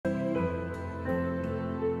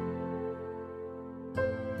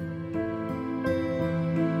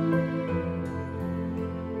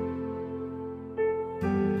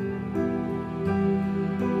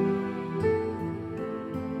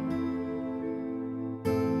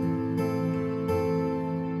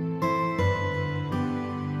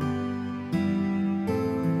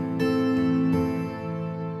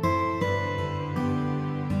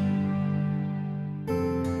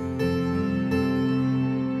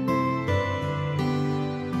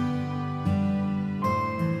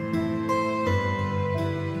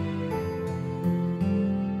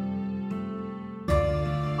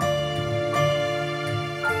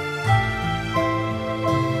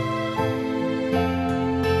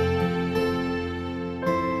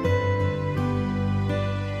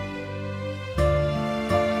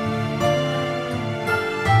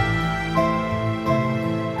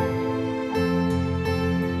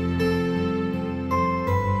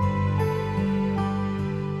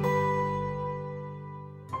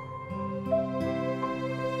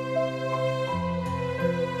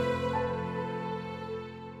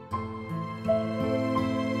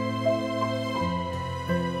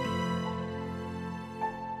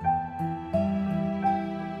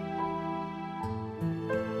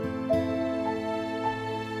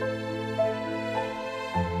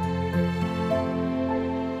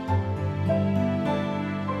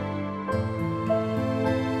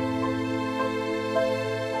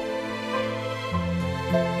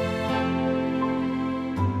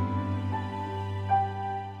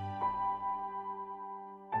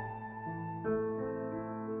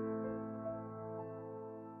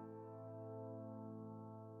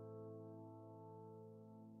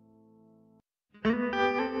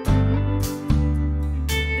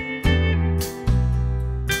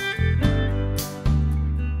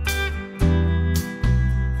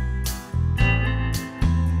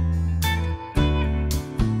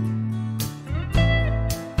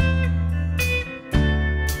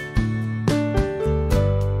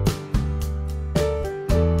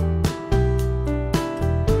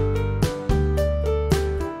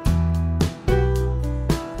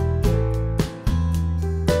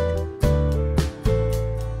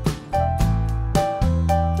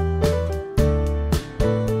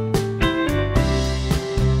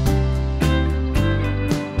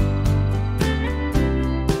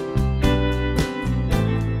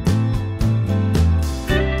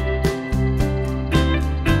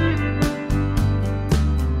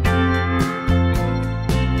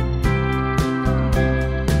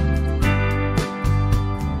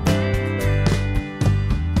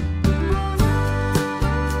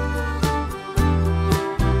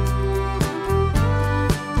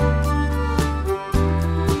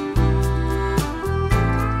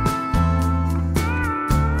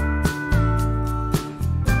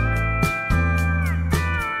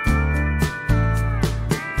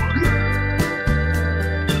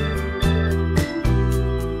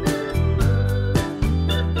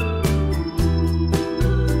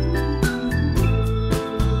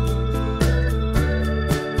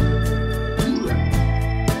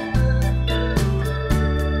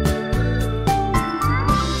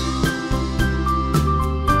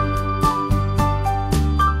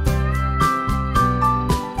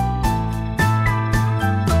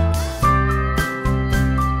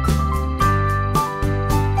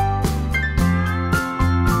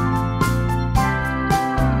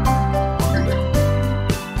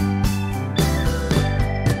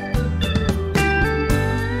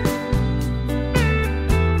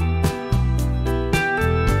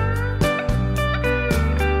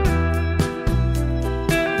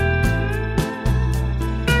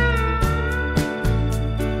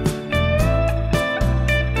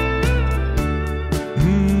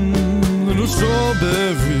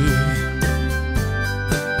strawberry.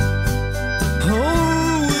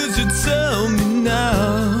 Oh, would you tell me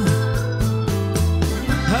now?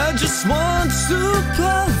 I just want to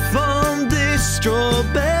puff on this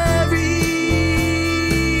strawberry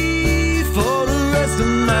for the rest of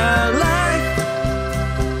my life.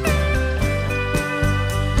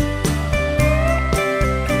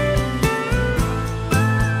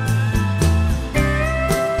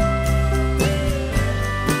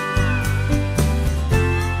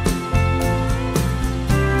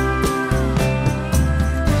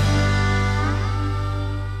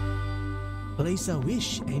 Place a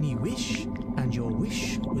wish, any wish, and your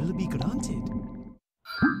wish will be granted.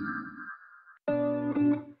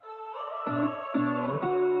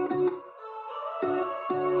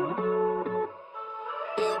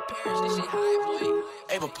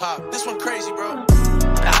 Hey, but Pop, this one crazy, bro.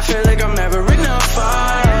 I feel like I'm never enough,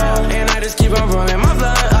 oh, and I just keep on rolling my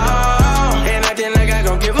blood, oh, and acting like I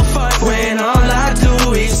don't give a fuck when all I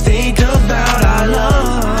do is think about our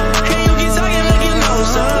love. And you keep talking like you know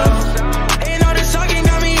so, and all this talking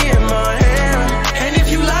got me in my head. And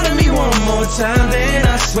if you lie to me one more time, then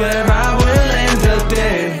I swear I will end up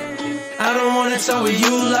dead. I don't wanna talk with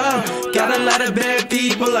you, love. Got a lot of bad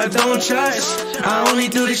people I don't trust. I only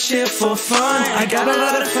do this shit for fun. I got a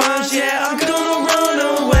lot of funds, yeah, I'm gonna run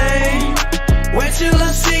away. Wait till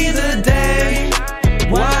I see the day.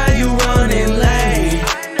 Why you running late?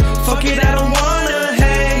 Fuck it, I don't wanna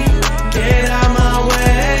hate. Get out my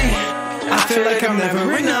way. I feel like I'm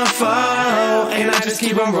never enough, oh, and I just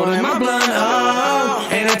keep on rolling my blunt, oh,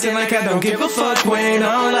 and acting like I don't give a fuck when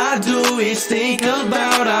all I do is think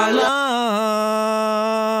about our love.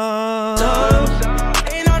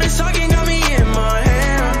 And all this talking got me in my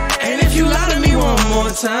head. And if you lie to me one more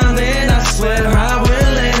time, then I swear I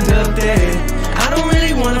will end up dead. I don't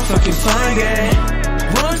really wanna fucking find it.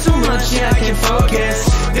 Run too much, yeah, I can't focus.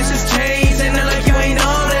 This is change, and I like you ain't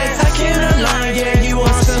all that. I can't lie, yeah, you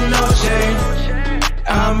want some no change.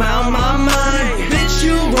 I'm out my mind, bitch,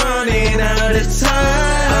 you running out of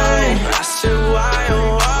time. I said why,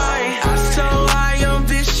 oh why? I said why, oh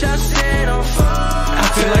bitch, I said on fire. I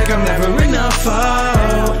feel like I'm never enough,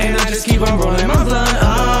 oh, and I just keep on rolling my blunt,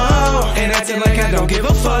 oh, and acting like I don't give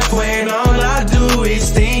a fuck when all I do is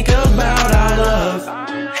think about our love.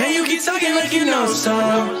 And you keep talking like you know so,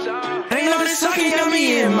 ain't no this talking got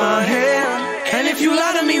me in my head. And if you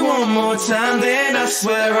lie to me one more time, then I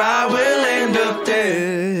swear I will end up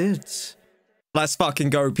dead. Let's fucking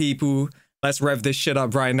go, people. Let's rev this shit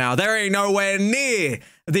up right now. There ain't nowhere near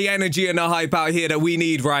the energy and the hype out here that we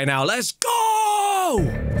need right now. Let's go!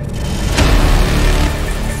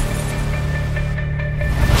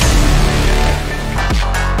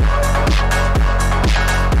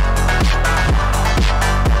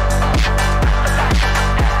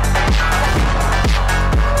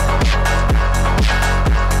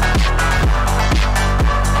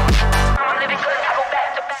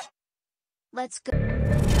 Let's go.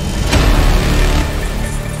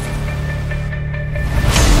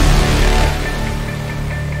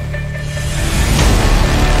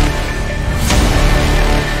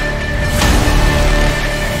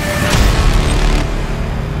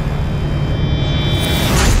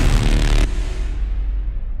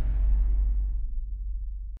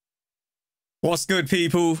 What's good,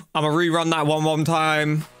 people? I'm gonna rerun that one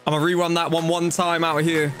time. I'm gonna rerun that one time out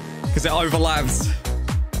here because it overlaps.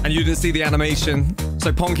 And you didn't see the animation.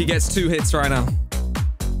 So Ponke gets 2 hits right now.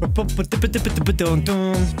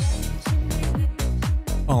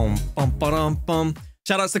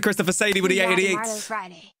 Shout outs to Christopher Sadie with the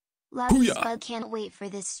 888. Love you, Spud. Can't wait for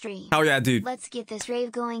this stream. Hell yeah, dude. Let's get this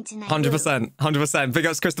rave going tonight. 100%. 100%. Big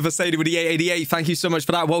ups Christopher Sadie with the 888. Thank you so much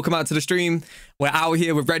for that. Welcome out to the stream. We're out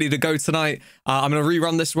here. We're ready to go tonight. I'm going to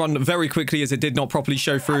rerun this one very quickly as it did not properly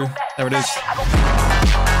show through. There it is.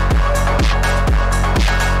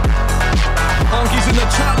 Ponke's in the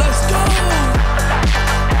chat, let's go!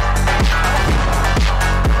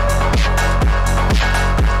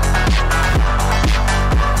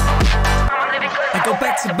 I go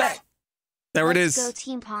back to back. There it is. Go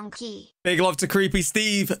Team Ponke. Big love to Creepy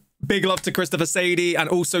Steve. Big love to Christopher Sadie. And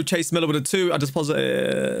also Chase Miller with a 2. I just paused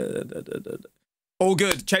it. All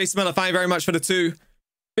good. Chase Miller, thank you very much for the 2.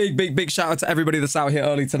 Big shout out to everybody that's out here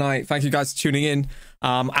early tonight. Thank you guys for tuning in.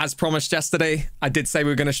 As promised yesterday, I did say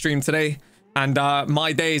we were going to stream today. And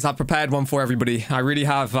my days, I prepared one for everybody. I really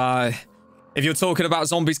have. If you're talking about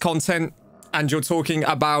zombies content and you're talking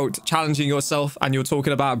about challenging yourself and you're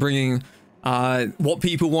talking about bringing what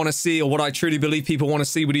people want to see or what I truly believe people want to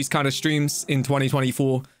see with these kind of streams in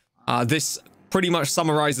 2024, this pretty much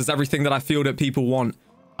summarizes everything that I feel that people want.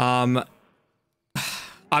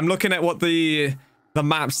 I'm looking at what the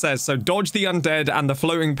map says. So dodge the undead and the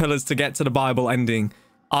floating pillars to get to the Bible ending.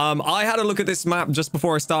 I had a look at this map just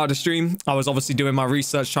before I started the stream. I was obviously doing my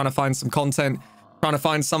research, trying to find some content, trying to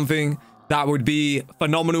find something that would be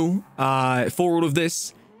phenomenal for all of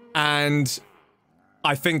this. And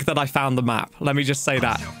I think that I found the map. Let me just say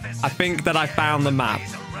that. I think that I found the map.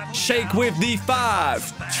 Shake with the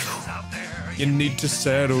 5. You need to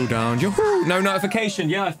settle down. No notification.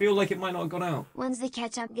 Yeah, I feel like it might not have gone out. When's the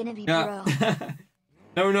catch-up gonna be, bro?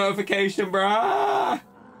 No notification, bruh.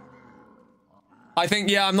 I think,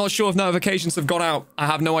 yeah, I'm not sure if notifications have gone out. I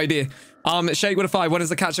have no idea. Shake with a 5. When is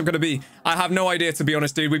the catch-up going to be? I have no idea, to be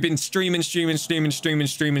honest, dude. We've been streaming.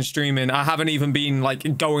 I haven't even been,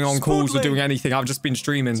 like, going on calls or doing anything. I've just been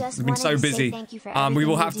streaming. We've been so busy. We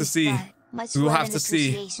will have to see. We will have to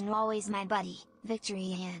see. Always my buddy.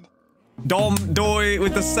 Victory hand. Dom Doy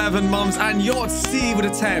with the 7 mums and Yotzi with a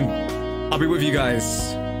 10. I'll be with you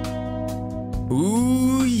guys.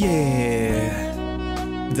 Ooh, yeah.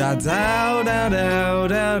 Da da da da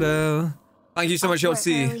da da. Thank you so much,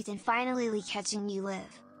 Yotzi. Finally catching you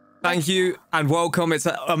live. Thank you and welcome. It's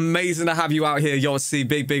amazing to have you out here, Yotzi.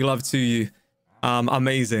 Big love to you.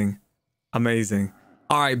 Amazing.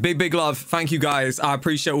 All right, big love. Thank you guys. I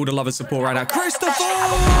appreciate all the love and support right now. Christopher!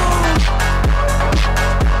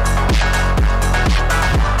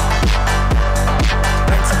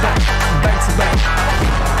 Back to back.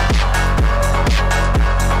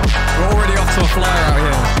 We're already off to a flyer out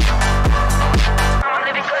here.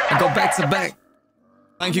 I got back to back.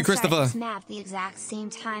 Thank you, Christopher. Snap the exact same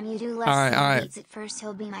time you do. All right. At first,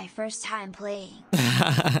 he'll be my first time playing.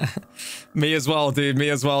 Me as well, dude. Me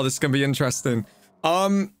as well. This is gonna be interesting.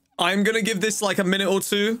 I'm gonna give this like a minute or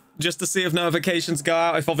two just to see if notifications go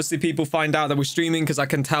out. If obviously people find out that we're streaming, because I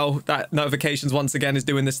can tell that notifications once again is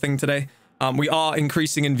doing this thing today. We are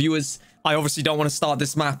increasing in viewers. I obviously don't want to start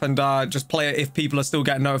this map and just play it if people are still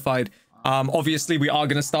getting notified. Obviously we are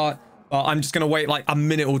gonna start. I'm just gonna wait like a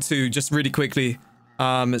minute or two, just really quickly.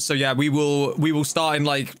 So yeah, we will start in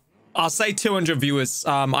like, I'll say 200 viewers.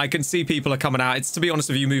 I can see people are coming out. It's, to be honest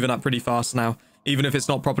with you, moving up pretty fast now. Even if it's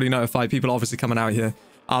not properly notified, people are obviously coming out here.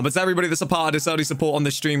 But to everybody that's a part of this early support on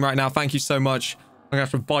this stream right now, thank you so much. I'm gonna have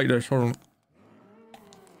to bite this. Hold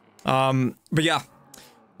on. But yeah,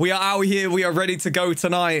 we are out here. We are ready to go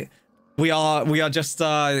tonight. We are just,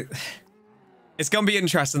 it's gonna be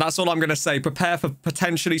interesting. That's all I'm gonna say. Prepare for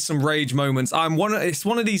potentially some rage moments. It's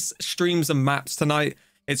one of these streams and maps tonight.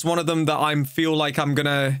 It's one of them that I feel like I'm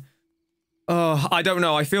gonna, I don't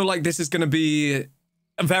know. I feel like this is gonna be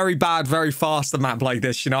a very bad, very fast, a map like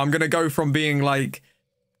this. You know, I'm gonna go from being like,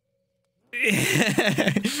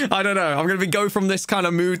 I don't know. I'm gonna go from this kind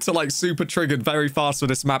of mood to like super triggered very fast with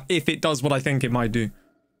this map if it does what I think it might do.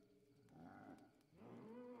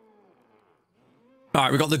 All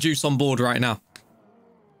right, we got the juice on board right now.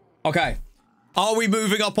 Okay. Are we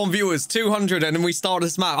moving up on viewers? 200 and then we start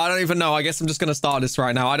this map. I don't even know. I guess I'm just going to start this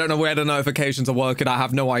right now. I don't know where the notifications are working. I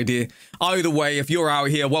have no idea. Either way, if you're out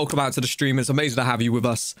here, welcome out to the stream. It's amazing to have you with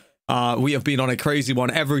us. We have been on a crazy one.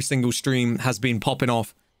 Every single stream has been popping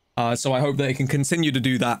off. So I hope that it can continue to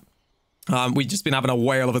do that. We've just been having a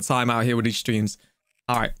whale of a time out here with these streams.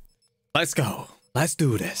 All right, let's go. Let's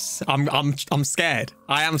do this. I'm scared.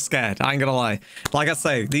 I am scared. I ain't gonna lie. Like I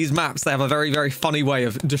say, these maps, they have a very, very funny way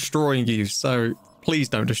of destroying you. So please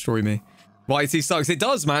don't destroy me. YT sucks. It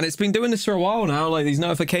does, man. It's been doing this for a while now. Like these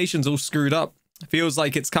notifications all screwed up. It feels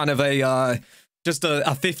like it's kind of a, just a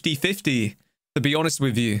 50-50, to be honest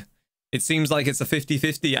with you. It seems like it's a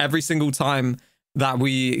 50-50 every single time that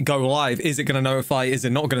we go live. Is it gonna notify? Is it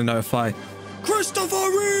not gonna notify? Christopher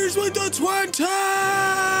Reeves with the 20!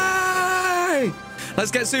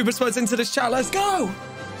 Let's get Super Spuds into this chat. Let's go!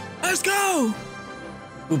 Let's go!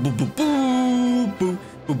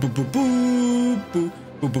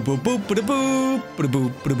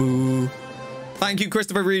 Thank you,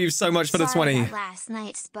 Christopher Reeves, so much for the 20. Last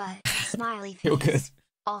night, Spud. Smiley face. You're good.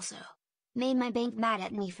 Also, made my bank mad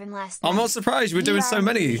at me from last night. I'm not surprised. We're doing so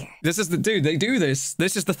many. This is the dude. They do this.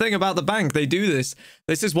 This is the thing about the bank. They do this.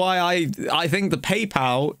 This is why I think the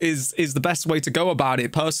PayPal is the best way to go about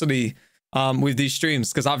it personally. With these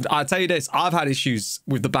streams, because I'll tell you this, I've had issues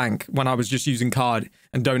with the bank when I was just using card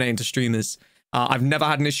and donating to streamers. I've never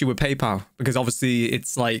had an issue with PayPal because obviously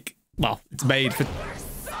it's like, well, it's made for.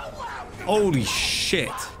 Holy shit,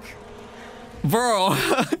 bro!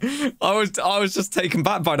 I was just taken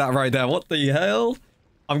back by that right there. What the hell?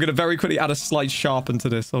 I'm gonna very quickly add a slight sharpen to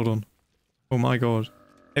this. Hold on. Oh my god.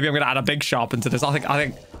 Maybe I'm gonna add a big sharpen to this. I think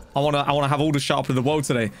I wanna have all the sharpen in the world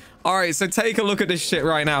today. All right, so take a look at this shit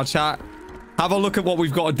right now, chat. Have a look at what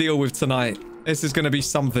we've got to deal with tonight. This is going to be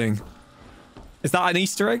something. Is that an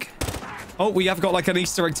Easter egg? Oh, we have got like an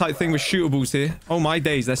Easter egg type thing with shootables here. Oh my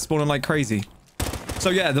days, they're spawning like crazy. So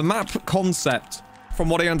yeah, the map concept, from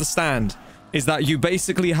what I understand, is that you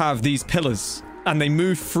basically have these pillars and they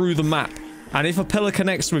move through the map. And if a pillar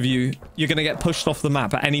connects with you, you're going to get pushed off the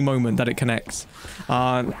map at any moment that it connects.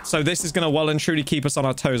 So this is going to well and truly keep us on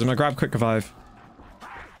our toes. I'm going to grab quick revive.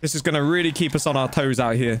 This is going to really keep us on our toes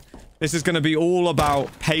out here. This is going to be all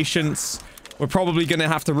about patience. We're probably going to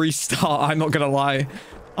have to restart. I'm not going to lie.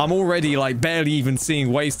 I'm already like barely even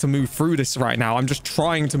seeing ways to move through this right now. I'm just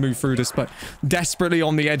trying to move through this, but desperately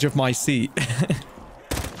on the edge of my seat.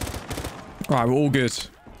 All right, we're all good.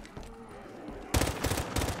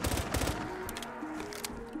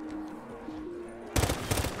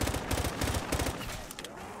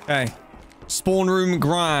 Okay. Spawn room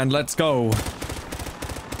grind. Let's go.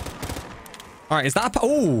 All right, is that...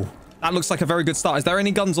 Oh, that looks like a very good start. Is there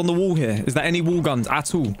any guns on the wall here? Is there any wall guns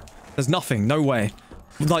at all? There's nothing. No way.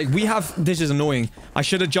 Like, we have... This is annoying. I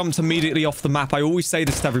should have jumped immediately off the map. I always say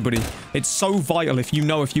this to everybody. It's so vital if you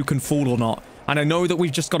know if you can fall or not. And I know that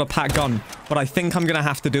we've just got a pack gun, but I think I'm going to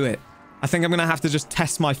have to do it. I think I'm going to have to just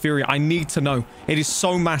test my fury. I need to know. It is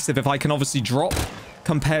so massive if I can obviously drop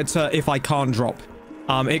compared to if I can't drop.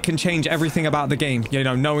 It can change everything about the game, you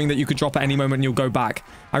know, knowing that you could drop at any moment and you'll go back.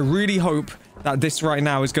 I really hope that this right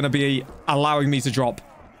now is going to be allowing me to drop.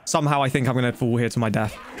 Somehow I think I'm going to fall here to my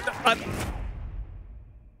death.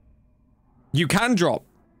 You can drop.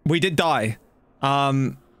 We did die.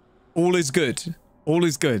 All is good. All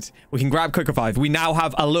is good. We can grab quick revive. We now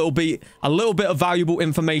have a little bit of valuable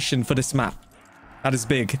information for this map. That is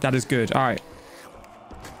big. That is good. All right.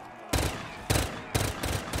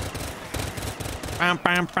 Right,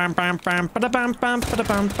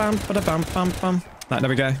 there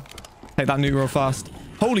we go. Take that nuke real fast.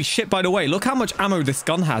 Holy shit, by the way, look how much ammo this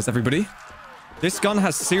gun has, everybody. This gun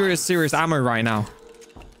has serious ammo right now. All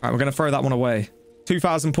right, we're going to throw that one away.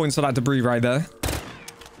 2,000 points for that debris right there.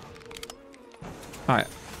 All right.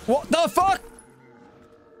 What the fuck?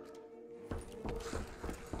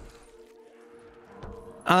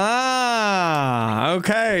 Ah,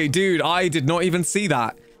 okay, dude, I did not even see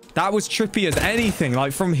that. That was trippy as anything.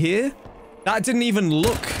 Like, from here, that didn't even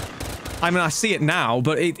look... I mean, I see it now,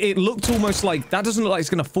 but it looked almost like... That doesn't look like it's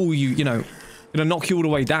going to fool you, you know, gonna knock you all the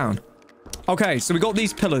way down. Okay, so we got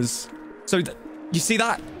these pillars. So, you see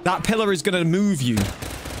that? That pillar is going to move you.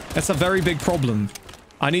 That's a very big problem.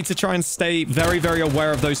 I need to try and stay very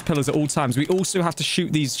aware of those pillars at all times. We also have to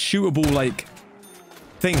shoot these shootable, like,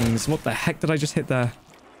 things. What the heck did I just hit there?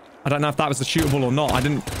 I don't know if that was the shootable or not. I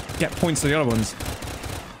didn't get points to the other ones.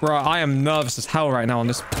 Bro, I am nervous as hell right now on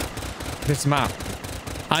this map.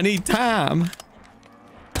 I need time.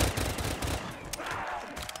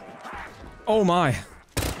 Oh my.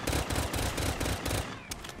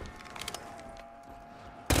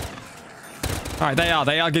 All right,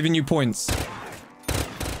 they are giving you points.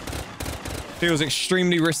 Feels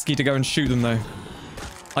extremely risky to go and shoot them though.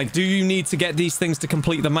 Like, do you need to get these things to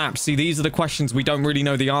complete the map? See, these are the questions we don't really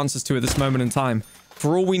know the answers to at this moment in time.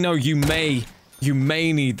 For all we know, you may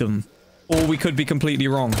need them, or we could be completely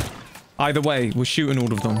wrong. Either way, we're shooting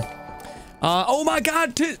all of them. Oh my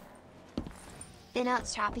god! Been out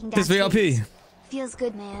shopping. This VRP. Feels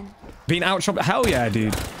good, man. Been out shopping? Hell yeah,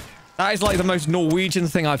 dude. That is like the most Norwegian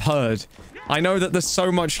thing I've heard. I know that there's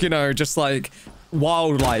so much, you know, just like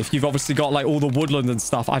wildlife. You've obviously got like all the woodland and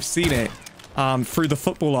stuff. I've seen it through the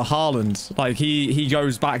footballer Haaland. Like he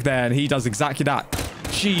goes back there and he does exactly that.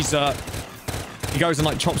 Jeez, he goes and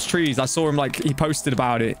like chops trees. I saw him, like, he posted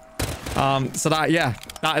about it. So that, yeah,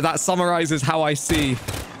 that summarizes how I see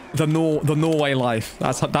the Norway life.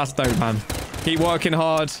 That's dope, man. Keep working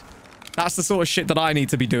hard. That's the sort of shit that I need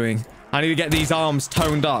to be doing. I need to get these arms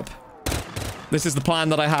toned up. This is the plan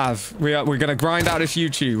that I have. We're gonna grind out this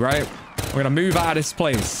YouTube, right? We're gonna move out of this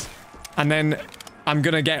place, and then I'm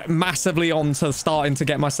gonna get massively on to starting to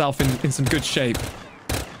get myself in some good shape.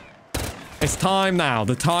 It's time now.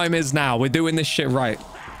 The time is now. We're doing this shit right.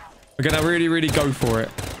 We're gonna really go for it.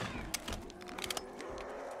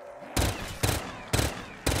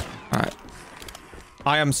 Alright.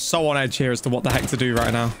 I am so on edge here as to what the heck to do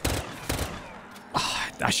right now. Oh,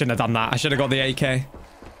 I shouldn't have done that. I should have got the AK.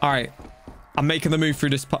 Alright. I'm making the move through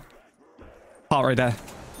this part right there.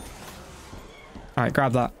 Alright,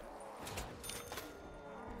 grab that.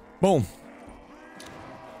 Boom.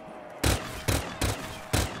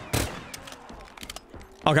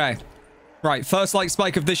 Okay. Right, first like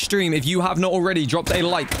spike of this stream. If you have not already, drop a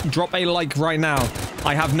like right now.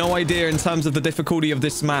 I have no idea in terms of the difficulty of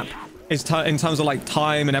this map, in terms of like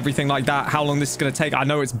time and everything like that, how long this is going to take. I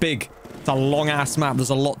know it's big. It's a long ass map. There's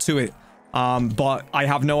a lot to it. But I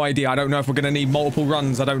have no idea. I don't know if we're going to need multiple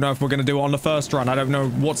runs. I don't know if we're going to do it on the first run. I don't know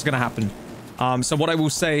what's going to happen. So what I will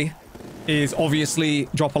say is obviously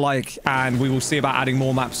drop a like and we will see about adding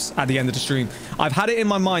more maps at the end of the stream. I've had it in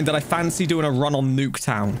my mind that I fancy doing a run on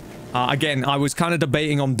Nuketown. Again, I was kind of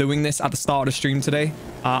debating on doing this at the start of the stream today.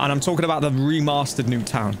 And I'm talking about the remastered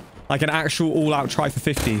Nuketown. Like an actual all-out try for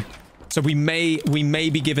 50. So we may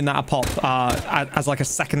be giving that a pop as like a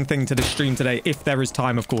second thing to the stream today, if there is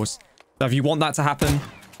time, of course. So if you want that to happen,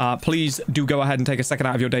 please do go ahead and take a second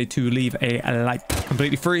out of your day to leave a like.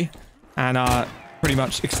 Completely free. And pretty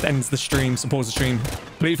much extends the stream, supports the stream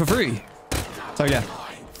completely for free. So yeah,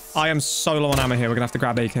 I am so low on ammo here. We're gonna have to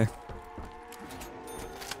grab AK.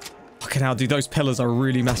 Fucking hell, dude, those pillars are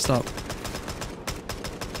really messed up.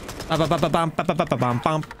 All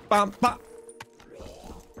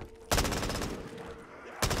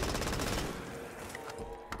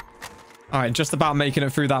right, just about making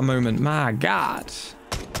it through that moment. My God.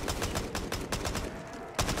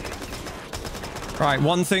 Right,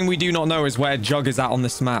 one thing we do not know is where Jug is at on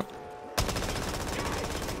this map.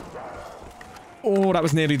 Oh, that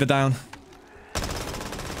was nearly the down.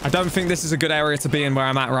 I don't think this is a good area to be in where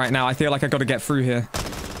I'm at right now. I feel like I got to get through here.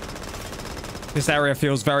 This area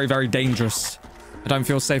feels very, very dangerous. I don't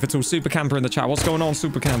feel safe at all. Super Camper in the chat. What's going on,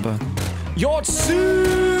 Super Camper?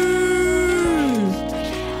 Yotsu!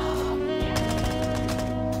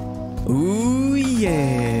 Ooh,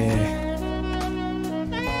 yeah.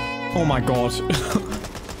 Oh my God.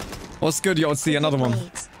 What's good, Yotzi? Another one.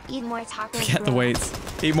 Eat more tacos. Forget the weights.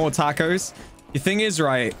 Eat more tacos. The thing is,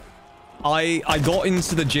 right, I got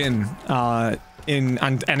into the gym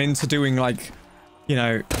and into doing like, you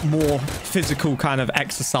know, more physical kind of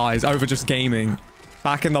exercise over just gaming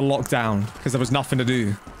back in the lockdown because there was nothing to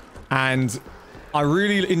do. And I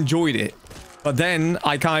really enjoyed it. But then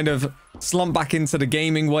I kind of slumped back into the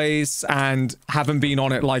gaming ways and haven't been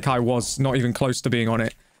on it like I was, not even close to being on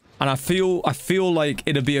it. And I feel like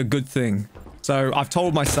it'd be a good thing. So I've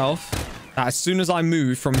told myself that as soon as I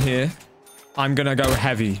move from here, I'm going to go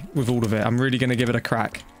heavy with all of it. I'm really going to give it a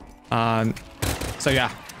crack. So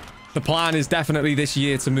yeah, the plan is definitely this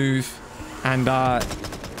year to move and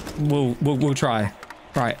we'll try.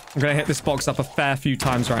 Right, I'm going to hit this box up a fair few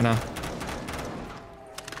times right now.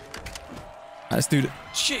 Let's do it.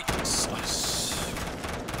 Jesus.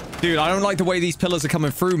 Dude, I don't like the way these pillars are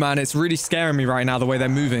coming through, man. It's really scaring me right now, the way they're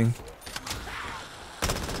moving.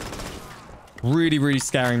 Really, really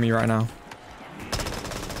scaring me right now.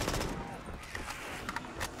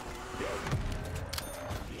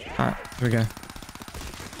 Alright, here we go.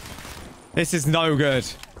 This is no good.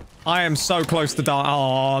 I am so close to dying.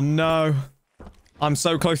 Oh, no. I'm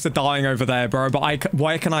so close to dying over there, bro. But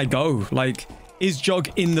where can I go? Like, is Jug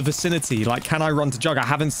in the vicinity? Like, can I run to Jug? I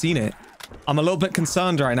haven't seen it. I'm a little bit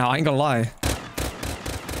concerned right now. I ain't gonna lie.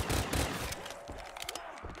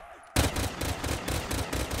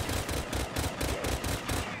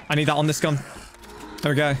 I need that on this gun.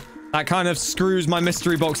 There we go. That kind of screws my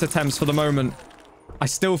mystery box attempts for the moment. I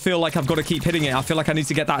still feel like I've got to keep hitting it. I feel like I need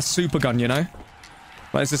to get that super gun, you know?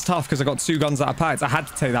 But it's just tough because I got 2 guns that are packed. I had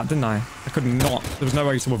to take that, didn't I? I could not. There was no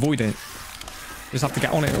way to avoid it. Just have to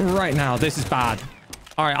get on it right now. This is bad.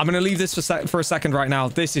 All right, I'm going to leave this for a second right now.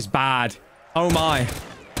 This is bad. Oh my.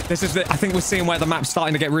 This is I think we're seeing where the map's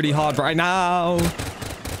starting to get really hard right now.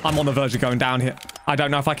 I'm on the verge of going down here. I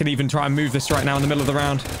don't know if I can even try and move this right now in the middle of the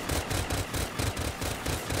round.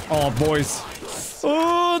 Oh, boys.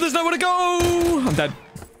 Oh, there's nowhere to go. I'm dead.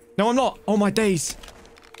 No, I'm not. Oh, my days.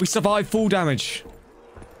 We survived full damage.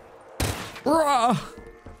 Rah.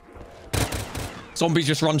 Zombies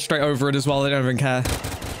just run straight over it as well. They don't even care.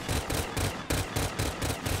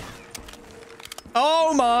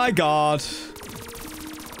 Oh my God.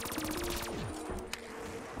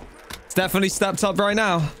 It's definitely stepped up right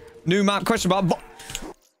now. New map question mark.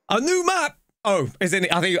 A new map. Oh, is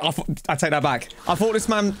it? I take that back. I thought this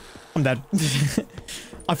man. I'm dead.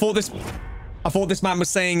 I thought this man was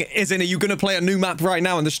saying, "Isn't are you gonna play a new map right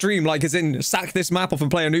now in the stream? Like, as in sack this map off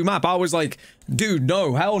and play a new map?" I was like, "Dude,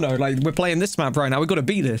 no, hell no! Like, we're playing this map right now. We gotta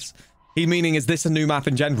beat this." He meaning, is this a new map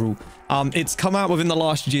in general? It's come out within the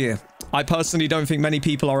last year. I personally don't think many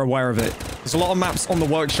people are aware of it. There's a lot of maps on the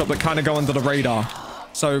workshop that kind of go under the radar.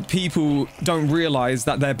 So people don't realize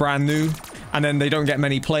that they're brand new and then they don't get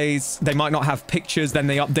many plays. They might not have pictures. Then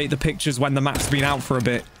they update the pictures when the map's been out for a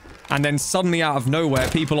bit. And then suddenly out of nowhere,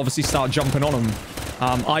 people obviously start jumping on them.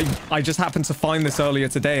 I just happened to find this earlier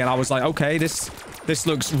today and I was like, okay, this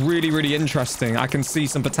looks really, really interesting. I can see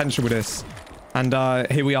some potential with this. And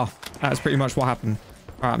here we are. That's pretty much what happened.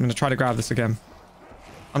 All right, I'm going to try to grab this again.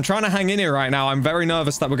 I'm trying to hang in here right now. I'm very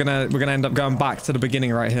nervous that we're gonna end up going back to the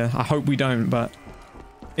beginning right here. I hope we don't, but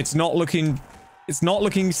it's not looking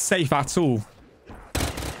safe at all.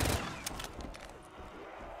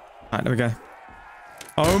 Alright, there we go.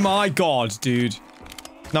 Oh my god, dude.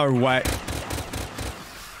 No way.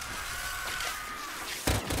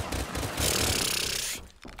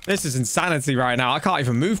 This is insanity right now. I can't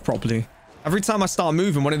even move properly. Every time I start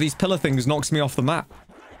moving, one of these pillar things knocks me off the map.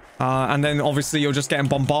 And then obviously you're just getting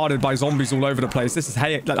bombarded by zombies all over the place. This is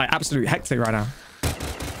like absolute hectic right now.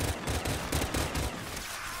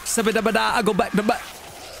 I go back to back.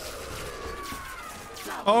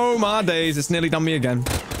 Oh my days, it's nearly done me again.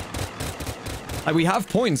 Like, we have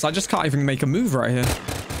points. I just can't even make a move right here.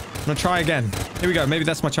 I'm gonna try again. Here we go. Maybe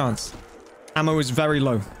that's my chance. Ammo is very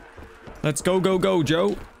low. Let's go, go, go,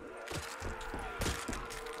 Joe.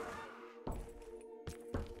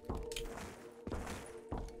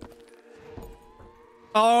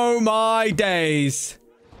 Oh my days.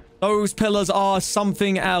 Those pillars are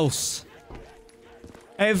something else.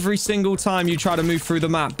 Every single time you try to move through the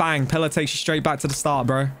map, bang, pillar takes you straight back to the start,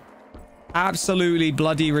 bro. Absolutely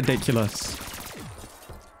bloody ridiculous.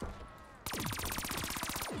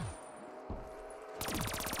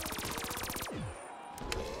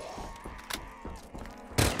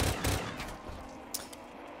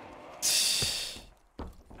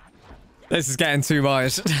 This is getting too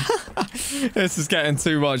much. This is getting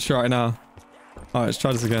too much right now. Alright, let's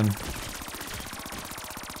try this again.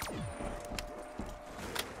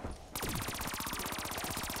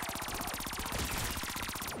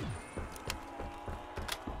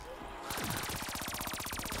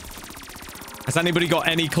 Has anybody got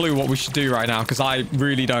any clue what we should do right now? Because I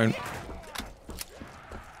really don't.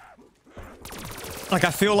 Like,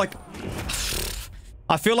 I feel like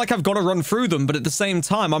I've got to run through them, but at the same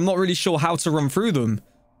time, I'm not really sure how to run through them.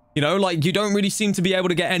 You know, like, you don't really seem to be able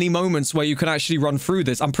to get any moments where you can actually run through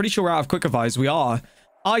this. I'm pretty sure we're out of quick advise. We are.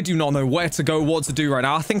 I do not know where to go, what to do right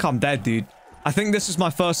now. I think I'm dead, dude. I think this is my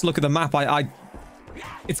first look at the map.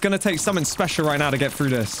 It's going to take something special right now to get through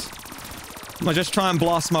this. I'm going to just try and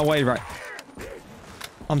blast my way right.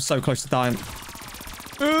 I'm so close to dying.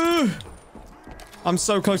 I'm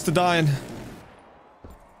so close to dying.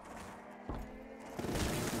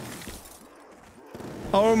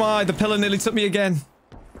 Oh my, the pillar nearly took me again.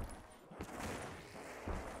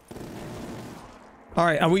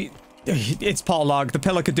 Alright, are we... It's part lag. The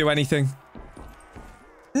pillar could do anything.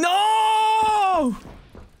 No!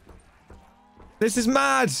 This is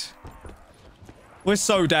mad. We're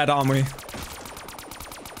so dead, aren't we?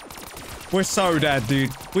 We're so dead,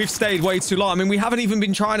 dude. We've stayed way too long. I mean, we haven't even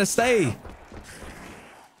been trying to stay.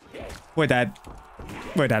 We're dead.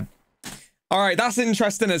 We're dead. All right, that's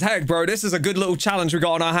interesting as heck, bro. This is a good little challenge we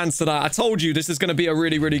got on our hands tonight. I told you this is going to be a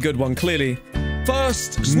really, really good one, clearly.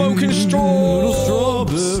 First, Smokin Strawbs.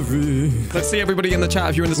 Let's see everybody in the chat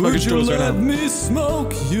if you're in the Smokin Strawbs right now. Let me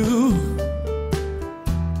smoke you.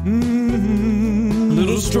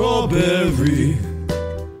 Little strawberry.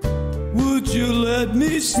 Would you let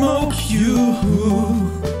me smoke you?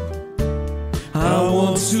 I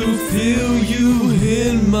want to feel you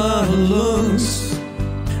in my lungs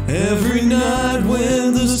every night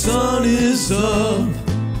when the sun is up.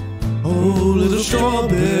 Oh, little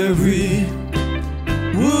strawberry,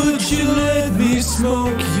 would you let me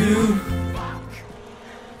smoke you?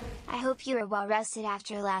 I hope you were well rested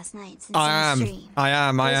after last night's insane stream. I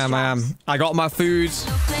am. I got my food.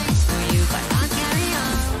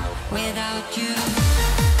 Without you.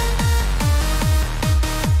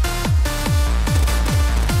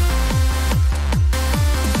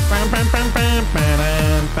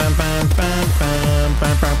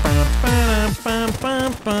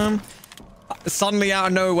 Suddenly out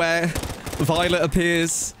of nowhere, Violet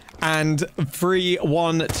appears and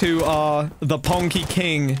 3-1-2 the Ponke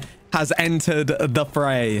King has entered the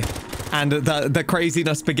fray. And the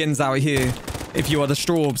craziness begins out here. If you are the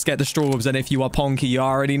Strawbs, get the Strawbs. And if you are Ponke, you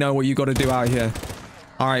already know what you got to do out here.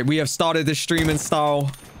 All right, we have started this streaming style.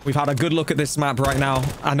 We've had a good look at this map right now.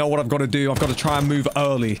 I know what I've got to do. I've got to try and move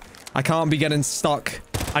early. I can't be getting stuck.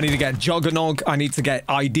 I need to get Juggernog. I need to get,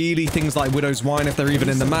 ideally, things like Widow's Wine if they're even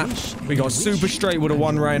in the map. We got super straight with a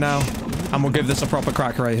 1 right now. And we'll give this a proper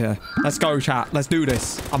crack right here. Let's go, chat. Let's do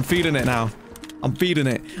this. I'm feeling it now. I'm feeling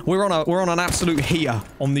it. We're on an absolute heater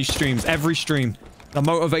on these streams. Every stream. The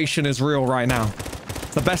motivation is real right now.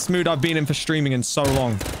 It's the best mood I've been in for streaming in so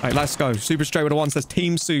long. All right, let's go. Super straight with a 1 says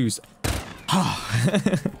Team Suze.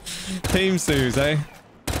 Team Suze, eh?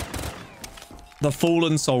 The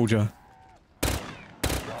fallen soldier. All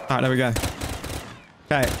right, there we go.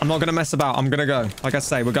 Okay, I'm not going to mess about. I'm going to go. Like I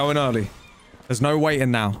say, we're going early. There's no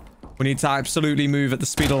waiting now. We need to absolutely move at the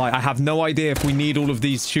speed of light. I have no idea if we need all of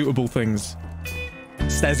these shootable things.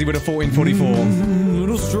 Stezzy with a 1444.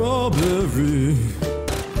 Little strawberry,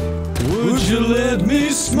 would you let me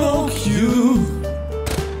smoke you?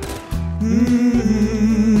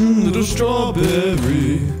 Little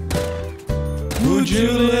strawberry, would you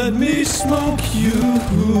let me smoke you?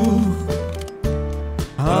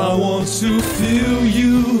 I want to feel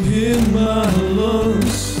you in my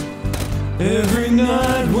lungs every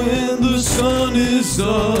night when the sun is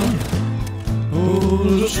up. Oh,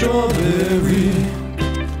 little strawberry,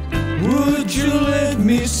 would you let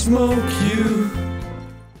me smoke you?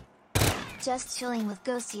 Just chilling with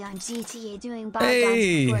Ghosty on GTA doing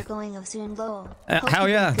Hey. before going of soon low. Hell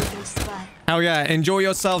yeah. Hell yeah. Enjoy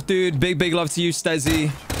yourself, dude. Big love to you, Stezzy.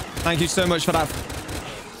 Thank you so much for that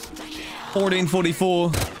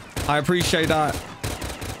 1444. I appreciate that.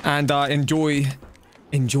 And enjoy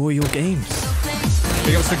your games.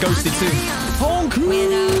 Big ups to Ghosty too. Ponke!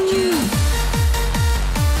 Without you.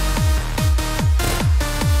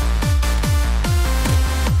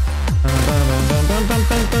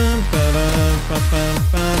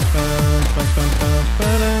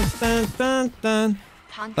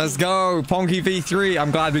 Let's go, Ponke V3.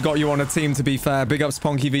 I'm glad we got you on a team, to be fair. Big ups,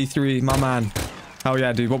 Ponke V3, my man. Hell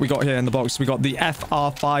yeah, dude. What we got here in the box? We got the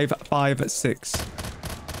FR556.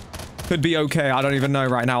 Could be okay. I don't even know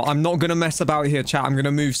right now. I'm not going to mess about here, chat. I'm going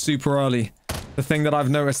to move super early. The thing that I've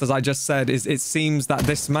noticed, as I just said, is it seems that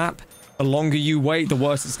this map, the longer you wait, the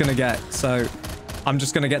worse it's going to get. So I'm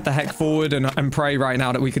just going to get the heck forward and pray right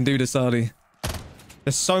now that we can do this early.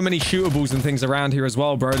 There's so many shootables and things around here as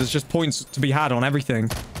well, bro. There's just points to be had on everything.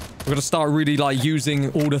 We're going to start really, like,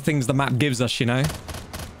 using all the things the map gives us, you know?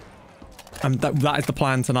 And that is the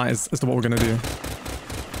plan tonight as to what we're going to do.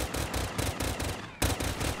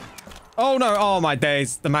 Oh, no. Oh, my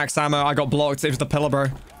days. The max ammo. I got blocked. It was the pillar, bro.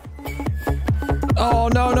 Oh,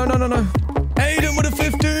 no. Aiden with a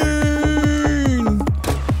 15!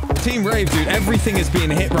 Team Rave, dude. Everything is being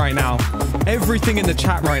hit right now. Everything in the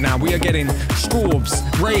chat right now. We are getting Strawbs,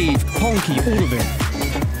 Rave, Ponke, all of it.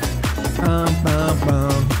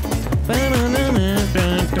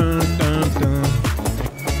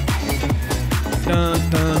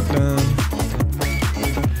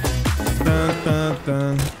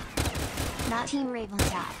 Not Team Rave on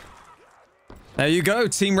top. There you go.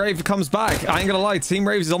 Team Rave comes back. I ain't gonna lie. Team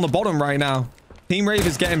Rave is on the bottom right now. Team Rave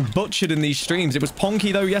is getting butchered in these streams. It was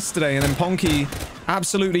Ponke, though, yesterday, and then Ponke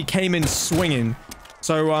absolutely came in swinging.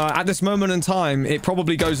 So, at this moment in time, it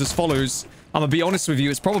probably goes as follows. I'm gonna be honest with you.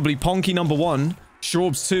 It's probably Ponke number 1,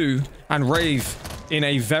 Strawbs 2, and Rave in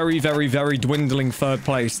a very dwindling third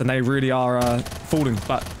place. And they really are falling.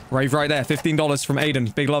 But Rave right there. $15 from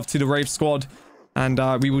Aiden. Big love to the Rave squad. And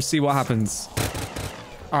we will see what happens.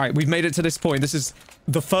 All right, we've made it to this point. This is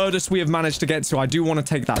the furthest we have managed to get to. I do want to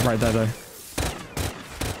take that right there, though.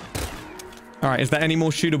 All right, is there any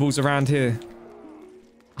more shootables around here?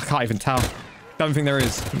 I can't even tell. Don't think there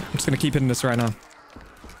is. I'm just going to keep hitting this right now.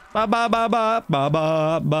 Ba ba ba ba ba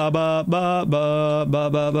ba ba ba ba ba ba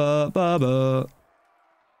ba ba ba.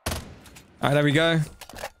 All right, there we go.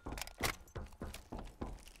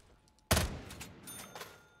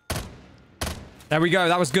 There we go.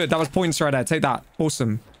 That was good. That was points right there. Take that.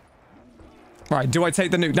 Awesome. Right, do I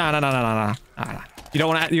take the nuke? Nah. You don't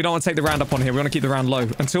want to take the round up on here. We want to keep the round low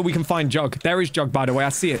until we can find Jug. There is Jug, by the way. I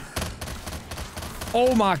see it.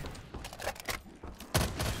 Oh my.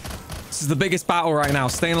 This is the biggest battle right now.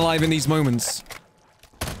 Staying alive in these moments.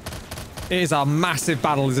 It is a massive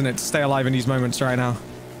battle, isn't it? To stay alive in these moments right now.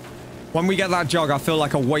 When we get that Jug, I feel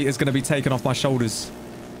like a weight is going to be taken off my shoulders.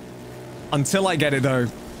 Until I get it, though.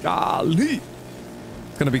 Golly.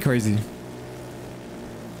 It's going to be crazy.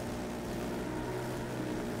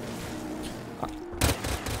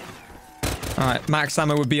 Alright, max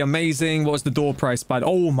ammo would be amazing. What was the door price, bud?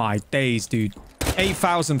 Oh my days, dude.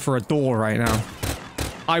 8,000 for a door right now.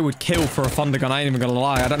 I would kill for a thunder gun. I ain't even gonna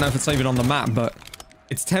lie. I don't know if it's even on the map, but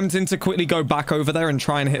it's tempting to quickly go back over there and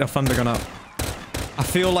try and hit a thunder gun up. I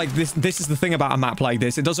feel like this is the thing about a map like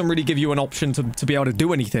this. It doesn't really give you an option to be able to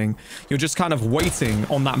do anything. You're just kind of waiting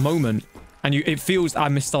on that moment. And it feels... I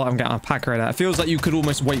missed out. I'm getting a pack right there. It feels like you could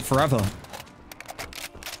almost wait forever.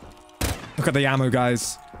 Look at the ammo,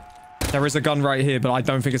 guys. There is a gun right here, but I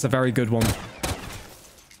don't think it's a very good one.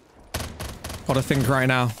 Gotta think right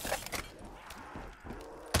now.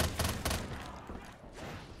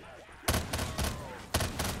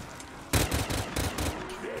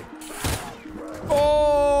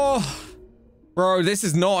 Oh! Bro, this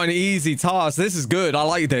is not an easy task. This is good. I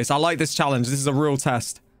like this. I like this challenge. This is a real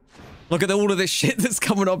test. Look at all of this shit that's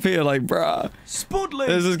coming up here. Like, bruh. Spuddley!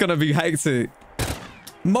 This is gonna be hectic.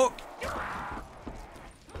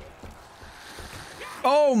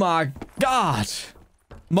 Oh my god.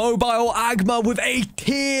 Mobile Agma with a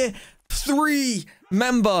tier 3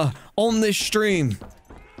 member on this stream.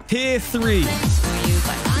 Tier 3.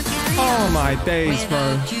 Oh my days,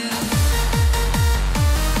 bro.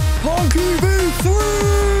 Ponke V2!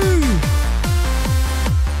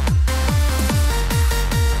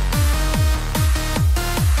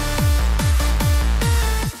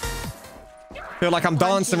 I feel like I'm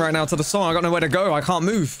dancing right now to the song. I got nowhere to go. I can't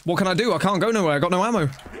move. What can I do? I can't go nowhere. I got no ammo.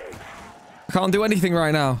 I can't do anything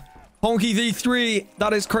right now. Ponke V3,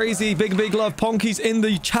 that is crazy. Big, big love. Ponke's in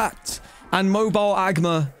the chat. And Mobile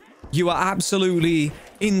Agma, you are absolutely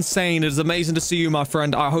insane. It is amazing to see you, my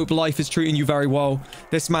friend. I hope life is treating you very well.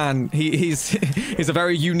 This man, he's a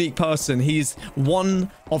very unique person. He's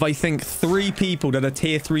one of, I think, 3 people that are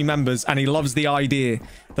tier 3 members, and he loves the idea,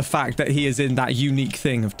 the fact that he is in that unique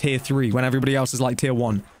thing of tier 3 when everybody else is like tier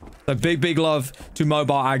 1. So big, big love to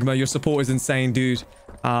Mobile Agma. Your support is insane, dude.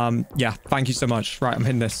 Yeah, thank you so much. Right, I'm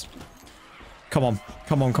hitting this. Come on.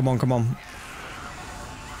 Come on, come on, come on.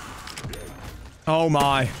 Oh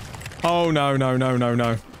my. Oh no, no, no, no,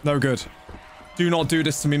 no. No good. Do not do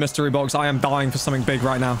this to me, Mystery Box. I am dying for something big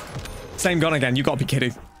right now. Same gun again. You gotta be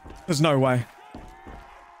kidding. There's no way.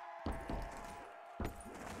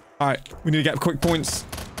 Alright, we need to get quick points.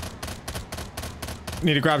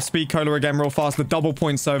 Need to grab Speed Cola again real fast. The double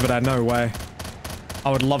points over there. No way.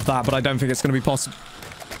 I would love that, but I don't think it's gonna be possible.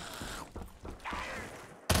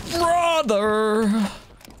 Brother!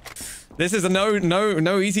 This is a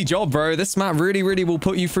no easy job, bro. This map really, really will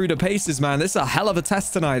put you through the paces, man. This is a hell of a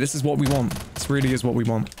test tonight. This is what we want. This really is what we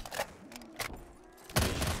want.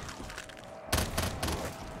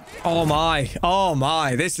 Oh my. Oh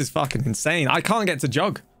my. This is fucking insane. I can't get to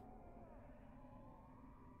Jug.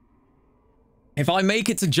 If I make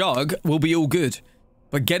it to Jug, we'll be all good.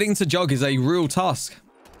 But getting to Jug is a real task.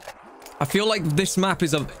 I feel like this map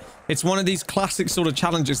is it's one of these classic sort of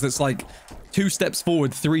challenges that's like 2 steps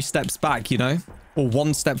forward, 3 steps back, you know? Or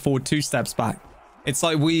 1 step forward, 2 steps back. It's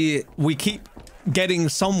like we keep getting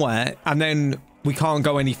somewhere and then we can't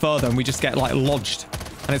go any further and we just get like lodged.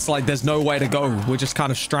 And it's like there's no way to go. We're just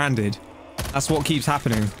kind of stranded. That's what keeps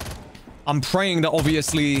happening. I'm praying that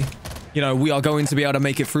obviously, you know, we are going to be able to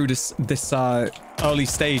make it through this early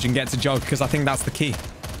stage and get to Jug, because I think that's the key.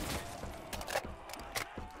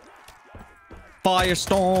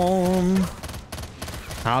 Firestorm.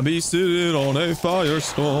 I'll be sitting on a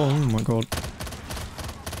firestorm. Oh my god.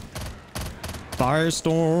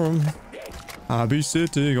 Firestorm. I'll be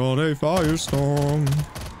sitting on a firestorm.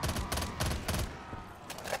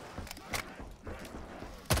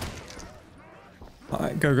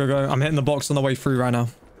 Alright, go, go, go. I'm hitting the box on the way through right now.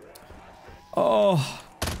 Oh.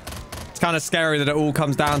 It's kind of scary that it all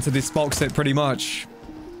comes down to this box hit pretty much.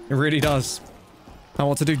 It really does. I know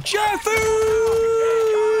what to do. Jeffy!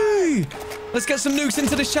 Let's get some nukes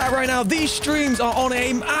into this chat right now. These streams are on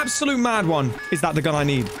an absolute mad one. Is that the gun I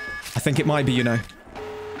need? I think it might be, you know.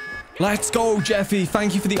 Let's go, Jeffy.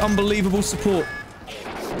 Thank you for the unbelievable support.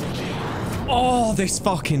 Oh, this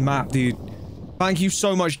fucking map, dude. Thank you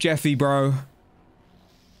so much, Jeffy, bro.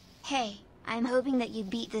 Hey, I'm hoping that you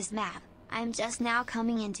beat this map. I'm just now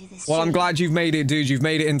coming into this. Well, I'm glad you've made it, dude. You've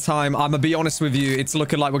made it in time. I'm gonna be honest with you. It's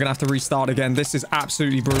looking like we're gonna have to restart again. This is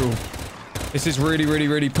absolutely brutal. This is really, really,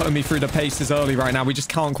 really putting me through the paces early right now. We just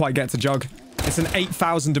can't quite get to Jug. It's an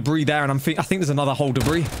 8,000 debris there, and I think there's another whole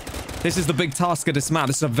debris. This is the big task of this map.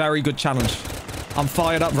 This is a very good challenge. I'm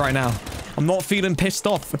fired up right now. I'm not feeling pissed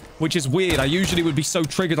off, which is weird. I usually would be so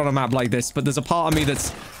triggered on a map like this, but there's a part of me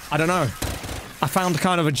that's, I don't know. I found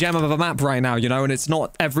kind of a gem of a map right now, you know, and it's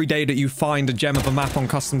not every day that you find a gem of a map on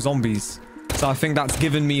Custom Zombies. So I think that's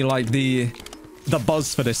given me, like, the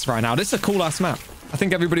buzz for this right now. This is a cool-ass map. I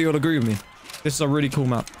think everybody will agree with me. This is a really cool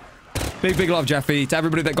map. Big, big love, Jeffy. To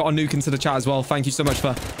everybody that got a nuke into the chat as well, thank you so much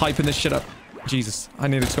for hyping this shit up. Jesus, I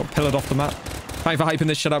nearly just got pillared off the map. Thank you for hyping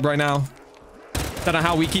this shit up right now. Don't know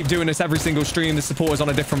how we keep doing this every single stream. The support is on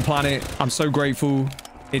a different planet. I'm so grateful.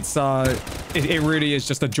 It's, it really is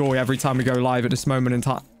just a joy every time we go live at this moment in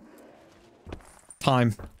time.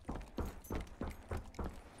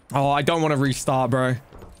 Oh, I don't want to restart, bro.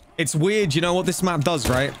 It's weird, you know what this map does,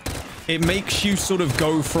 right? It makes you sort of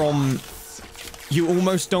go from... You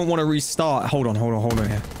almost don't want to restart. Hold on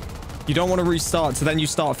here. You don't want to restart, so then you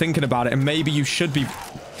start thinking about it, and maybe you should be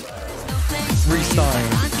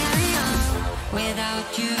restarting.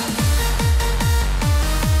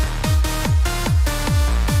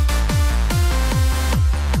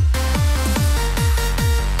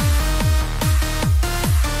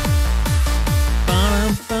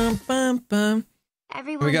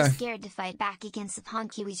 Everyone is scared to fight back against the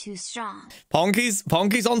Ponke. We too strong.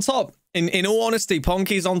 Ponke's on top. In all honesty,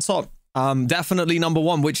 Ponke's on top. Definitely number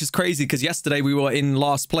one, which is crazy because yesterday we were in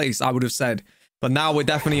last place, I would have said. But now we're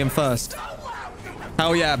definitely in first.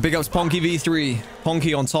 Hell yeah, big ups Ponke V3.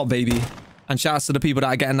 Ponke on top, baby. And shouts to the people that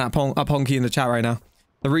are getting that Ponke in the chat right now.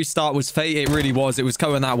 The restart was fate. It really was. It was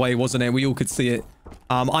going that way, wasn't it? We all could see it.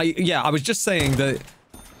 I was just saying that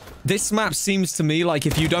this map seems to me like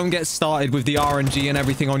if you don't get started with the RNG and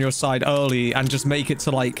everything on your side early and just make it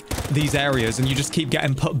to like these areas and you just keep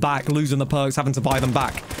getting put back, losing the perks, having to buy them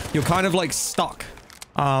back, you're kind of like stuck.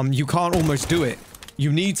 You can't almost do it.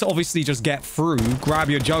 You need to obviously just get through,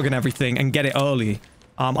 grab your jug and everything and get it early.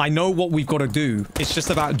 I know what we've got to do. It's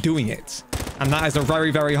just about doing it. And that is a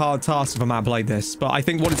very, very hard task of a map like this. But I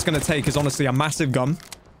think what it's going to take is honestly a massive gun.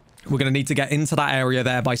 We're going to need to get into that area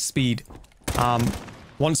there by speed.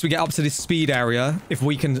 Once we get up to this speed area, if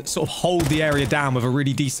we can sort of hold the area down with a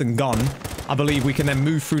really decent gun, I believe we can then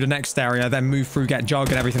move through the next area, then move through, get jug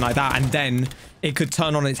and everything like that. And then it could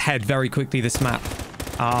turn on its head very quickly, this map.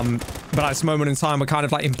 But at this moment in time, we're kind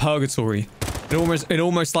of like in purgatory. It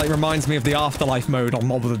almost like reminds me of the afterlife mode on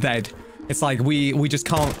Mob of the Dead. It's like we just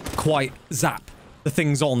can't quite zap the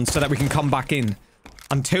things on so that we can come back in.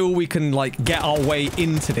 Until we can like get our way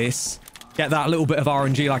into this, get that little bit of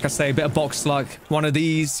RNG, like I say, a bit of box luck. One of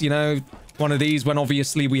these, you know, one of these when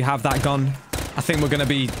obviously we have that gun. I think we're going to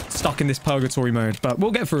be stuck in this purgatory mode, but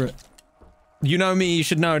we'll get through it. You know me, you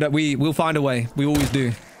should know that we'll find a way. We always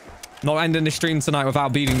do. Not ending the stream tonight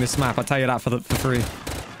without beating this map. I tell you that for free.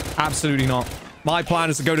 Absolutely not. My plan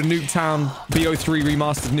is to go to Nuketown, BO3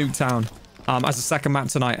 remastered Nuketown, as a second map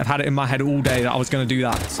tonight. I've had it in my head all day that I was going to do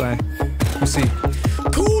that, so we'll see.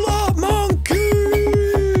 Cool up, monkey!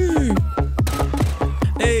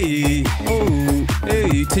 Hey, oh,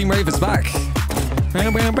 hey, Team Rave is back.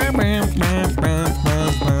 Bam, bam, bam, bam, bam, bam,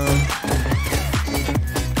 bam, bam.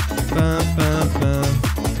 Bam, bam, bam.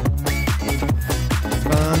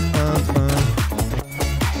 Bam, bam, bam.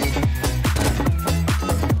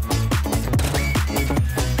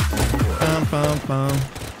 Bam, bam, bam.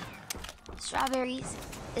 Strawberries,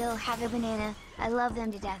 they'll have a banana. I love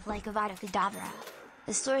them to death like a Vada Kedavra.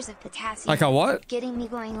 The source of potassium. Like a what? Getting me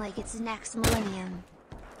going like it's the next millennium.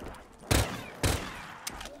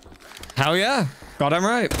 Hell yeah. God, I'm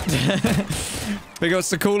right. Big ups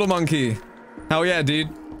to Cooler Monkey. Hell yeah, dude.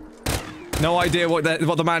 No idea what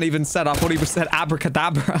the man even said. I thought he said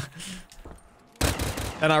abracadabra.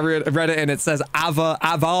 And I read it and it says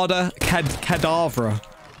Avada Kedavra.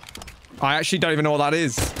 I actually don't even know what that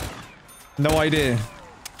is. No idea.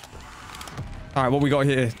 All right, what we got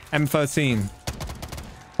here? M13.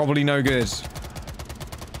 Probably no good.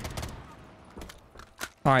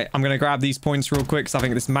 All right, I'm going to grab these points real quick because I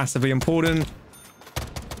think it's massively important.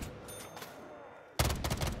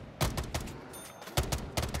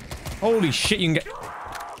 Holy shit, you can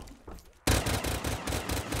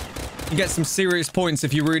get some serious points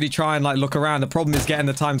if you really try and like look around. The problem is getting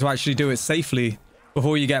the time to actually do it safely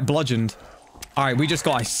before you get bludgeoned. All right, we just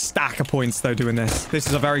got a stack of points though doing this. This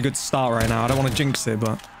is a very good start right now. I don't want to jinx it,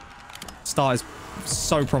 but start is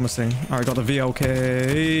so promising. All right, got the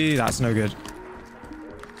VLK. That's no good.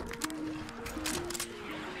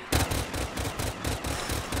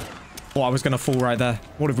 Oh, I was going to fall right there.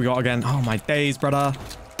 What have we got again? Oh, my days, brother.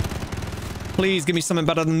 Please give me something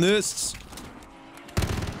better than this.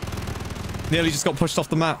 Nearly just got pushed off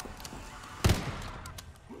the map.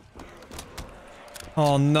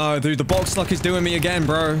 Oh, no, dude. The box luck is doing me again,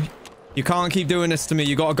 bro. You can't keep doing this to me.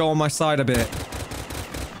 You got to go on my side a bit.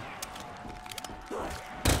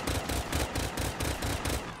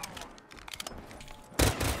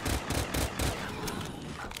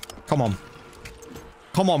 Come on.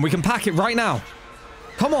 Come on, we can pack it right now.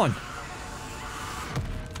 Come on.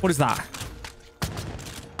 What is that?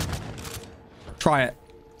 Try it.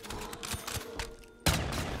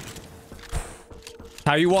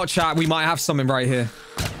 Tell you what, chat, we might have something right here.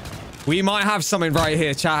 We might have something right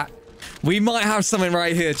here, chat. We might have something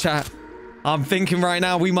right here, chat. I'm thinking right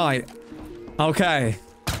now we might. Okay.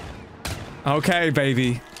 Okay,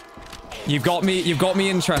 baby. You've got me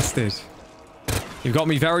interested. You've got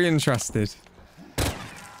me very interested.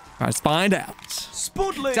 Let's find out.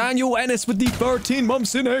 Spuddley. Daniel Ennis with the 13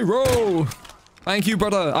 months in a row. Thank you,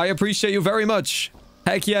 brother. I appreciate you very much.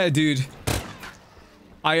 Heck yeah, dude.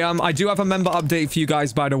 I do have a member update for you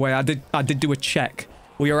guys, by the way. I did do a check.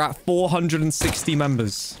 We are at 460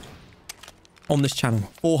 members on this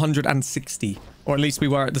channel. 460. Or at least we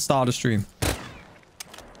were at the start of the stream.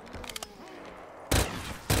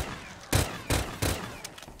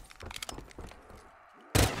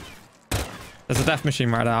 There's a death machine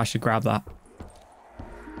right there. I should grab that.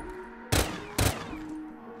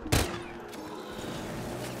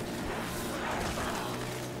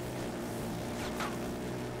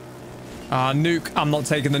 Nuke. I'm not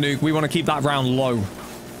taking the nuke. We want to keep that round low.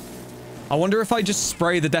 I wonder if I just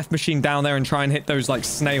spray the death machine down there and try and hit those, like,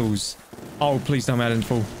 snails. Oh, please don't, I didn't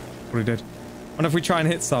fall. What he did. I wonder if we try and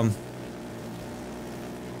hit some.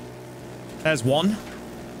 There's one.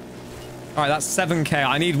 All right, that's 7k.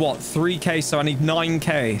 I need, what, 3k? So I need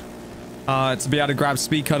 9k to be able to grab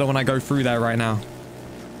speed cutter when I go through there right now.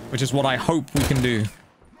 Which is what I hope we can do.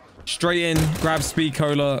 Straight in, grab speed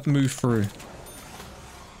cola, move through.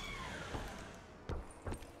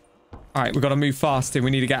 All right, we've got to move fast here.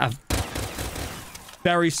 We need to get a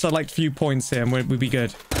very select few points here and we'll be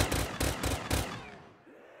good.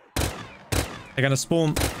 They're going to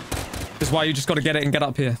spawn. This is why you just got to get it and get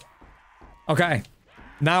up here. Okay.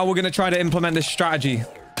 Now we're going to try to implement this strategy.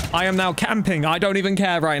 I am now camping. I don't even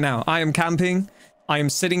care right now. I am camping. I am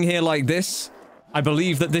sitting here like this. I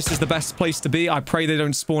believe that this is the best place to be. I pray they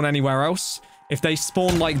don't spawn anywhere else. If they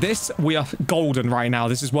spawn like this, we are golden right now.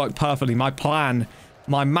 This has worked perfectly. My plan,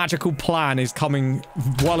 my magical plan is coming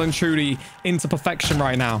well and truly into perfection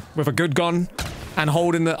right now. With a good gun and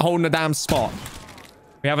holding the damn spot.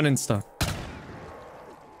 We have an insta.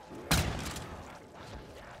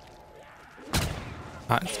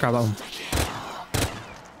 Alright, let's grab that one.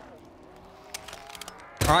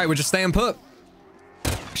 Alright, we're just staying put.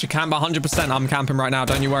 Should camp 100%. I'm camping right now.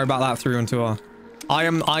 Don't you worry about that through into I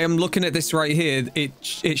am looking at this right here.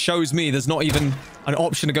 It shows me there's not even an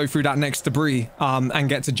option to go through that next debris and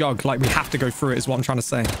get to jug. Like, we have to go through it is what I'm trying to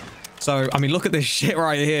say. So, I mean, look at this shit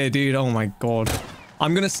right here, dude. Oh my god.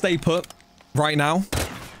 I'm gonna stay put right now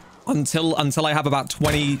until I have about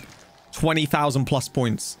 20,000 plus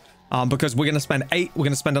points. Because we're gonna spend 8, we're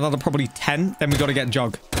gonna spend another probably 10, then we gotta get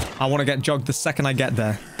jug. I want to get jug the second I get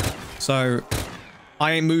there. So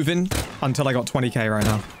I ain't moving until I got 20k right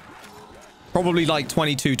now. Probably like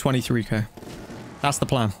 22, 23k. That's the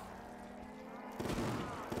plan.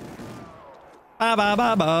 Alright,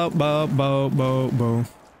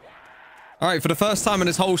 for the first time in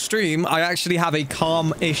this whole stream, I actually have a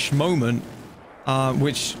calm-ish moment,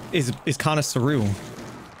 which is kind of surreal.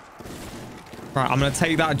 Right, I'm going to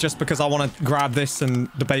take that just because I want to grab this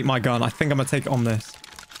and debate my gun. I think I'm going to take it on this.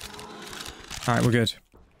 Alright, we're good.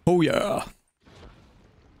 Oh, yeah.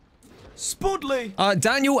 Spuddley!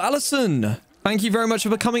 Daniel Allison, thank you very much for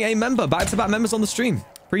becoming a member. Back-to-back members on the stream.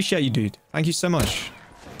 Appreciate you, dude. Thank you so much.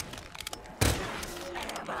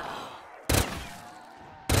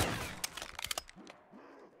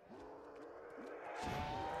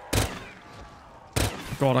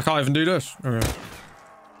 God, I can't even do this. Okay.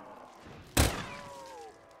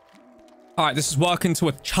 Alright, this is working to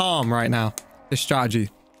a charm right now. This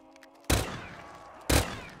strategy.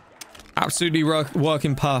 Absolutely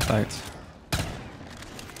working perfect.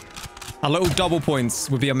 A little double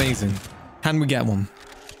points would be amazing. Can we get one?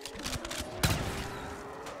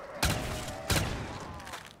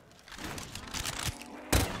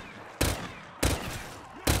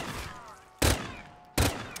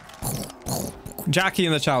 Jackie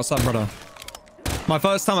in the chat, what's up, brother? My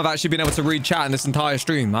first time I've actually been able to read chat in this entire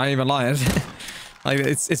stream. I ain't even lying. Like,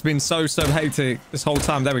 it's been so hectic this whole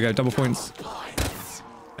time. There we go, double points.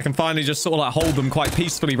 I can finally just sort of like hold them quite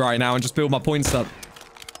peacefully right now and just build my points up.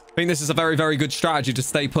 I think this is a very good strategy to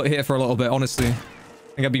stay put here for a little bit, honestly. I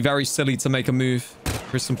think it'd be very silly to make a move.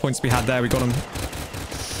 There's some points we had there. We got them.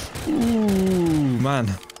 Ooh, man.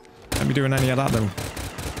 Can't be doing any of that, though.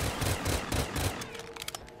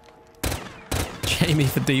 Jamie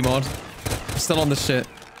for D-mod. I'm still on the shit.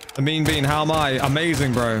 The mean bean, how am I?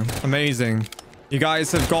 Amazing, bro. Amazing. You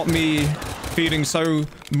guys have got me feeling so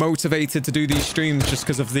motivated to do these streams just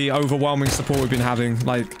because of the overwhelming support we've been having.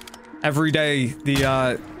 Like, every day,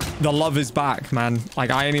 the love is back, man.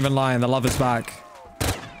 Like, I ain't even lying. The love is back.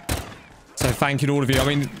 So thank you to all of you. I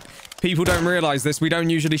mean, people don't realize this. We don't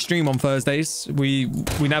usually stream on Thursdays. We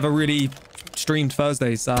never really streamed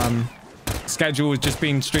Thursdays. Schedule has just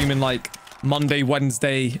been streaming like Monday,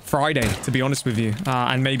 Wednesday, Friday, to be honest with you,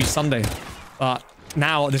 and maybe Sunday. But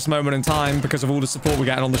now at this moment in time, because of all the support we're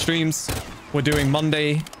getting on the streams, we're doing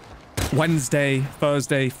Monday, Wednesday,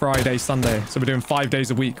 Thursday, Friday, Sunday. So we're doing 5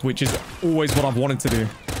 days a week, which is always what I've wanted to do.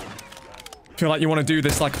 I feel like you want to do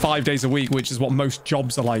this like 5 days a week, which is what most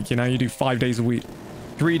jobs are like, you know? You do 5 days a week.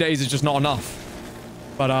 3 days is just not enough.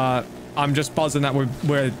 But I'm just buzzing that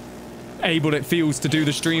we're able, it feels, to do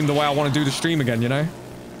the stream the way I want to do the stream again, you know?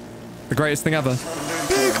 The greatest thing ever.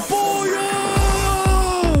 Big boy!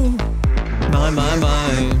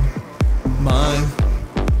 Mine.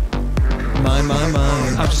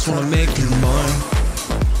 I just wanna make you mine.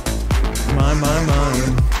 Mine.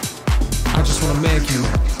 I just wanna make you.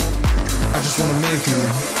 I just wanna make you.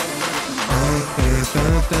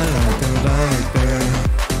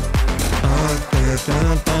 I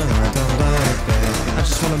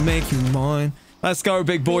just want to make you mine. Let's go,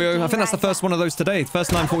 big boyo. I think that's the first one of those today.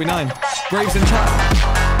 First 949. Graves in chat.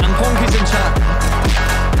 And Ponke's in chat.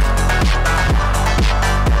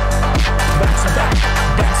 Back to back.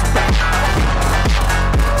 Back to back.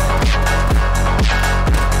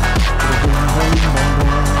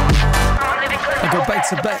 I go back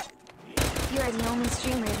to back. You are the only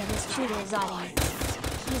streamer that is true to his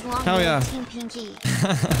audience. He's long Hell yeah. Team Pinky.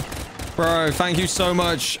 Bro, thank you so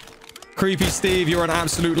much. Creepy Steve, you're an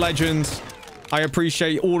absolute legend. I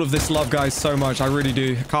appreciate all of this love, guys, so much. I really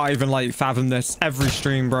do. Can't even, like, fathom this. Every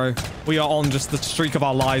stream, bro. We are on just the streak of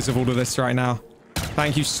our lives with all of this right now.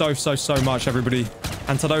 Thank you so, so, so much, everybody.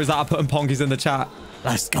 And to those that are putting Ponkies in the chat,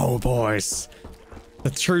 let's go, boys. The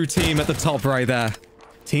true team at the top right there.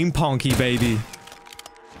 Team Ponke, baby.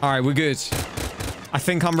 All right, we're good. I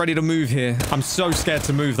think I'm ready to move here. I'm so scared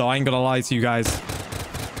to move, though. I ain't gonna lie to you guys.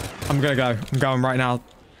 I'm gonna go. I'm going right now.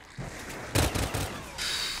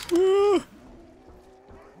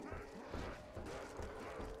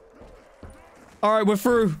 All right, we're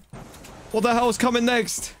through. What the hell's coming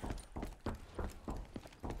next?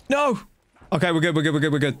 No. Okay, we're good. We're good. We're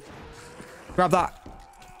good. We're good. Grab that.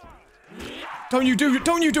 Don't you do it.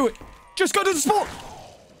 Don't you do it. Just go to the spot.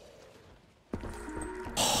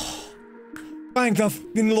 Thank the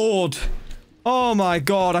fucking Lord. Oh my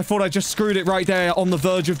God. I thought I just screwed it right there on the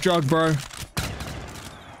verge of jug, bro.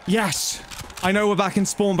 Yes. I know we're back in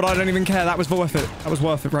spawn, but I don't even care. That was worth it. That was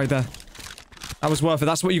worth it right there. That was worth it.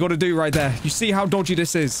 That's what you got to do right there. You see how dodgy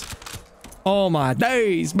this is? Oh my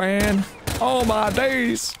days, man. Oh my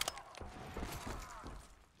days.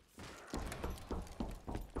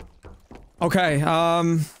 Okay,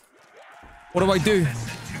 what do I do?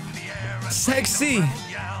 Sexy.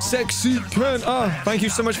 Sexy can. Thank you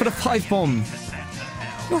so much for the 5 bomb.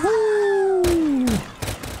 Woohoo!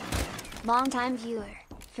 Long time viewer,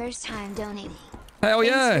 first time donating. Hell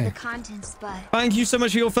yeah. Thanks for the content, Spud. Thank you so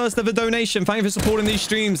much for your first ever donation. Thank you for supporting these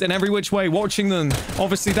streams in every which way, watching them.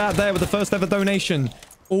 Obviously that there with the first ever donation.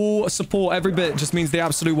 All support, every bit just means the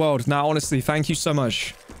absolute world. Now, honestly, thank you so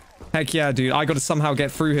much. Heck yeah, dude. I got to somehow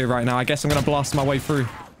get through here right now. I guess I'm going to blast my way through.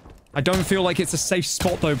 I don't feel like it's a safe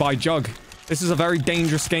spot, though, by Jug. This is a very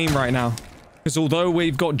dangerous game right now. Because although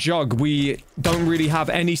we've got Jug, we don't really have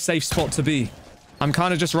any safe spot to be. I'm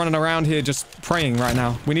kind of just running around here just praying right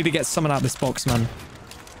now. We need to get something out of this box, man.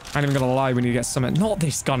 I ain't even going to lie. We need to get something. Not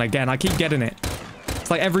this gun again. I keep getting it.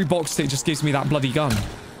 It's like every box it just gives me that bloody gun.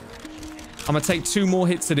 I'm going to take 2 more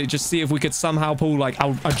hits at it. Just see if we could somehow pull like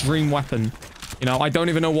a dream weapon. You know, I don't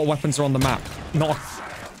even know what weapons are on the map. Not a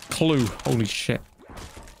clue. Holy shit.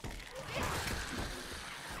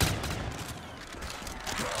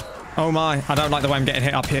 Oh my. I don't like the way I'm getting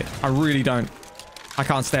hit up here. I really don't. I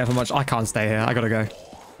can't stay here for much. I can't stay here. I gotta go.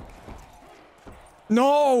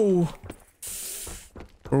 No!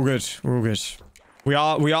 We're all good. We're all good.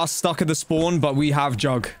 We are stuck at the spawn, but we have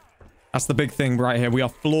Jug. That's the big thing right here. We are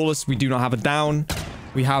flawless. We do not have a down.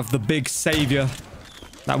 We have the big savior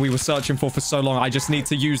that we were searching for so long. I just need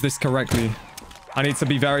to use this correctly. I need to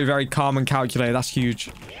be very, very calm and calculated. That's huge.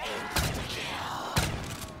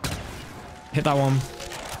 Hit that one.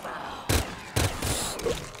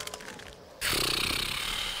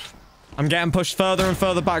 I'm getting pushed further and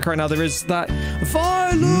further back right now. There is that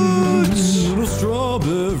violence. Little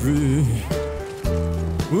strawberry,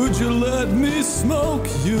 would you let me smoke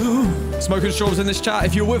you? Smokin Strawbs in this chat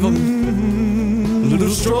if you're with them. Little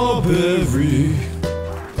strawberry,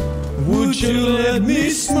 would you let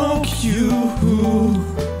me smoke you?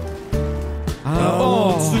 I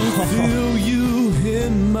want to feel you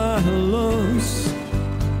in my lungs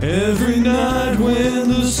every night when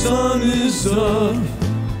the sun is up.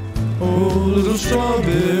 Oh, little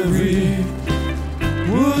strawberry,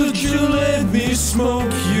 would you let me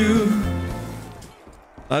smoke you?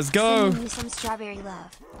 Let's go. Sending you some strawberry love.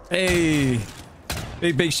 Hey.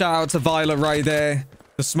 Big shout out to Violet right there.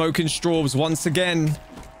 The Smokin Strawbs once again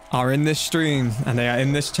are in this stream. And they are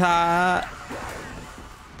in this chat.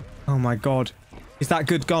 Oh my god. Is that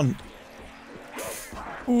good gun?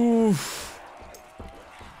 Oof.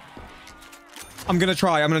 I'm gonna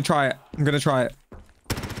try. I'm gonna try it. I'm gonna try it.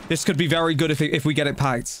 This could be very good if we get it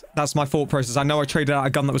packed. That's my thought process. I know I traded out a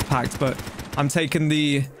gun that was packed, but I'm taking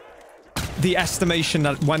the estimation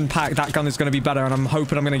that when packed, that gun is going to be better, and I'm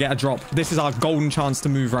hoping I'm going to get a drop. This is our golden chance to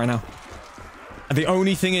move right now. And the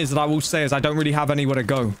only thing is that I will say is I don't really have anywhere to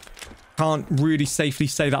go. Can't really safely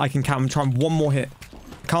say that I can camp. I'm trying one more hit.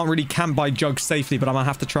 Can't really camp by Jug safely, but I'm going to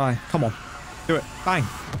have to try. Come on. Do it. Bang.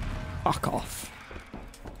 Fuck off.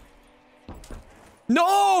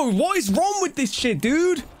 No! What is wrong with this shit,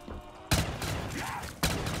 dude?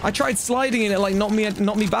 I tried sliding and it like knocked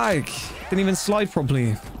me back. Didn't even slide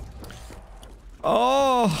properly.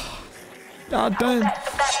 Oh. God damn.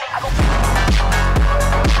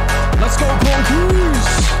 Let's go,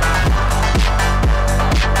 Parkours.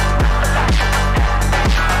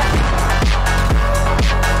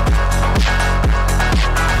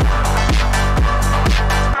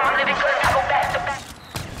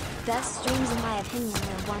 Best streams in my opinion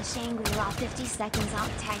are one Shangri-La 50 seconds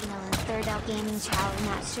octagonal and third out gaming chow. I'm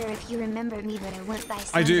not sure if you remember me, but I went by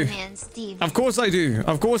I do. Man Steve. Of course I do.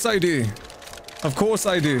 Of course I do. Of course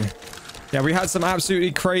I do. Yeah, we had some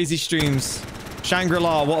absolutely crazy streams.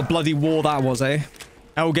 Shangri-La, what a bloody war that was, eh?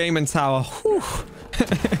 L Gaming Tower. Whew.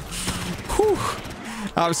 Whew.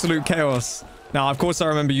 Absolute chaos. Now, of course I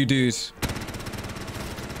remember you, dude.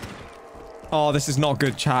 Oh, this is not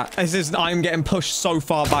good, chat. I'm getting pushed so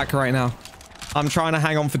far back right now. I'm trying to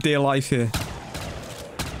hang on for dear life here.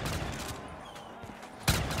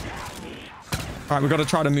 All right, we've got to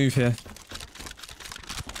try to move here.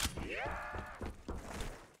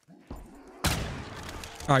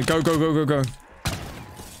 All right, go, go, go, go, go.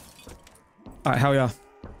 All right, hell yeah.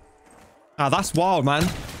 Ah, that's wild, man.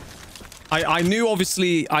 I knew,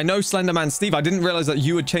 obviously, I know Slenderman Steve. I didn't realize that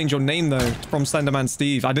you would change your name, though, from Slenderman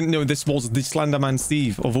Steve. I didn't know this was the Slenderman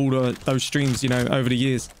Steve of all those streams, you know, over the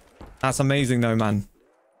years. That's amazing, though, man.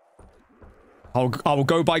 I will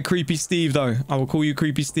go by Creepy Steve, though. I will call you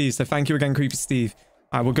Creepy Steve, so thank you again, Creepy Steve.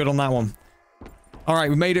 All right, we're good on that one. All right,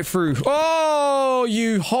 we made it through. Oh,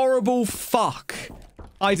 you horrible fuck.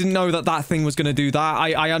 I didn't know that that thing was going to do that.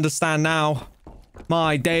 I understand now.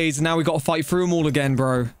 My days, now we got to fight through them all again,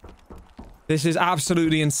 bro. This is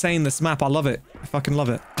absolutely insane, this map. I love it. I fucking love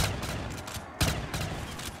it.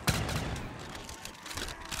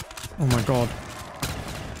 Oh my god.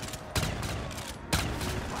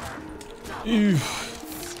 Ew.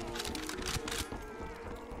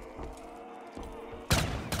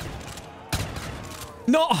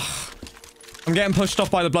 No! I'm getting pushed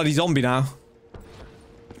off by the bloody zombie now.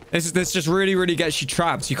 This just really gets you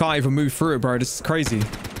trapped. You can't even move through it, bro. This is crazy.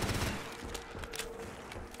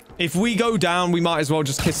 If we go down, we might as well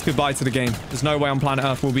just kiss goodbye to the game. There's no way on planet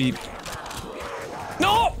Earth we'll be...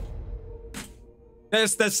 No!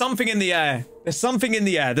 There's something in the air. There's something in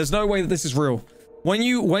the air. There's no way that this is real. When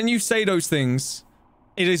you say those things,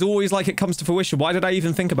 it is always like it comes to fruition. Why did I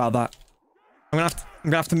even think about that? I'm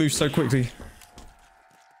gonna have to move so quickly.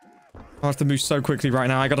 I have to move so quickly right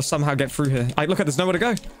now. I gotta somehow get through here. Look at, there's nowhere to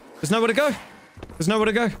go. There's nowhere to go. There's nowhere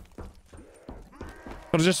to go.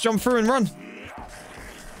 Gotta just jump through and run.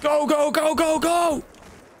 Go, go, go, go, go!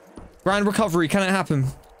 Grand recovery. Can it happen?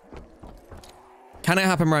 Can it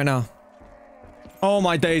happen right now? Oh,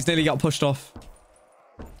 my days. Nearly got pushed off.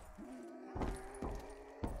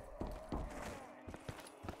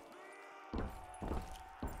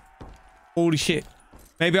 Holy shit.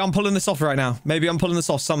 Maybe I'm pulling this off right now. Maybe I'm pulling this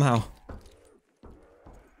off somehow.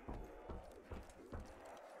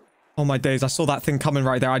 Oh, my days. I saw that thing coming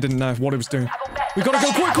right there. I didn't know what it was doing. We gotta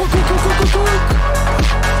go quick, quick, quick, quick, quick, quick, quick!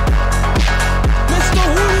 Mr.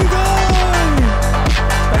 Hooligan!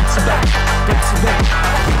 Back to back. Back to back.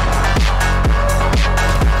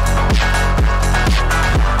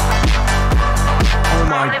 Oh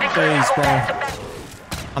my days, bro.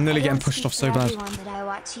 I'm nearly getting pushed off so bad. That I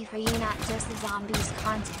watch you for you, not just the zombies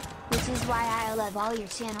content, which is why I love all your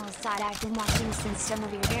channels. I've been watching since some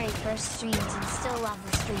of your very first streams and still love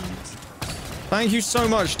the streams. Thank you so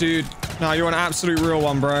much, dude. No, you're an absolute real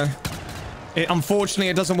one, bro. Unfortunately,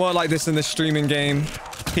 it doesn't work like this in this streaming game.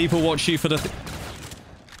 People watch you for the...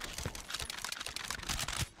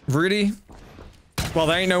 Really? Well,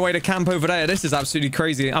 there ain't no way to camp over there. This is absolutely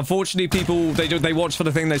crazy. Unfortunately, people, they watch for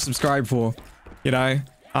the thing they subscribe for. You know?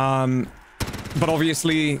 But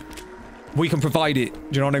obviously, we can provide it. Do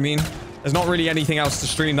you know what I mean? There's not really anything else to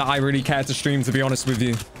stream that I really care to stream, to be honest with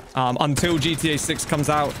you. Until GTA 6 comes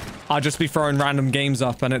out, I'll just be throwing random games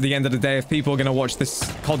up, and at the end of the day, if people are going to watch this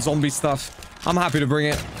COD zombie stuff, I'm happy to bring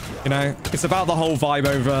it. You know, it's about the whole vibe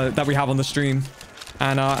over that we have on the stream.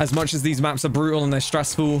 And as much as these maps are brutal and they're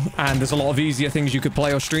stressful, and there's a lot of easier things you could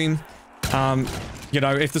play or stream, you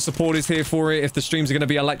know, if the support is here for it, if the streams are going to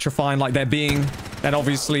be electrifying like they're being, then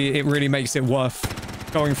obviously it really makes it worth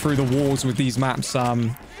going through the wars with these maps.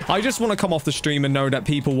 I just want to come off the stream and know that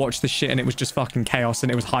people watched this shit and it was just fucking chaos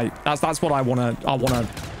and it was hype. That's what I want to,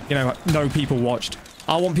 you know people watched.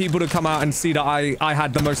 I want people to come out and see that I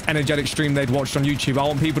had the most energetic stream they'd watched on YouTube. I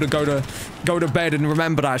want people to go to bed and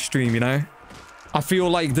remember that stream, you know? I feel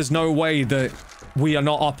like there's no way that we are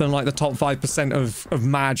not up in like the top 5% of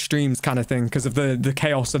mad streams kind of thing because of the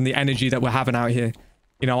chaos and the energy that we're having out here.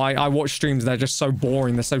 You know, I watch streams, they're just so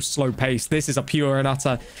boring. They're so slow paced. This is a pure and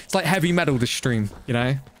utter, it's like heavy metal, this stream, you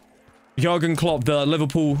know? Jurgen Klopp, the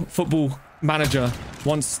Liverpool football manager,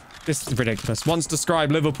 once, this is ridiculous, once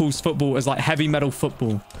described Liverpool's football as like heavy metal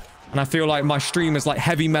football. And I feel like my stream is like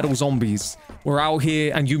heavy metal zombies. We're out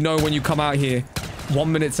here and you know when you come out here,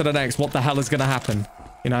 1 minute to the next, what the hell is going to happen?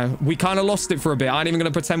 You know, we kind of lost it for a bit. I ain't even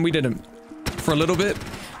going to pretend we didn't. For a little bit,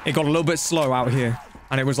 it got a little bit slow out here.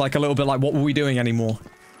 And it was like a little bit like, what were we doing anymore?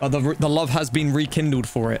 But the love has been rekindled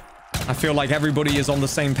for it. I feel like everybody is on the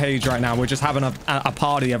same page right now. We're just having a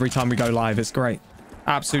party every time we go live. It's great.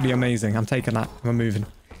 Absolutely amazing. I'm taking that. We're moving.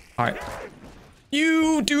 All right.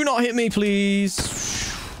 You do not hit me, please.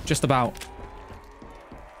 Just about.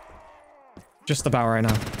 Just about right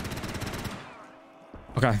now.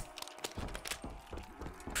 Okay.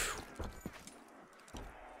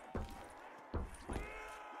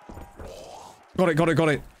 Got it, got it, got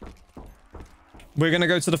it. We're going to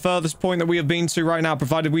go to the furthest point that we have been to right now,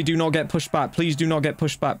 provided we do not get pushed back. Please do not get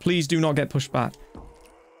pushed back. Please do not get pushed back.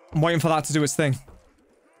 I'm waiting for that to do its thing.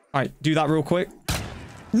 All right, do that real quick.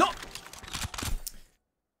 No!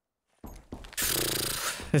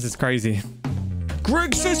 This is crazy.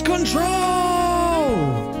 Grixis control!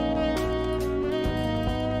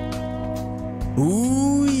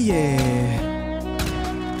 Ooh, yeah.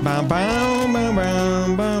 Bam, bam, bam,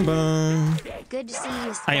 bam, bam, bam. Good to see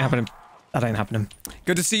you. Ain't happening. That ain't happening.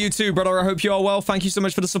 Good to see you too, brother. I hope you are well. Thank you so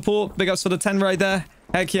much for the support. Big ups for the 10 right there.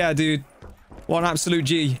 Heck yeah, dude. What an absolute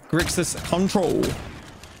G. Grixis control.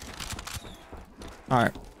 All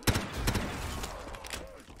right.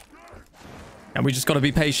 And we just got to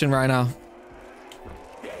be patient right now.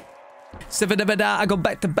 I go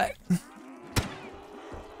back to back.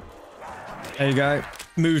 There you go.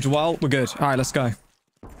 Moved well. We're good. All right, let's go.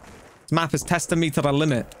 This map is testing me to the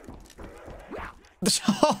limit.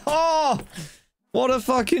 What a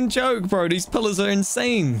fucking joke, bro. These pillars are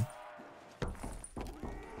insane.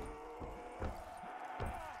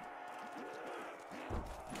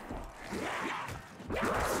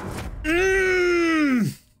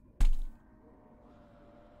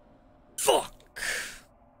 Fuck.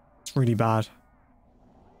 It's really bad.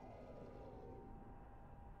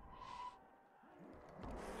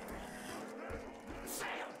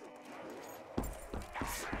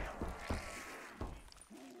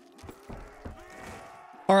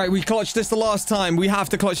 All right, we clutched this the last time. We have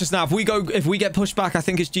to clutch this now. If we get pushed back, I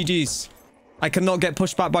think it's GG's. I cannot get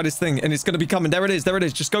pushed back by this thing, and it's going to be coming. There it is. There it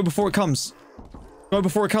is. Just go before it comes. Go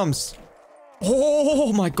before it comes.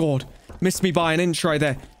 Oh, my God. Missed me by an inch right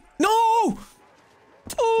there. No!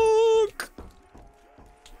 Fuck!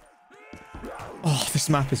 Oh, this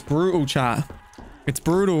map is brutal, chat. It's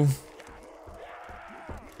brutal.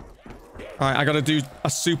 All right, I got to do a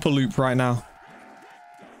super loop right now.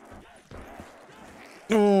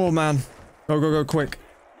 Oh, man. Go, go, go, quick.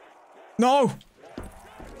 No!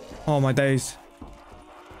 Oh, my days.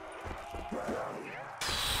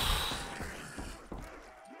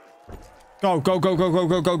 Go, go, go, go, go,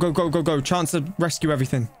 go, go, go, go, go, go. Chance to rescue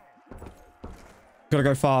everything. Gotta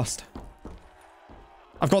go fast.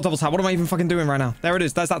 I've got double tap. What am I even fucking doing right now? There it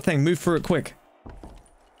is. There's that thing. Move through it quick.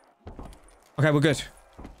 Okay, we're good.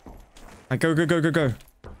 All right, go, go, go, go, go.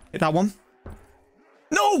 Hit that one.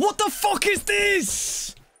 No, what the fuck is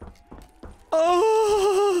this?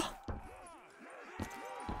 Oh.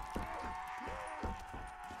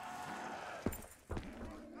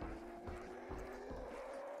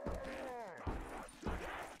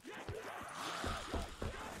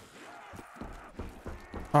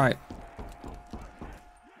 All right.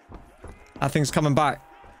 That thing's coming back.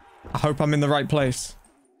 I hope I'm in the right place.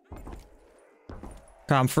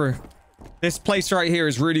 Okay, I'm through. This place right here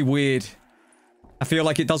is really weird. I feel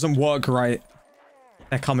like it doesn't work right.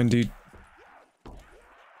 They're coming, dude.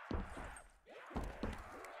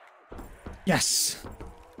 Yes.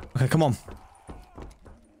 Okay, come on.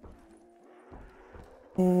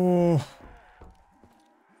 Oh.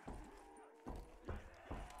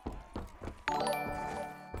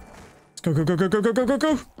 Let's go, go, go, go, go, go, go, go,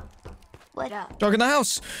 go. What up? Dog in the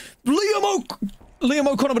house. Liam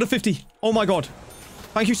O'Connor with a 50. Oh my God.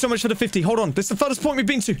 Thank you so much for the 50. Hold on. This is the furthest point we've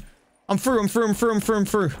been to. I'm through.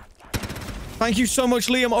 Thank you so much,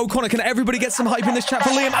 Liam O'Connor. Can everybody get some hype in this chat for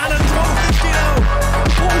Liam? And a 1250 now.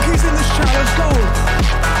 Ponke's in this chat. Let's go.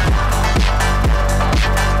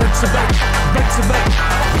 Back to back. Back to back.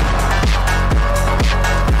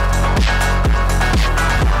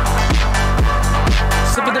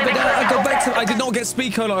 I did not get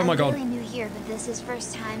speed cola. Oh my God. I'm really new here, but this is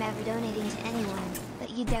first time ever donating to anyone. But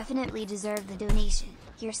you definitely deserve the donation.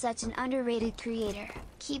 You're such an underrated creator.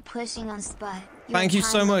 Keep pushing on Spud. Thank you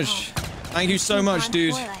so much. Thank you so much,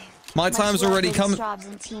 dude. My time's already coming.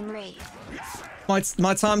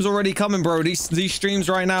 My time's already coming, bro. These streams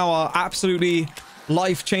right now are absolutely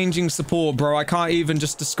life-changing support, bro. I can't even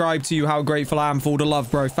just describe to you how grateful I am for all the love,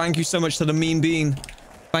 bro. Thank you so much to the Mean Bean.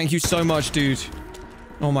 Thank you so much, dude.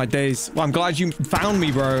 Oh my days. Well, I'm glad you found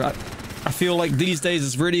me, bro. I feel like these days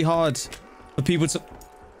it's really hard for people to...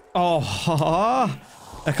 Oh,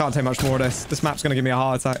 I can't take much more of this. This map's gonna give me a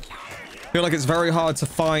heart attack. I feel like it's very hard to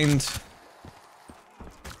find...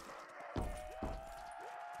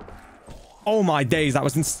 Oh my days, that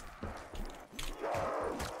was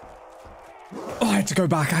Oh, I had to go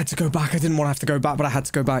back. I didn't want to have to go back, but I had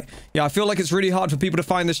to go back. Yeah, I feel like it's really hard for people to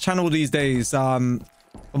find this channel these days.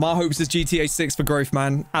 My hopes is GTA 6 for growth,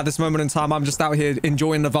 man. At this moment in time, I'm just out here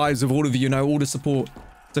enjoying the vibes of all of you, all the support.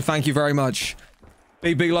 So thank you very much.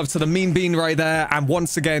 Big love to the Mean Bean right there. And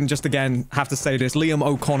once again, have to say this, Liam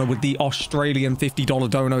O'Connor with the Australian $50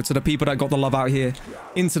 dono to the people that got the love out here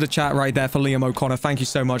into the chat right there for Liam O'Connor. Thank you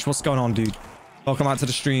so much. What's going on, dude? Welcome out to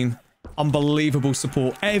the stream. Unbelievable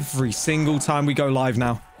support every single time we go live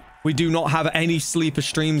now. We do not have any sleeper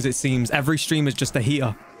streams, it seems. Every stream is just a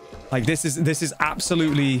heater. Like, this is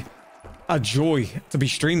absolutely a joy to be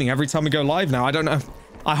streaming every time we go live now. I don't know.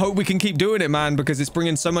 I hope we can keep doing it, man, because it's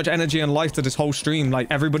bringing so much energy and life to this whole stream. Like,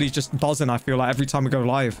 everybody's just buzzing, I feel like, every time we go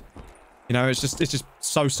live. It's just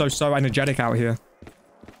so energetic out here.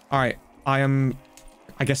 All right. I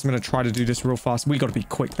guess I'm going to try to do this real fast. We got to be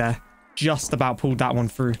quick there. Just about pulled that one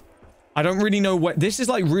through. I don't really know where... This is,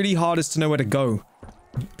 like, really hardest to know where to go.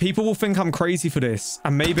 People will think I'm crazy for this,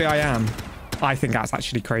 and maybe I am. I think that's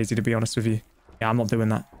actually crazy, to be honest with you. Yeah, I'm not doing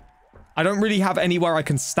that. I don't really have anywhere I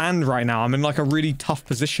can stand right now. I'm in, like, a really tough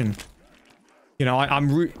position.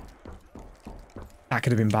 That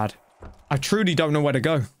could have been bad. I truly don't know where to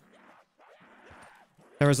go.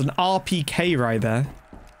 There is an RPK right there.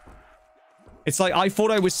 It's like, I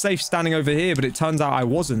thought I was safe standing over here, but it turns out I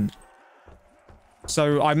wasn't.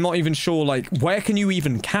 So I'm not even sure, like, where can you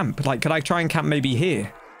even camp? Like, could I try and camp maybe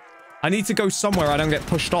here? I need to go somewhere I don't get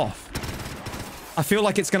pushed off. I feel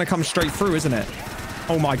like it's going to come straight through, isn't it?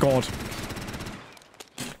 Oh my god.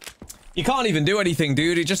 You can't even do anything,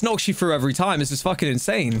 dude. It just knocks you through every time. This is fucking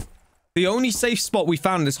insane. The only safe spot we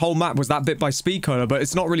found in this whole map was that bit by Speedcoder, but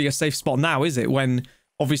it's not really a safe spot now, is it? When,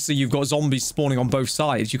 obviously, you've got zombies spawning on both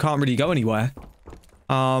sides. You can't really go anywhere.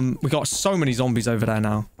 We got so many zombies over there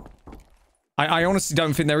now. I honestly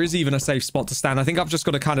don't think there is even a safe spot to stand. I think I've just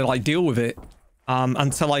got to kind of, like, deal with it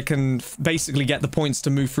until I can basically get the points to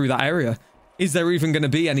move through that area. Is there even going to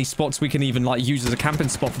be any spots we can even, like, use as a camping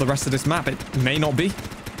spot for the rest of this map? It may not be.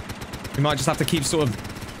 We might just have to keep sort of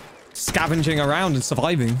scavenging around and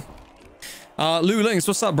surviving. Lou Links,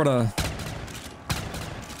 what's up, brother?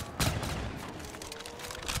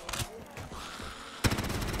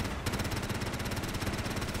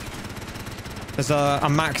 There's a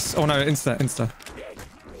max. Oh no, insta.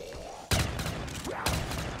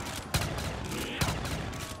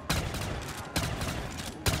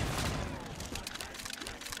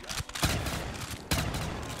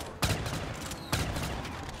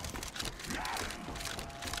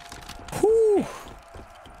 Whew.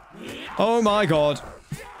 Oh my god.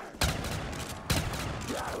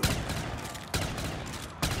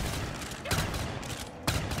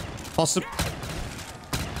 Possible.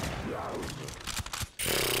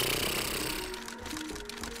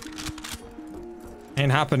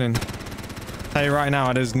 Ain't happening. Tell you right now,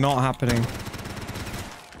 it is not happening.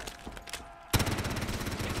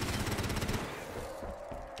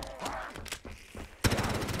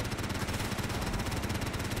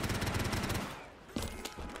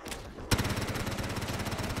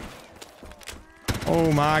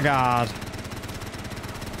 Oh my god.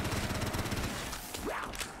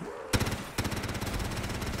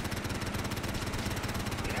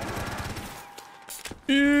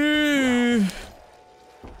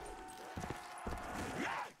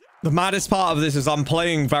 The maddest part of this is I'm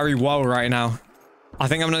playing very well right now. I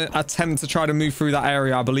think I'm going to attempt to try to move through that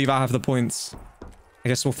area. I believe I have the points. I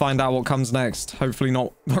guess we'll find out what comes next. Hopefully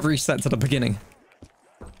not a reset to the beginning.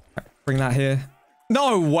 Right, bring that here.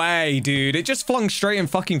 No way, dude. It just flung straight in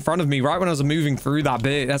fucking front of me right when I was moving through that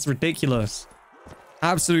bit. That's ridiculous.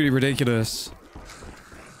 Absolutely ridiculous.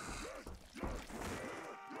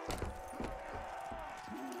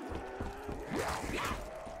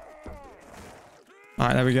 All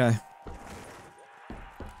right, there we go.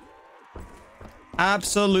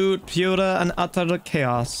 Absolute, pure, and utter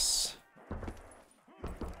chaos. All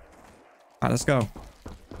right, let's go.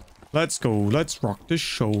 Let's go. Let's rock the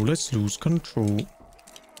show. Let's lose control.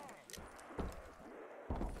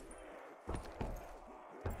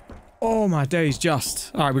 Oh my days,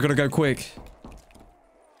 just. All right, we gotta go quick.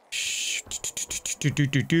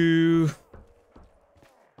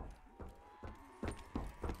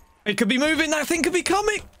 It could be moving. That thing could be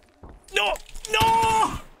coming. No,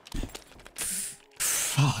 no.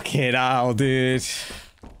 Fuck it out, dude.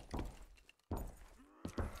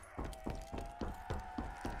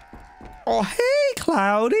 Oh, hey,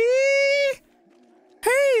 Cloudy.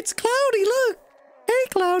 Hey, it's Cloudy. Look. Hey,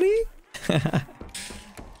 Cloudy.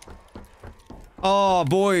 Oh,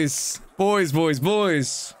 boys. Boys, boys,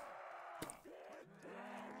 boys.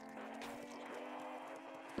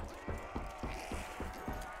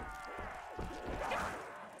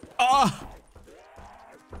 Ah.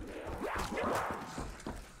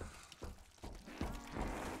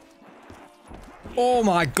 Oh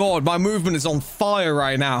my god, my movement is on fire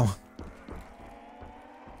right now.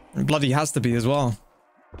 It bloody has to be as well.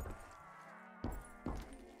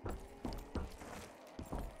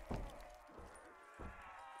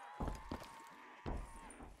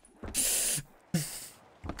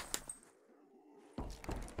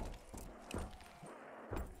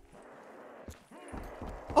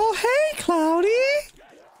 Oh, hey, Cloudy.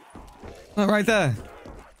 Oh, right there.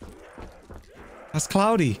 That's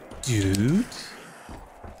Cloudy. Dude.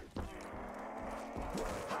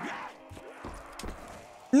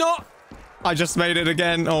 No! I just made it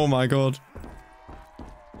again. Oh my god.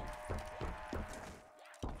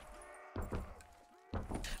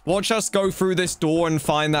 Watch us go through this door and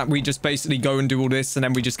find that we just basically go and do all this and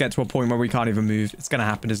then we just get to a point where we can't even move. It's gonna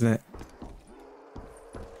happen, isn't it?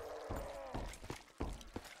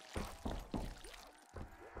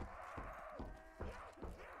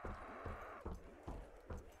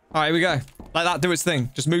 Alright, here we go. Let that do its thing.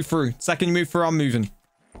 Just move through. Second you move through, I'm moving.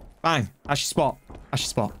 Bang. That's your spot. That's your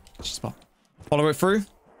spot. That's your spot. Follow it through.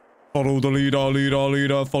 Follow the leader, leader,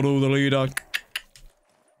 leader. Follow the leader.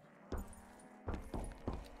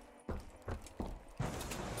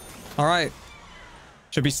 Alright.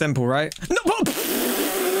 Should be simple, right? No!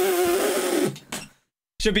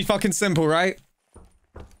 Should be fucking simple, right?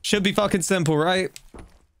 Should be fucking simple, right?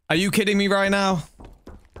 Are you kidding me right now?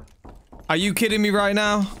 Are you kidding me right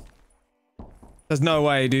now? There's no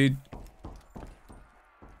way, dude.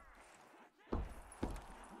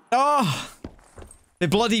 Oh! They're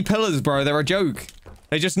bloody pillars, bro. They're a joke.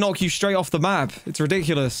 They just knock you straight off the map. It's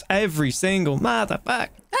ridiculous. Every single motherfucker.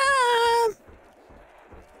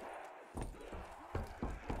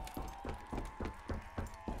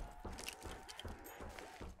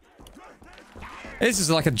 This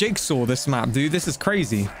is like a jigsaw, this map, dude. This is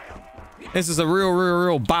crazy. This is a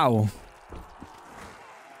real battle.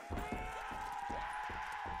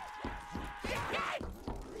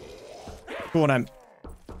 Go on, then.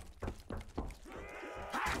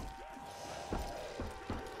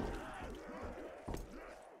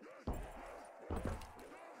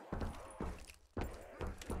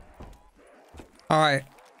 All right.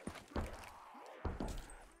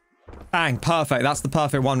 Bang, perfect. That's the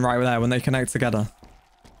perfect one right there when they connect together.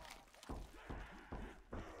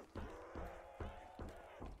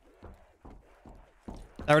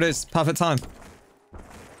 There it is. Perfect time.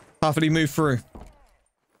 Perfectly move through.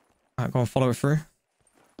 Alright, go on, follow it through.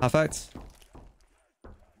 Perfect.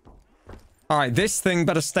 Alright, this thing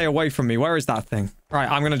better stay away from me. Where is that thing?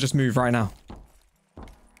 Alright, I'm gonna just move right now.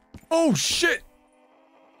 Oh, shit!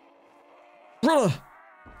 Brother!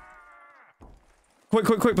 Quick,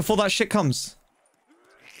 quick, quick, before that shit comes.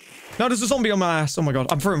 No, there's a zombie on my ass. Oh my god,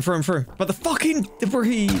 I'm through, I'm through, I'm through. But the fucking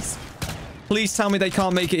debris. Please tell me they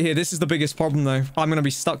can't make it here. This is the biggest problem, though. I'm gonna be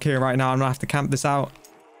stuck here right now. I'm gonna have to camp this out.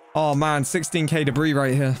 Oh man, 16k debris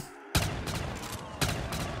right here.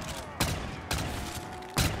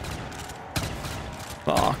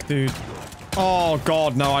 Fuck, dude. Oh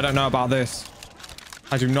god, no, I don't know about this.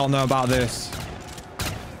 I do not know about this.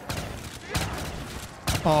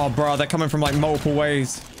 Oh, bro, they're coming from like multiple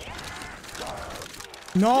ways.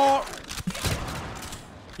 No!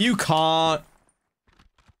 You can't.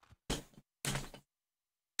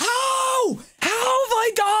 How? How have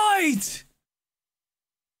I died?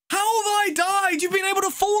 How have I died? You've been able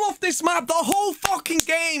to fall off this map the whole fucking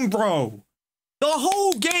game, bro. The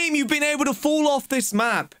whole game you've been able to fall off this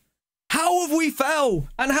map. How have we fell?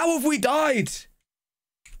 And how have we died?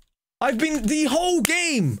 I've been the whole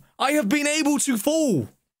game. I have been able to fall.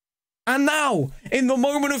 And now, in the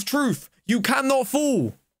moment of truth, you cannot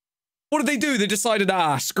fall. What did they do? They decided,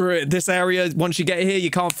 screw it. This area, once you get here, you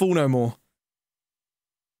can't fall no more.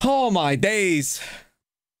 Oh my days.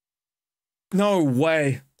 No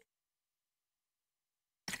way.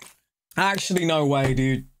 Actually, no way,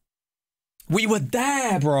 dude. We were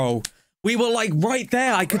there, bro. We were like right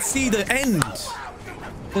there. I could see the end.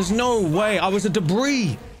 There's no way. I was a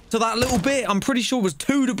debris to that little bit. I'm pretty sure it was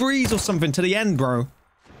 2 debris or something to the end, bro.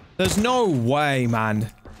 There's no way,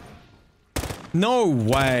 man. No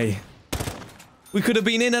way. We could have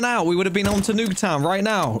been in and out. We would have been on to Nuketown right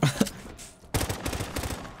now.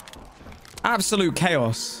 Absolute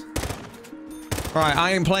chaos. Right,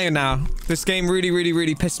 I ain't playing now. This game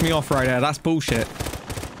really pissed me off right there. That's bullshit.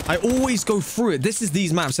 I always go through it. This is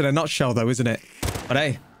these maps in a nutshell, though, isn't it? But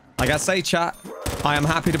hey, like I say, chat, I am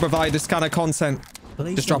happy to provide this kind of content.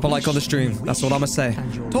 Just drop a like on the stream. That's what I'm gonna say.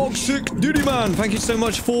 Toxic Duty Man, thank you so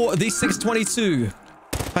much for the 622.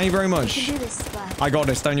 Thank you very much. I got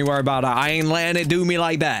this. Don't you worry about that. I ain't letting it do me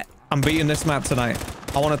like that. I'm beating this map tonight.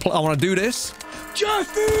 I want to do this.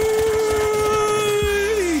 Jeffy!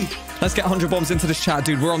 Let's get 100 bombs into this chat,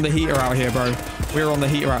 dude. We're on the heater out here, bro. We're on the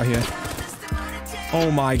heater out here. Oh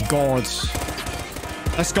my god.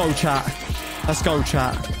 Let's go, chat. Let's go,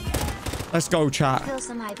 chat. Let's go, chat.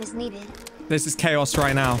 This is chaos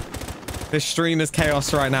right now. This stream is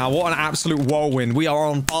chaos right now. What an absolute whirlwind. We are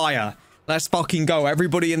on fire. Let's fucking go.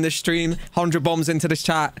 Everybody in this stream, 100 bombs into this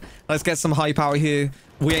chat. Let's get some hype out here.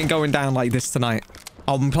 We ain't going down like this tonight.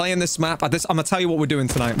 I'm playing this map. I'm gonna tell you what we're doing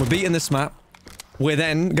tonight. We're beating this map. We're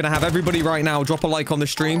then gonna have everybody right now drop a like on the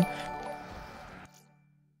stream.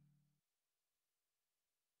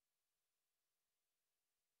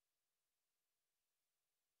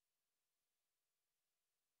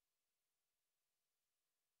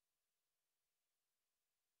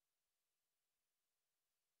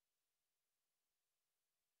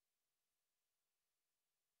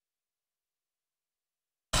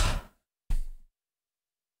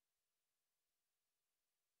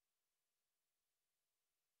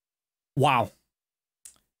 Wow.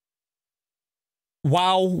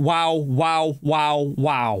 Wow.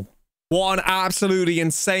 What an absolutely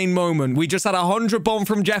insane moment. We just had 100 bomb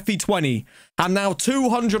from Jeffy 20 and now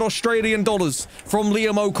 200 Australian dollars from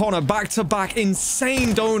Liam O'Connor. Back to back. Insane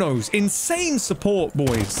donos. Insane support,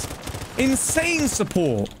 boys. Insane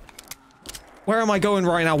support. Where am I going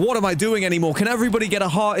right now? What am I doing anymore? Can everybody get a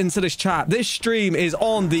heart into this chat? This stream is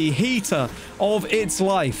on the heater of its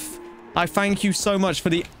life. I thank you so much for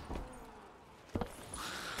the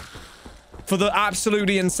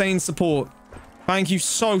absolutely insane support. Thank you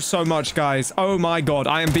so much, guys. Oh my god,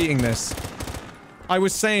 I am beating this. I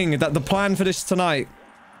was saying that the plan for this tonight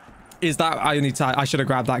is that I should have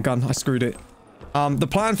grabbed that gun. I screwed it. The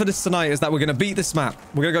plan for this tonight is that we're gonna beat this map.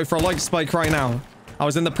 We're gonna go for a like spike right now. I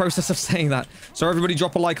was in the process of saying that. So everybody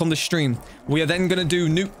drop a like on the stream. We are then gonna do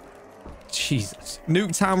Nuketown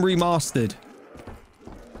Remastered.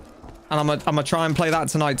 And I'm gonna try and play that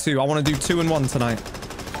tonight too. I want to do 2 in 1 tonight.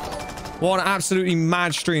 What an absolutely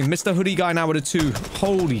mad stream. Mr. Hoodie Guy now with a 2.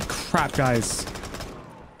 Holy crap, guys.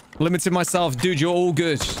 Limited myself. Dude, you're all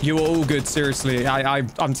good. You are all good, seriously.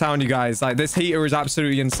 I'm telling you guys, like, this heater is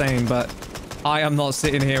absolutely insane, but I am not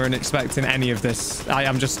sitting here and expecting any of this. I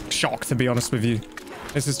am just shocked, to be honest with you.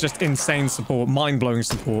 This is just insane support. Mind-blowing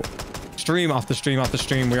support. Stream after stream after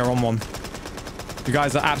stream, we are on one. You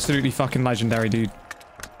guys are absolutely fucking legendary, dude.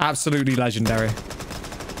 Absolutely legendary.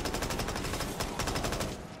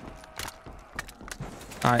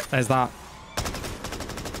 Alright, there's that.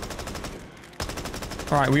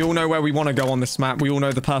 Alright, we all know where we want to go on this map. We all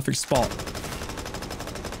know the perfect spot.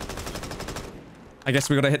 I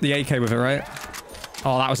guess we got to hit the AK with it, right?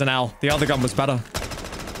 Oh, that was an L. The other gun was better.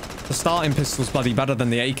 The starting pistol's bloody better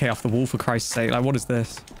than the AK off the wall, for Christ's sake. Like, what is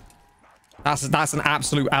this? That's an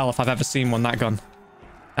absolute L if I've ever seen one, that gun.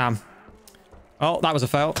 Damn. Oh, that was a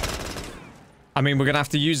fail. I mean, we're going to have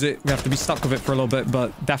to use it. We have to be stuck with it for a little bit,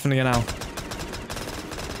 but definitely an L.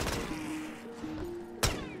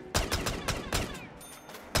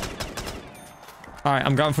 Alright,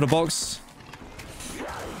 I'm going for the box.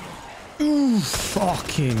 Ooh,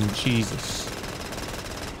 fucking Jesus.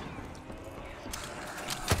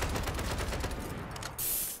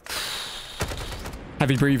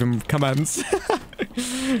 Heavy breathing comments.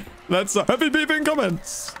 Let's heavy breathing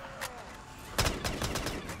comments.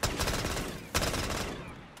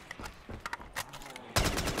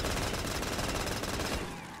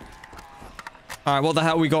 Alright, what the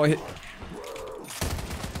hell we got here?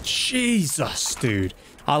 Jesus, dude.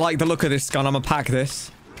 I like the look of this gun. I'm gonna pack this.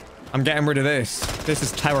 I'm getting rid of this. This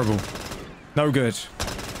is terrible. No good.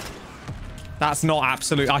 That's not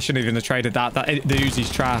absolute. I shouldn't even have traded that. The Uzi's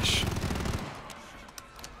trash.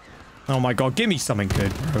 Oh my god. Give me something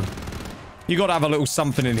good, bro. You gotta have a little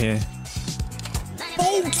something in here.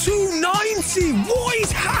 Oh, 290! What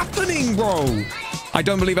is happening, bro? I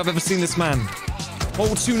don't believe I've ever seen this man.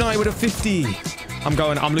 Oh, 290 with a 50. I'm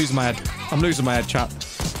losing my head. I'm losing my head, chat.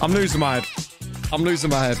 I'm losing my head. I'm losing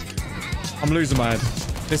my head. I'm losing my head.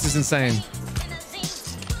 This is insane.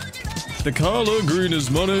 The color green is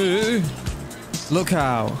money. Look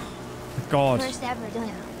how. God. First ever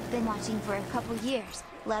dono. Been watching for a couple years.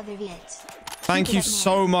 Love their vids. Thank you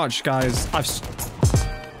so much, guys.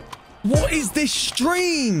 What is this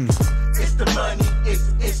stream? It's the money,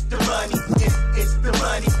 it's the money, it's the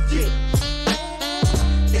money, yeah.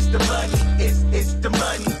 It's the money, it's the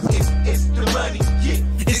money, it's the money, yeah.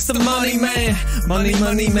 It's the money, man. Money,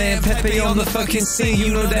 money, man. Pepe on the fucking scene.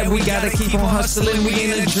 You know that we gotta keep on hustling. We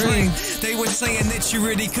in a dream. They were saying that you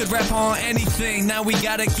really could rap on anything. Now we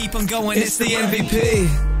gotta keep on going. It's the MVP.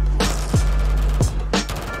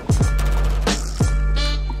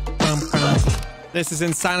 This is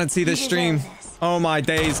insanity, this stream. Oh my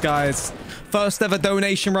days, guys. First ever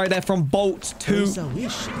donation right there from Bolt2.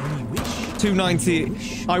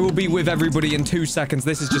 290. I will be with everybody in 2 seconds.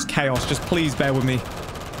 This is just chaos. Just please bear with me.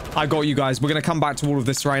 I got you guys. We're going to come back to all of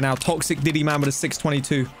this right now. Toxic Diddy Man with a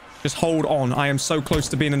 622. Just hold on. I am so close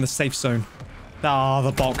to being in the safe zone. Ah,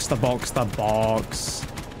 the box, the box, the box.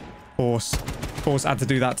 Of course, had to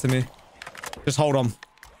do that to me. Just hold on.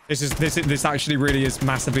 This actually really is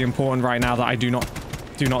massively important right now that I do not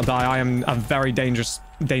die. I am a very dangerous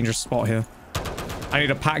spot here. I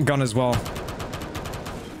need a pack gun as well.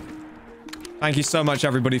 Thank you so much,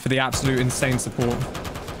 everybody, for the absolute insane support.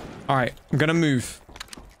 All right, I'm gonna move.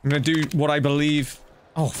 I'm gonna do what I believe.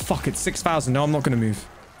 Oh fuck! It's 6,000. No, I'm not gonna move.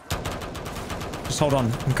 Just hold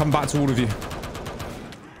on. I'm coming back to all of you.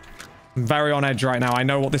 I'm very on edge right now. I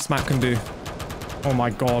know what this map can do. Oh my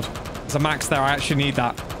god. There's a max there. I actually need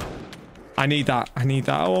that. I need that. I need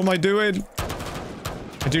that. Oh, what am I doing?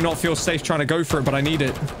 I do not feel safe trying to go for it, but I need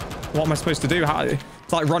it. What am I supposed to do?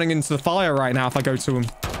 It's like running into the fire right now if I go to him.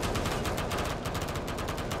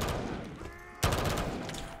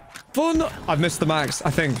 Fun. I've missed the max, I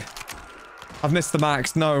think. I've missed the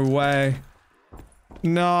max. No way.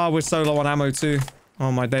 No, we're so low on ammo too.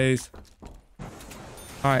 Oh, my days. All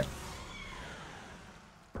right.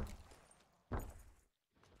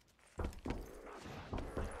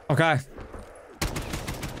 Okay.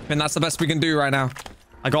 And that's the best we can do right now.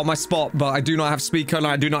 I got my spot, but I do not have speaker and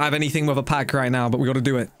I do not have anything with a pack right now, but we got to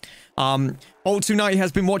do it. Old 290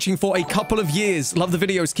 has been watching for a couple of years. Love the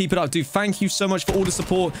videos. Keep it up, dude. Thank you so much for all the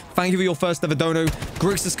support. Thank you for your first ever dono.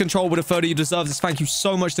 Grixis Control with a 30. You deserve this. Thank you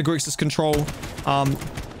so much to Grixis Control.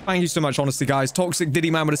 Thank you so much, honestly, guys. Toxic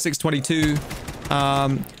Diddy Man with a 622.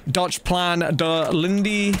 Dutch Plan de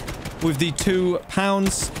Lindy with the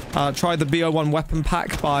 £2. Try the BO1 weapon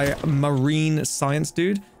pack by Marine Science,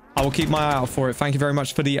 dude. I will keep my eye out for it. Thank you very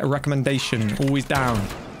much for the recommendation. Always down.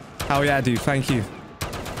 Hell yeah, dude. Thank you.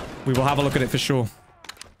 We will have a look at it for sure.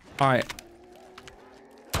 All right.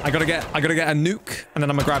 I gotta get a nuke, and then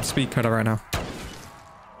I'm gonna grab speed cutter right now.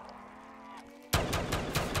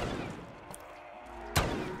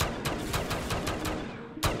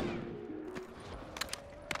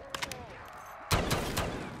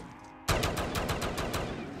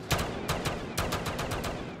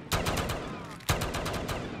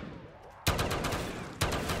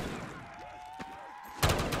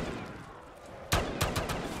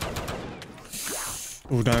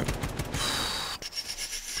 Oh, no.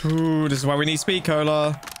 Ooh, this is why we need speed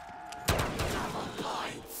cola.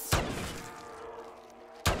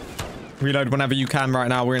 Reload whenever you can right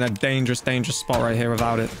now. We're in a dangerous spot right here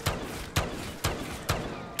without it.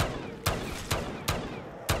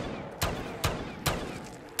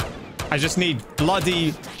 I just need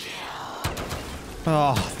bloody...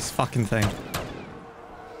 Oh, this fucking thing.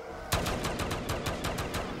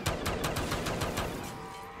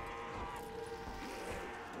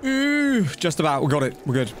 Ooh, just about. We got it.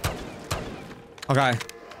 We're good. Okay.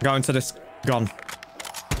 Go into this gun.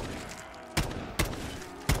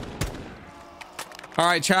 All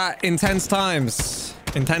right, chat. Intense times.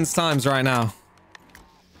 Intense times right now.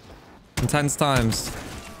 Intense times.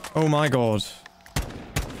 Oh my god.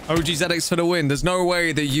 OGZX for the win. There's no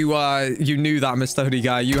way that you knew that, Mr. Hoodie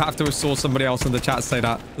guy. You have to have saw somebody else in the chat say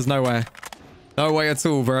that. There's no way. No way at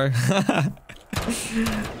all, bro.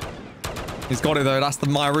 He's got it though. That's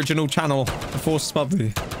my original channel before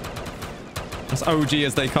Spudley. That's OG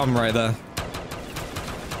as they come right there.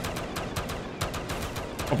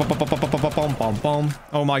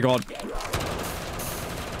 Oh my god.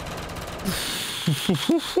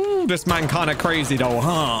 This man kind of crazy though,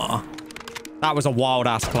 huh? That was a wild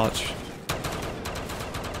ass clutch.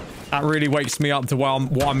 That really wakes me up to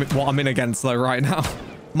what I'm in against though right now.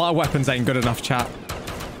 My weapons ain't good enough, chat.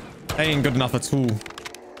 They ain't good enough at all.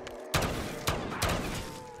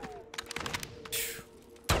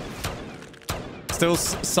 Still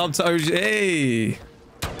sub to OG. Hey.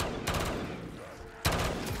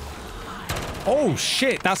 Oh,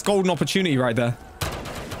 shit. That's golden opportunity right there.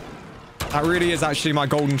 That really is actually my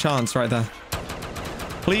golden chance right there.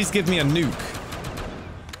 Please give me a nuke.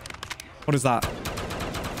 What is that?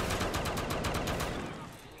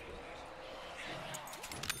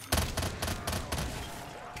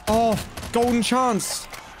 Oh, golden chance.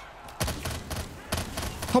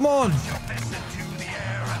 Come on.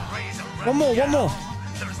 One more, one more.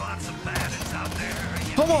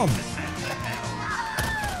 Come on.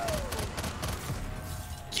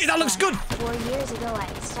 Yeah, that looks good. 4 years ago, I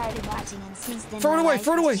started watching, and since then, Throw it my away, life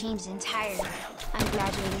throw it away. has changed entirely. I'm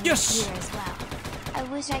graduating this year as well. I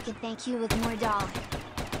wish I could thank you with more dollars.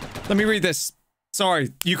 Let me read this.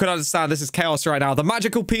 Sorry, you could understand this is chaos right now. The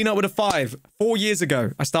magical peanut with a 5. 4 years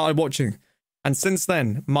ago, I started watching. And since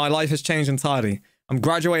then, my life has changed entirely. I'm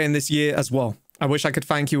graduating this year as well. I wish I could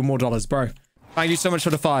thank you with more dollars, bro. Thank you so much for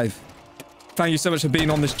the 5. Thank you so much for being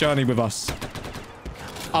on this journey with us.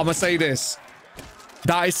 I'm gonna say this.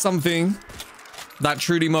 That is something that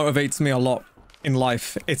truly motivates me a lot in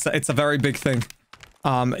life. It's a very big thing.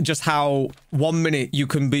 Just how 1 minute you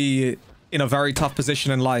can be in a very tough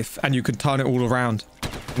position in life and you can turn it all around.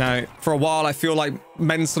 Now, for a while, I feel like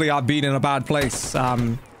mentally I've been in a bad place.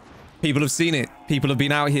 People have seen it. People have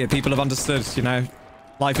been out here. People have understood, you know.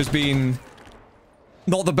 Life has been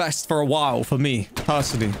not the best for a while for me,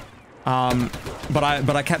 personally. But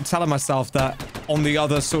I kept telling myself that on the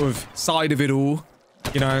other sort of side of it all,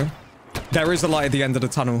 you know, there is a light at the end of the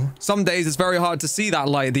tunnel. Some days it's very hard to see that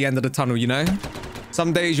light at the end of the tunnel, you know?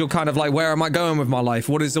 Some days you're kind of like, where am I going with my life?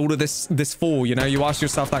 What is all of this for? You know, you ask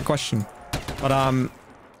yourself that question. But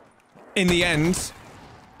in the end,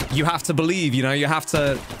 you have to believe, you know, you have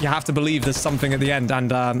to believe there's something at the end, and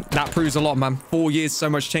that proves a lot, man. 4 years, so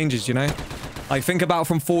much changes, you know? Like, think about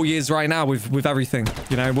from 4 years right now with everything,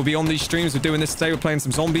 you know? We'll be on these streams, we're doing this today, we're playing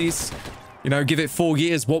some zombies. You know, give it 4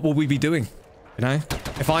 years, what will we be doing? You know?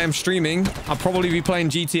 If I am streaming, I'll probably be playing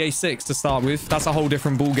GTA 6 to start with. That's a whole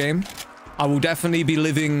different ball game. I will definitely be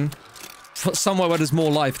living somewhere where there's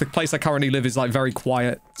more life. The place I currently live is, like, very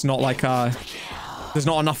quiet. It's not like, there's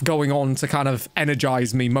not enough going on to kind of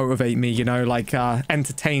energize me, motivate me, you know, like,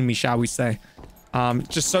 entertain me, shall we say.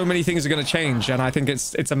 Just so many things are going to change, and I think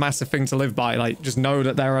it's a massive thing to live by. Like, just know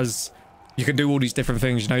that you can do all these different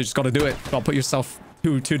things, you know, you just got to do it. Got to put yourself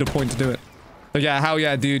to the point to do it. But yeah, hell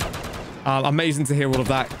yeah, dude. Amazing to hear all of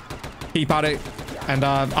that. Keep at it, and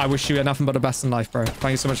I wish you nothing but the best in life, bro.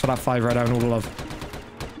 Thank you so much for that 5 right now and all the love.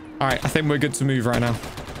 All right, I think we're good to move right now.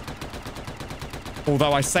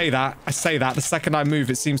 Although I say that, the second I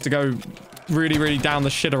move, it seems to go really, really down the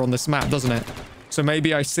shitter on this map, doesn't it? So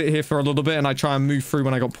maybe I sit here for a little bit and I try and move through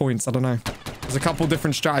when I got points. I don't know. There's a couple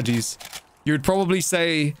different strategies. You would probably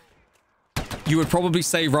say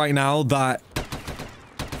right now that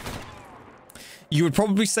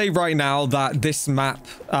this map,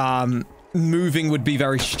 moving would be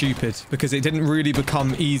very stupid because it didn't really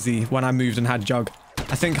become easy when I moved and had Jug.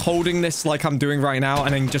 I think holding this like I'm doing right now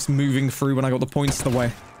and then just moving through when I got the points the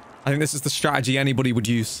way. I think this is the strategy anybody would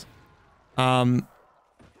use. Do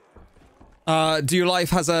your life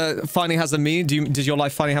finally has a meaning? Does your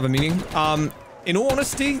life finally have a meaning? In all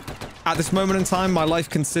honesty, at this moment in time, my life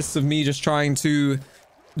consists of me just trying to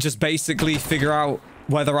just basically figure out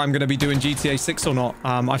whether I'm going to be doing GTA 6 or not.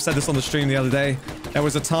 I've said this on the stream the other day. There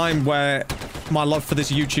was a time where my love for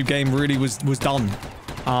this YouTube game really was done.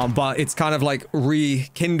 But it's kind of like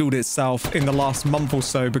rekindled itself in the last month or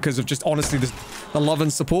so because of just honestly the love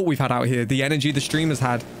and support we've had out here, the energy the stream has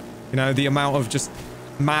had, you know, the amount of just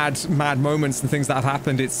mad moments and things that have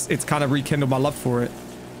happened. It's kind of rekindled my love for it.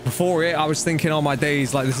 Before it, I was thinking, oh my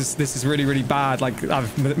days, like this is really, really bad. Like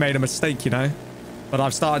I've made a mistake, you know. But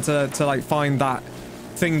I've started to like find that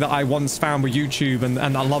thing that I once found with YouTube and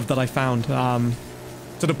that love that I found.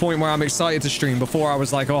 To the point where I'm excited to stream. Before I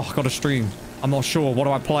was like, oh, I gotta stream. I'm not sure. What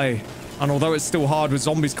do I play? And although it's still hard with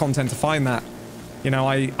zombies content to find that, you know,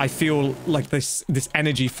 I feel like this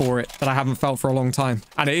energy for it that I haven't felt for a long time.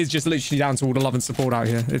 And it is just literally down to all the love and support out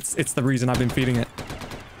here. It's the reason I've been feeling it.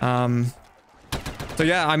 So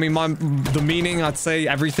yeah, I mean, the meaning, I'd say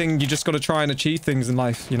everything, you just got to try and achieve things in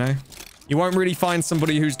life, you know? You won't really find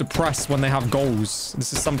somebody who's depressed when they have goals.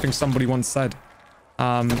 This is something somebody once said.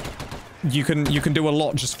 You can do a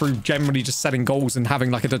lot just through generally just setting goals and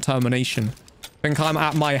having like a determination. I think I'm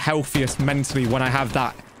at my healthiest mentally when I have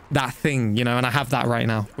that thing, you know, and I have that right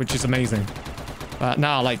now, which is amazing. But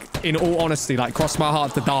now, like, in all honesty, like, cross my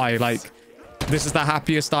heart to die, like, this is the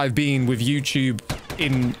happiest I've been with YouTube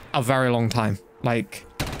in a very long time. Like,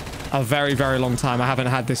 a very, very long time. I haven't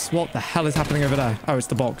had this... What the hell is happening over there? Oh, it's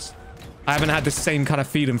the box. I haven't had this same kind of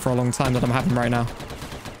feeling for a long time that I'm having right now.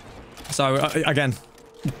 So, again,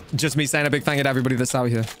 just me saying a big thank you to everybody that's out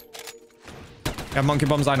here. Yeah, monkey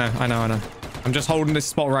bombs. I know. I'm just holding this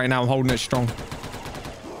spot right now. I'm holding it strong.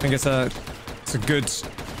 I think it's a good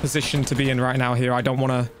position to be in right now here. I don't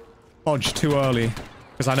want to dodge too early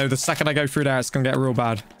because I know the second I go through there, it's gonna get real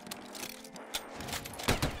bad.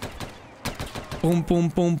 Boom, boom,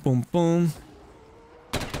 boom, boom, boom.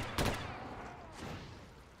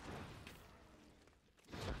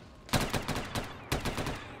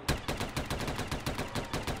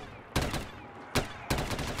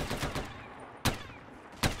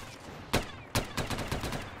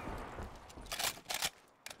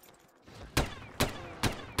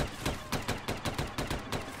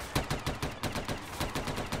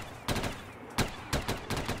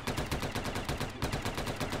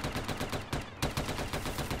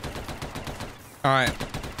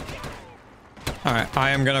 Alright, I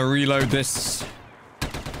am gonna reload this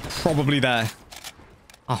probably there.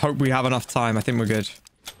 I hope we have enough time. I think we're good.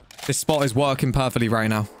 This spot is working perfectly right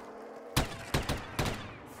now.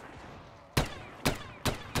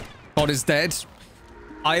 God is dead.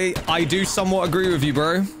 I do somewhat agree with you,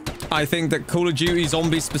 bro. I think that Call of Duty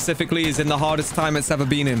Zombies specifically is in the hardest time it's ever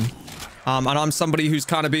been in. And I'm somebody who's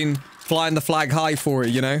kind of been flying the flag high for it,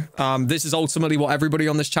 you know? This is ultimately what everybody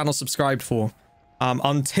on this channel subscribed for.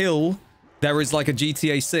 Until there is like a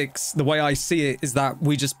GTA 6, the way I see it is that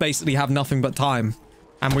we just basically have nothing but time.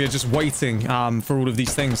 And we are just waiting for all of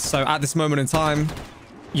these things. So at this moment in time,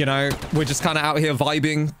 you know, we're just kind of out here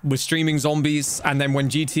vibing. We're streaming zombies. And then when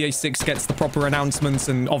GTA 6 gets the proper announcements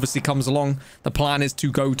and obviously comes along, the plan is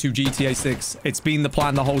to go to GTA 6. It's been the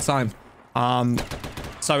plan the whole time.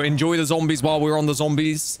 So enjoy the zombies while we're on the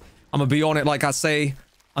zombies. I'm gonna be on it, like I say,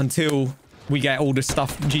 until we get all this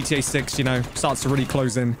stuff. GTA 6, you know, starts to really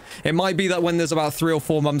close in. It might be that when there's about 3 or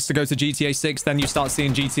 4 months to go to GTA 6, then you start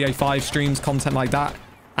seeing GTA 5 streams, content like that.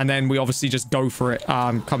 And then we obviously just go for it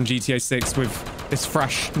come GTA 6 with this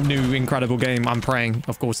fresh, new, incredible game. I'm praying,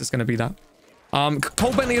 of course, it's going to be that.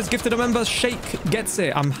 Cole Bentley has gifted a member. Shake gets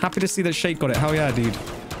it. I'm happy to see that Shake got it. Hell yeah, dude.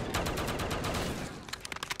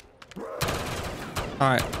 All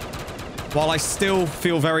right. While I still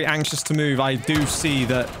feel very anxious to move, I do see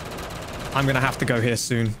that I'm going to have to go here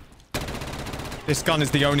soon. This gun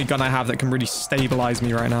is the only gun I have that can really stabilize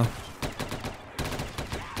me right now.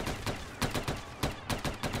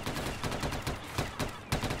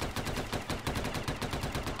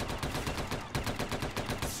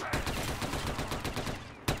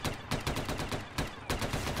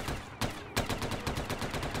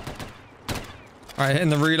 All right, hitting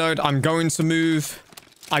the reload. I'm going to move.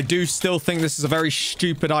 I do still think this is a very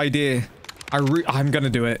stupid idea. I'm going to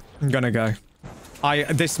do it. I'm going to go.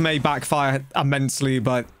 This may backfire immensely,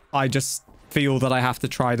 but I just feel that I have to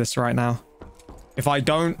try this right now. If I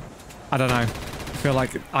don't, I don't know. I feel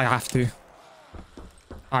like I have to.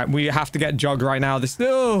 All right, we have to get Jug right now.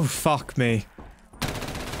 Oh, fuck me.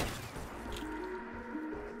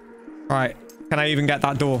 All right, can I even get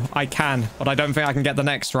that door? I can, but I don't think I can get the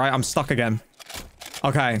next, right? I'm stuck again.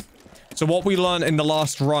 Okay, so what we learned in the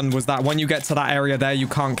last run was that when you get to that area there, you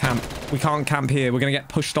can't camp. We can't camp here. We're going to get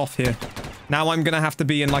pushed off here. Now I'm going to have to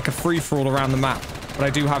be in like a free-for-all around the map, but I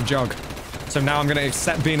do have Jug. So now I'm going to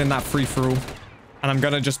accept being in that free-for-all, and I'm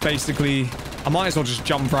going to just basically... I might as well just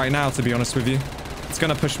jump right now, to be honest with you. It's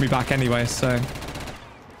going to push me back anyway, so...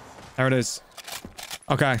 There it is.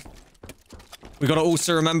 Okay. We got to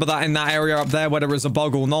also remember that in that area up there, whether it was a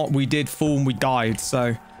bug or not, we did fall and we died,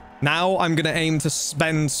 so... Now I'm going to aim to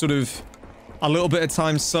spend sort of a little bit of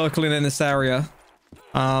time circling in this area.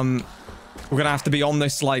 We're going to have to be on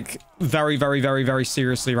this like very, very, very, very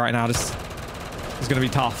seriously right now. This is going to be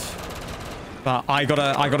tough. But I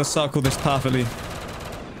gotta circle this perfectly.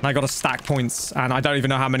 And I gotta stack points. And I don't even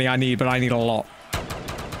know how many I need, but I need a lot.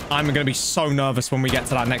 I'm going to be so nervous when we get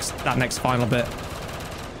to that next final bit.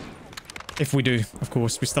 If we do, of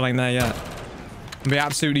course. We still ain't there yet. We'll be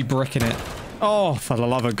absolutely bricking it. Oh, for the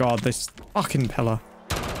love of God, this fucking pillar.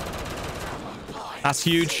 That's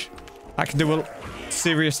huge. That can do a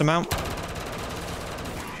serious amount.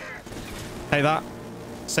 Take that.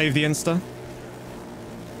 Save the insta.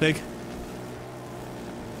 Big.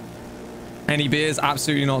 Any beers?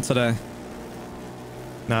 Absolutely not today.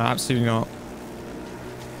 No, absolutely not.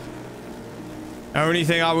 The only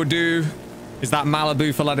thing I would do is that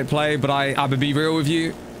Malibu for Let It Play, but I would be real with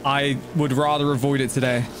you. I would rather avoid it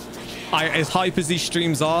today. As hype as these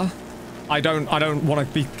streams are, I don't want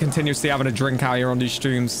to be continuously having a drink out here on these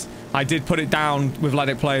streams. I did put it down with Let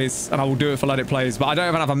It Plays, and I will do it for Let It Plays, but I don't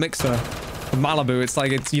even have a mixer for Malibu. It's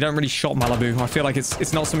like you don't really shot Malibu. I feel like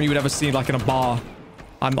it's not something you would ever see like in a bar.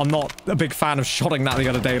 I'm not a big fan of shotting that the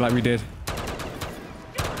other day like we did.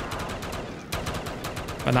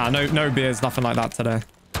 But nah, no beers, nothing like that today.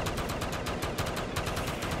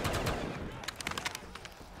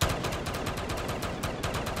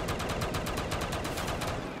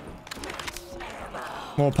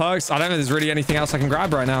 More perks. I don't know if there's really anything else I can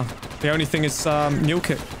grab right now. The only thing is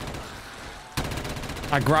NUKE.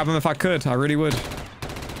 I'd grab them if I could. I really would.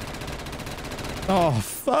 Oh,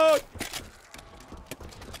 fuck.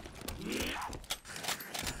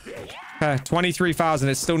 Okay, 23,000.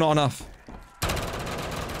 It's still not enough.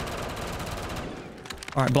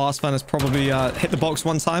 All right, Blast Furnace probably hit the box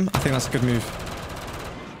one time. I think that's a good move.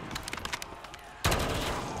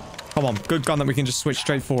 Come on, good gun that we can just switch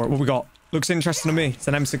straight for it. What we got? Looks interesting to me. It's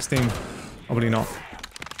an M16. Probably not.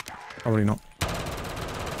 Probably not.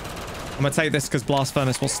 I'm gonna take this because Blast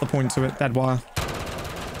Furnace, what's the point to it? Dead wire.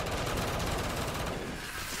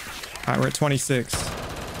 Alright, we're at 26.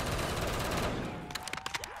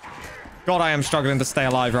 God, I am struggling to stay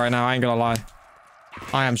alive right now. I ain't gonna lie.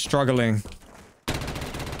 I am struggling.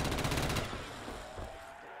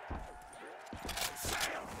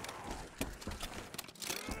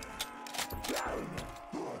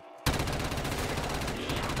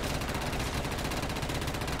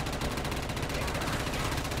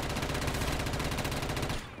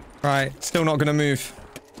 Right, still not gonna move.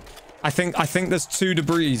 I think there's 2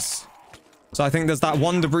 debris. So I think there's that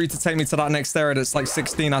 1 debris to take me to that next area that's like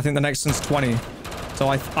 16. I think the next one's 20. So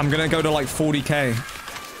I'm gonna go to like 40k.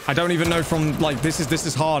 I don't even know from like this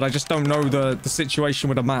is hard. I just don't know the situation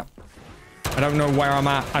with the map. I don't know where I'm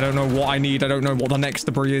at. I don't know what I need. I don't know what the next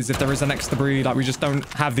debris is. If there is a next debris, like we just don't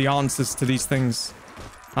have the answers to these things.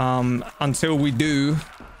 Until we do,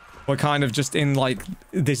 we're kind of just in like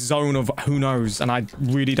this zone of who knows, and I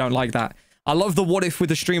really don't like that. I love the what if with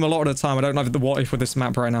the stream a lot of the time. I don't love the what if with this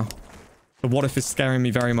map right now. The what if is scaring me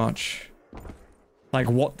very much. Like,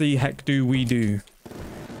 what the heck do we do?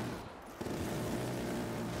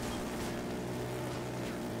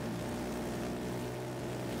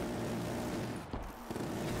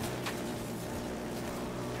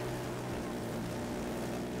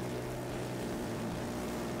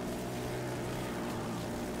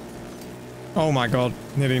 Oh my god,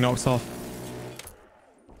 nearly knocked off.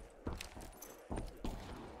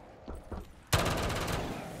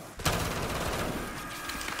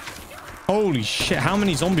 Holy shit, how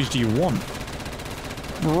many zombies do you want?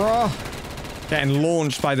 Bruh. Getting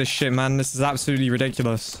launched by this shit, man. This is absolutely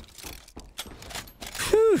ridiculous.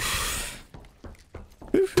 Whew.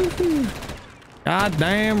 God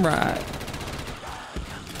damn right.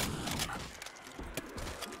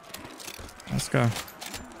 Let's go.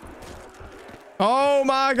 Oh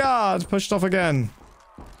my god, pushed off again.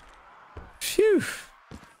 Phew.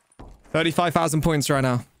 35,000 points right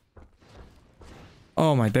now.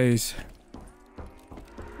 Oh my days.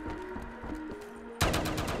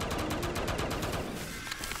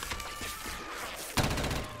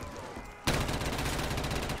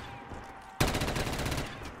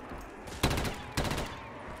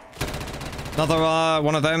 Another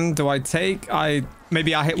one of them. Do I take?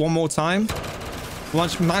 Maybe I hit one more time.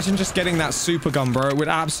 Imagine just getting that super gun, bro. It would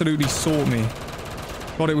absolutely sort me.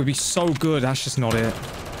 God, it would be so good. That's just not it.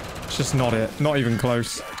 It's just not it. Not even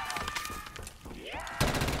close.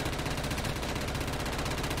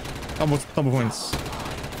 Double points.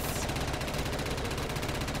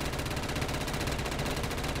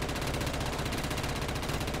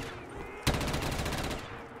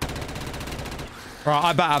 Right,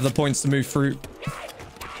 I better have the points to move through.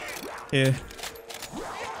 Here.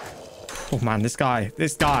 Oh man, this guy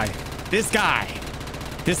crazy.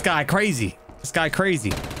 This guy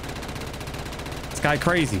crazy. This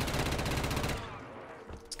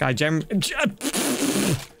guy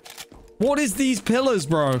What is these pillars,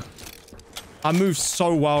 bro? I moved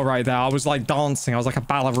so well right there. I was like dancing. I was like a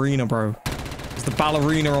ballerina, bro. It's the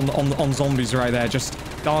ballerina on zombies right there, just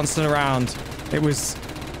dancing around. It was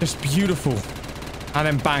just beautiful. And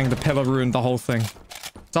then bang, the pillar ruined the whole thing.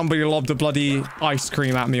 Somebody lobbed a bloody ice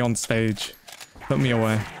cream at me on stage. Put me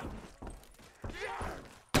away.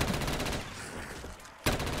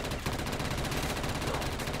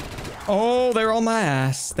 Oh, they're on my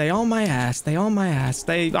ass. They on my ass.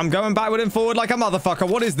 I'm going backward and forward like a motherfucker.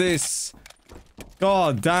 What is this?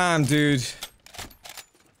 God damn, dude.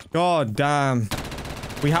 God damn.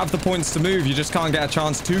 We have the points to move. You just can't get a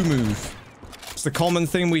chance to move. It's the common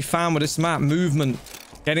thing we found with this map. Movement.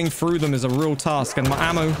 Getting through them is a real task. And my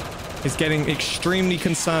ammo is getting extremely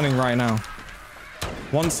concerning right now.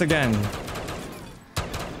 Once again.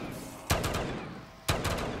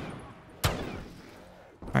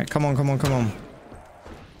 Alright, come on. Come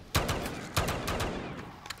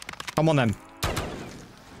on then.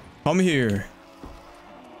 Come here.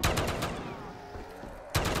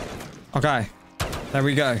 Okay. There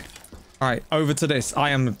we go. All right, over to this. I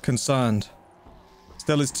am concerned.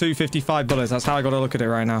 Still is 255 bullets. That's how I got to look at it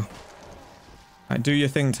right now. All right, do your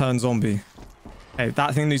thing, turn zombie. Hey,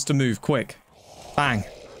 that thing needs to move quick. Bang.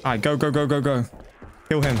 All right, go, go, go, go, go.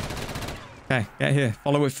 Kill him. Okay, get here.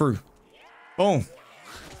 Follow it through. Boom.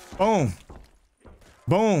 Boom.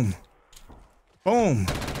 Boom. Boom.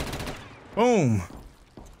 Boom.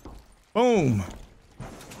 Boom.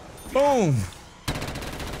 Boom.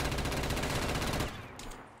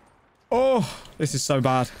 Oh, this is so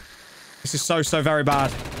bad. This is so, so very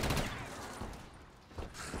bad.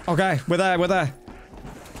 Okay, we're there, we're there.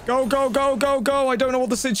 Go, go, go, go, go. I don't know what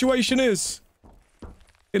the situation is.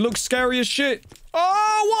 It looks scary as shit.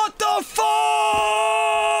 Oh, what the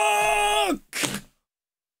fuck?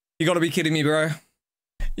 You gotta be kidding me, bro.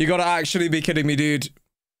 You gotta actually be kidding me, dude.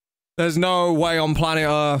 There's no way on planet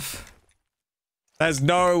Earth. There's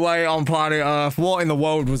no way on planet Earth. What in the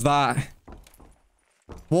world was that?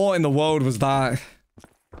 What in the world was that?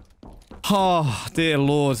 Oh, dear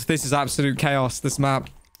lord. This is absolute chaos, this map.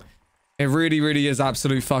 It really, really is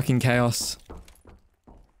absolute fucking chaos.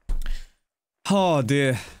 Oh,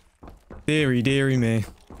 dear. Deary, deary me.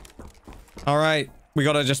 Alright. We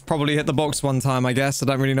gotta just probably hit the box one time, I guess. I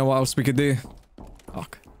don't really know what else we could do.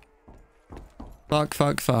 Fuck. Fuck,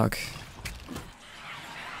 fuck, fuck.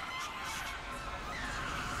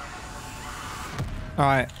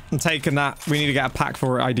 Alright, I'm taking that. We need to get a pack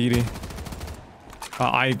for it, ideally.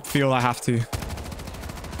 I feel I have to.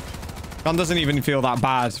 Gun doesn't even feel that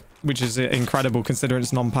bad, which is incredible considering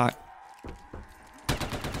it's non-pack.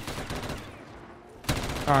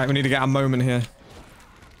 Alright, we need to get a moment here.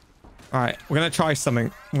 Alright, we're gonna try something.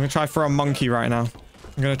 I'm gonna try for a monkey right now.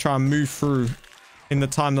 I'm gonna try and move through in the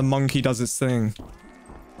time the monkey does its thing.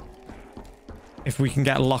 If we can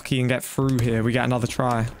get lucky and get through here, we get another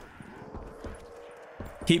try.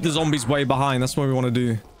 Keep the zombies way behind. That's what we want to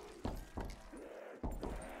do.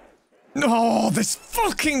 Oh, this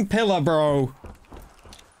fucking pillar, bro.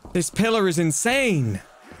 This pillar is insane.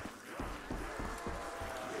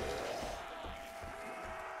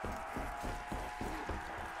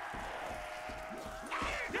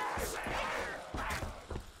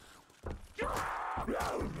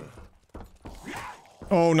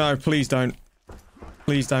 Oh no, please don't.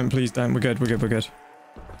 Please don't, please don't. We're good, we're good, we're good.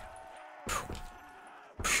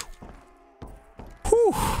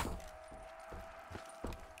 Whew.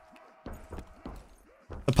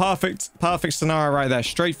 The perfect scenario right there.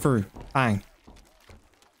 Straight through. Bang.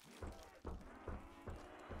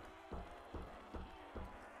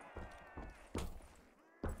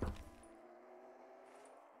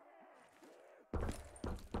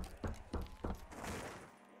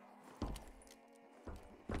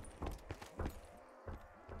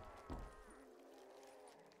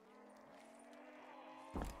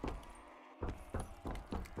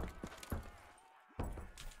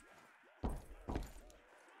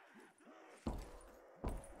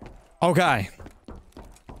 Okay.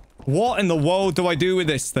 What in the world do I do with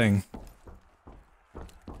this thing?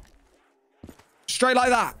 Straight like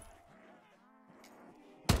that.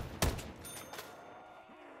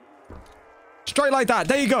 Straight like that.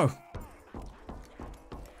 There you go.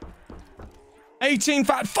 18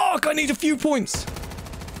 fat. Fuck, I need a few points.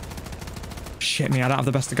 Shit me, I don't have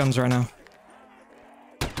the best of guns right now.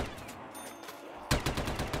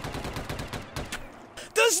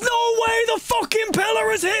 There's no way the fucking pillar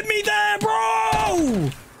has hit me there, bro!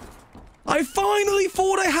 I finally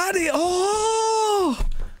thought I had it. Oh!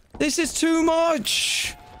 This is too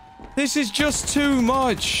much. This is just too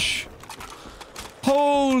much.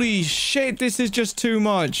 Holy shit, this is just too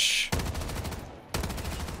much.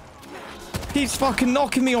 He's fucking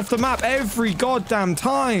knocking me off the map every goddamn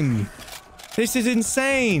time. This is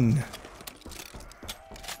insane.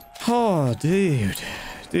 Oh, dude.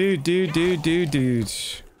 Dude.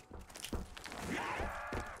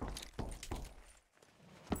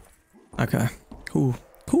 Okay. Cool,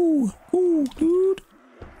 dude.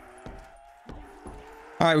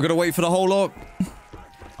 Alright, we gotta wait for the whole lot.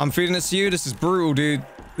 I'm feeding this to you. This is brutal, dude.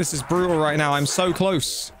 This is brutal right now. I'm so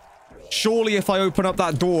close. Surely if I open up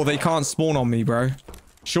that door, they can't spawn on me, bro.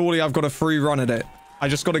 Surely I've got a free run at it. I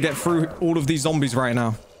just gotta get through all of these zombies right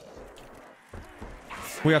now.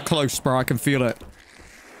 We are close, bro. I can feel it.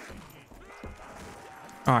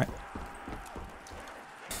 Alright.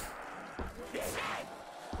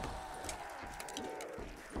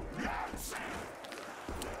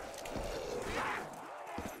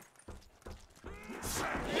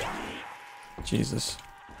 Jesus.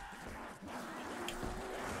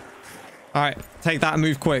 Alright, take that and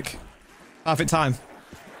move quick. Perfect time.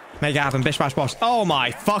 Make it happen. Bish, bash, bosh. Oh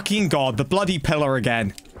my fucking god, the bloody pillar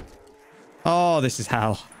again. Oh, this is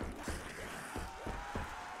hell.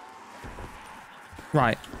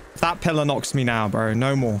 Right. That pillar knocks me now, bro.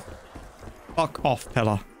 No more. Fuck off,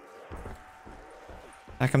 pillar.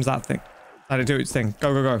 There comes that thing. Let it do its thing.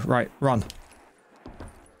 Go, go, go. Right. Run.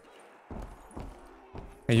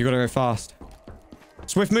 Okay, you gotta go fast.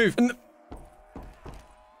 Swift move.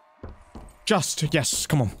 Just. Yes.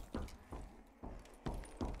 Come on.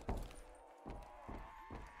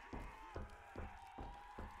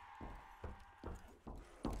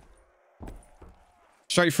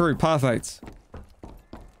 Straight through. Perfect.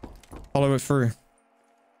 Follow it through.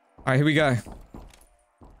 Alright, here we go.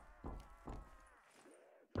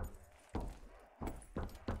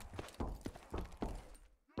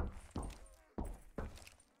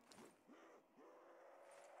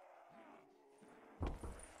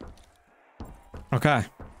 Okay.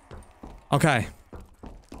 Okay.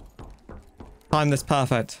 Time this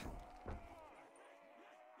perfect.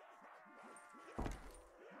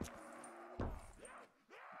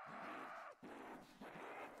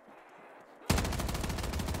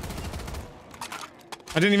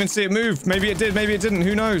 I didn't even see it move. Maybe it did, maybe it didn't.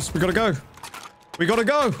 Who knows? We gotta go. We gotta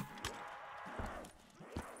go.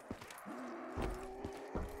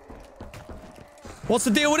 What's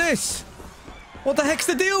the deal with this? What the heck's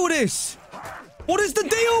the deal with this? What is the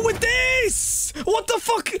deal with this? What the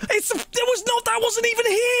fuck? That wasn't even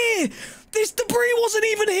here. This debris wasn't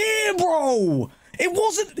even here, bro. It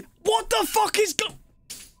wasn't. What the fuck is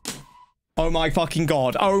Oh my fucking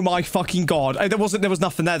god. Oh my fucking god. There was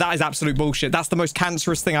nothing there. That is absolute bullshit. That's the most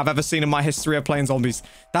cancerous thing I've ever seen in my history of playing zombies.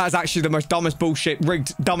 That is actually the most dumbest bullshit,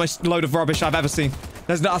 rigged, dumbest load of rubbish I've ever seen.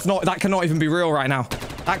 That cannot even be real right now.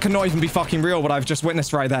 That cannot even be fucking real, what I've just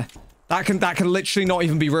witnessed right there. That can literally not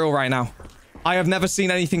even be real right now. I have never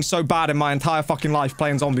seen anything so bad in my entire fucking life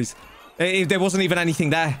playing zombies. There wasn't even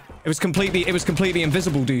anything there. It was completely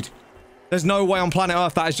invisible, dude. There's no way on planet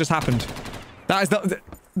Earth that has just happened.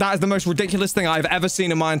 That is the most ridiculous thing I've ever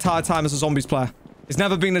seen in my entire time as a zombies player. It's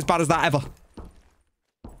never been as bad as that ever.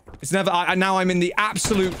 It's never... now I'm in the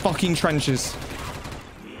absolute fucking trenches.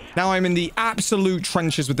 Now I'm in the absolute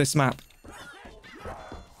trenches with this map.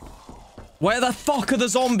 Where the fuck are the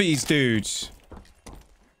zombies, dudes?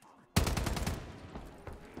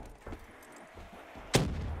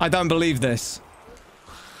 I don't believe this.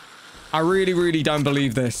 I really, really don't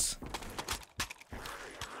believe this.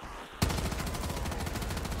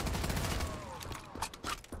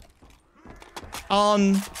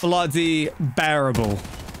 Unbloody bearable.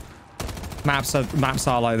 Maps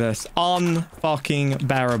are like this. Unfucking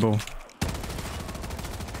bearable.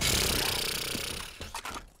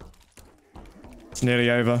 It's nearly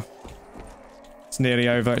over. It's nearly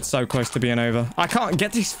over. It's so close to being over. I can't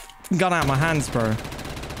get this gun out of my hands, bro.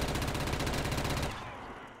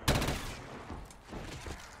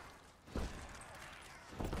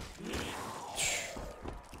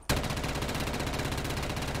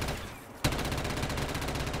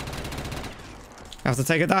 I have to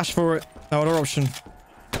take a dash for it. No other option.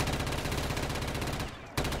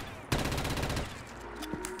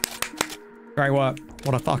 Great work.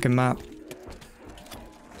 What a fucking map.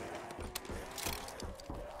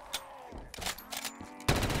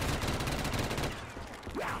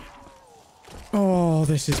 Oh,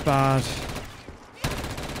 this is bad.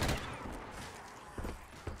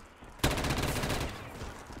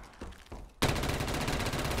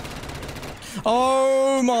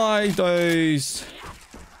 Oh my days.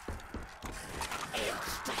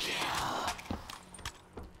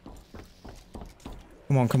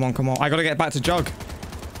 Come on, come on, come on. I gotta get back to Jug.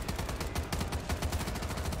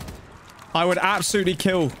 I would absolutely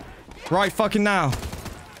kill right fucking now.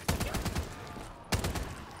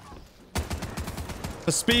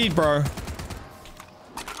 The speed, bro.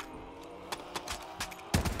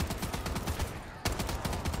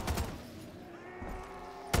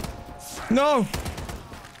 No.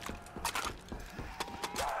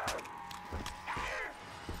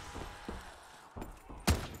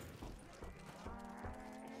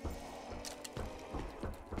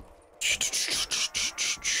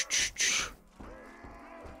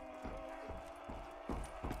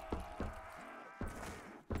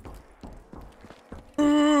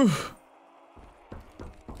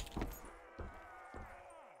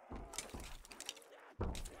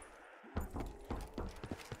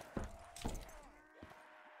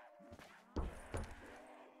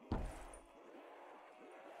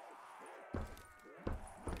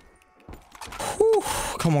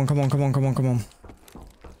 Come on, come on, come on, come on, come on.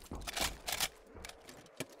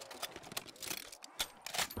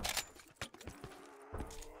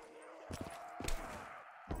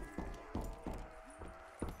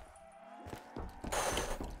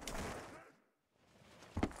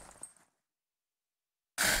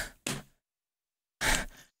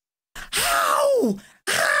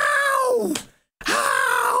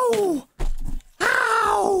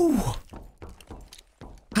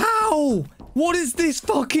 How? What is this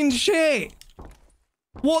fucking shit?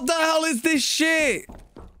 What the hell is this shit?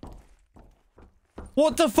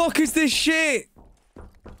 What the fuck is this shit?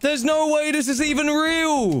 There's no way this is even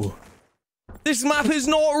real. This map is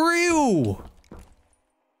not real.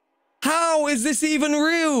 How is this even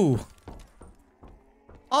real?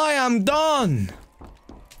 I am done.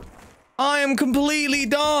 I am completely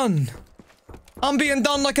done. I'm being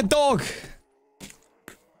done like a dog.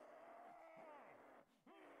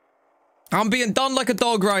 I'm being done like a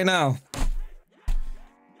dog right now.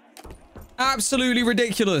 Absolutely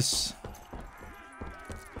ridiculous.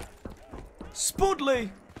 Spuddley.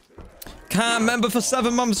 Cam, member for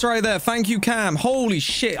 7 months right there. Thank you, Cam. Holy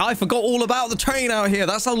shit. I forgot all about the train out here.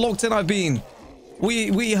 That's how locked in I've been.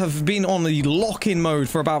 We have been on the lock-in mode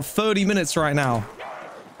for about 30 minutes right now.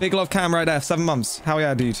 Big love, Cam, right there. 7 months. Hell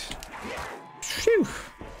yeah, dude. Phew.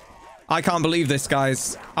 I can't believe this,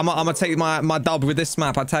 guys. I'm gonna take my dub with this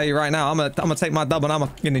map. I tell you right now, I'm gonna take my dub and I'm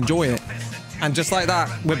gonna enjoy it. And just like that,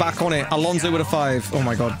 we're back on it. Alonso with a 5. Oh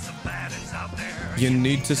my god. You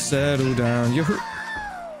need to settle down.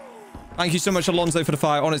 Thank you so much, Alonso, for the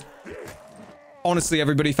 5. Honestly,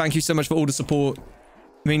 everybody, thank you so much for all the support.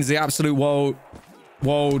 It means the absolute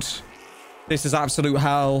world. This is absolute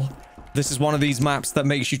hell. This is one of these maps that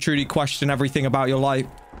makes you truly question everything about your life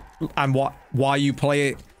and why you play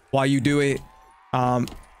it, why you do it.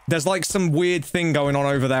 There's like some weird thing going on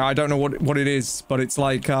over there. I don't know what it is, but it's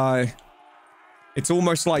like it's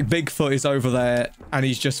almost like Bigfoot is over there and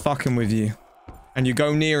he's just fucking with you. And you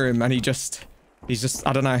go near him and he's just,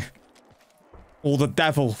 I don't know. All the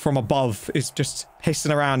devil from above is just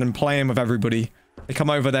pissing around and playing with everybody. They come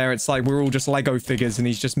over there, it's like we're all just Lego figures and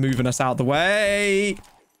he's just moving us out the way.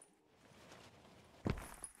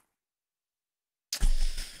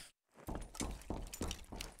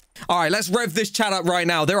 All right, let's rev this chat up right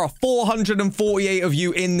now. There are 448 of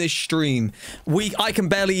you in this stream. I can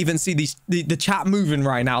barely even see the chat moving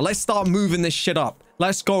right now. Let's start moving this shit up.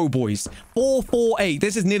 Let's go, boys. 448.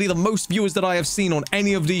 This is nearly the most viewers that I have seen on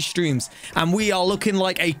any of these streams. And we are looking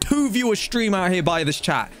like a 2-viewer stream out here by this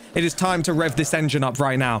chat. It is time to rev this engine up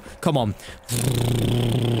right now. Come on.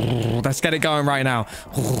 Let's get it going right now.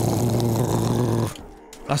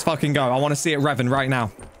 Let's fucking go. I want to see it revving right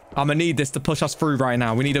now. I'm gonna need this to push us through right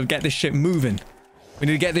now. We need to get this shit moving. We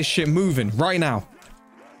need to get this shit moving right now.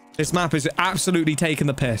 This map is absolutely taking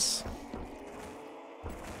the piss.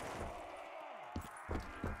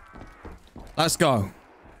 Let's go.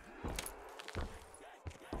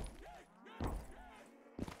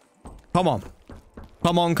 Come on.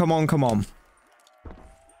 Come on, come on, come on.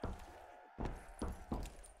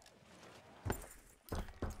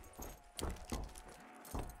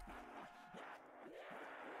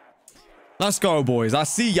 Let's go, boys. I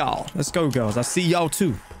see y'all. Let's go, girls. I see y'all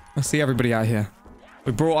too. I see everybody out here.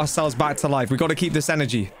 We brought ourselves back to life. We got to keep this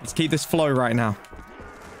energy. Let's keep this flow right now.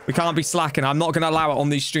 We can't be slacking. I'm not going to allow it on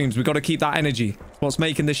these streams. We got to keep that energy. What's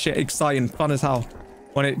making this shit exciting, fun as hell.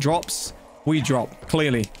 When it drops, we drop,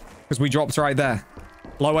 clearly. Because we dropped right there.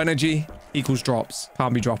 Low energy equals drops.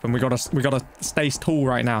 Can't be dropping. We gotta stay tall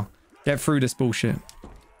right now. Get through this bullshit.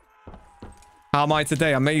 How am I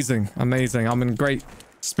today? Amazing. Amazing. I'm in great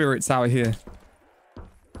spirits out here.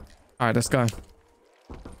 All right, let's go.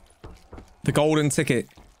 The golden ticket.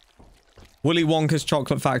 Willy Wonka's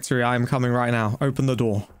chocolate factory. I am coming right now. Open the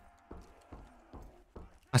door.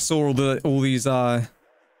 I saw all these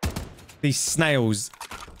snails.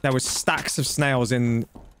 There was stacks of snails in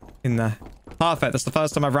there. Perfect. That's the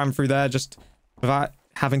first time I've ran through there just without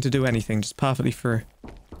having to do anything. Just perfectly through.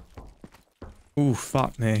 Ooh,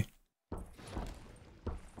 fuck me.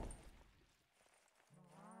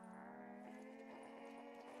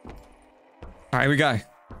 All right, here we go.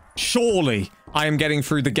 Surely I am getting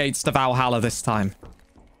through the gates to Valhalla this time.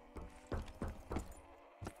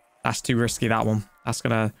 That's too risky, that one. That's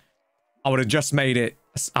gonna... I would have just made it.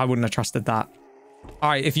 I wouldn't have trusted that.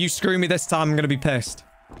 All right, if you screw me this time, I'm gonna be pissed.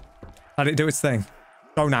 Let it do its thing.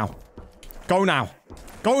 Go now. Go now.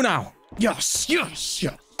 Go now. Yes, yes,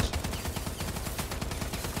 yes.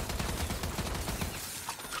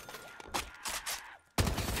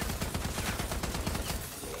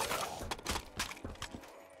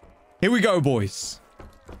 Here we go, boys.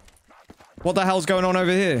 What the hell's going on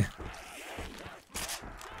over here?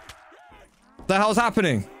 What the hell's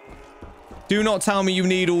happening? Do not tell me you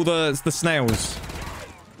need all the snails.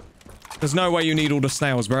 There's no way you need all the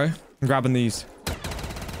snails, bro. I'm grabbing these.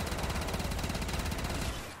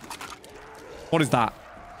 What is that?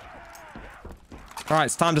 All right,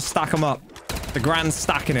 it's time to stack them up. The grand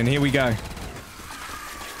stacking in. Here we go.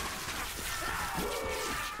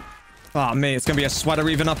 Oh, me. It's going to be a sweater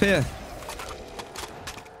even up here.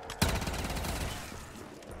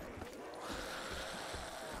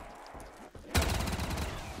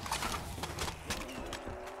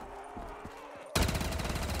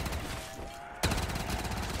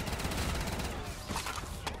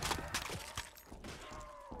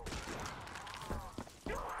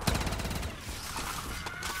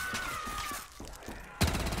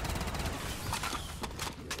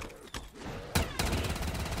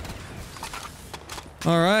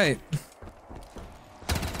 All right.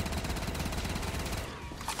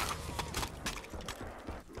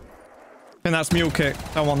 And that's mule kick.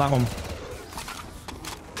 Don't want that one.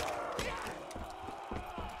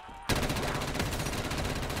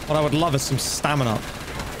 What I would love is some stamina.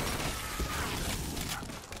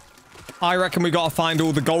 I reckon we gotta find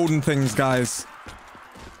all the golden things, guys.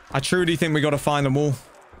 I truly think we gotta find them all.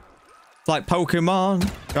 It's like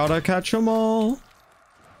Pokemon. Gotta catch them all.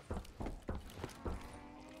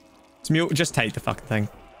 It's mule. Just take the fucking thing.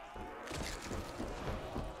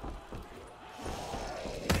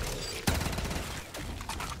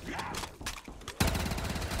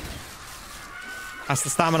 That's the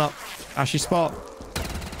stamina. That's your spot.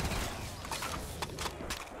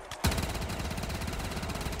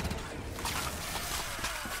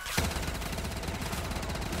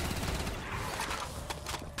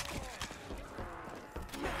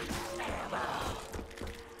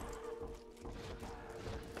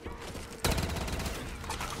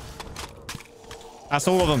 That's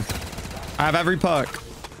all of them. I have every perk.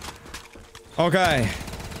 Okay.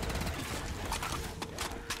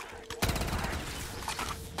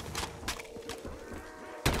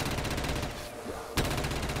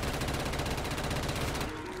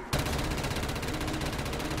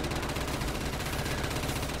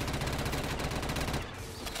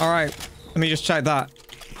 All right, let me just check that.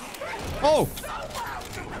 Oh!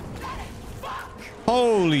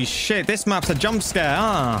 Holy shit, this map's a jump scare,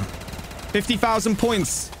 huh? 50,000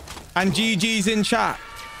 points and GG's in chat.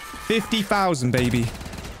 50,000, baby.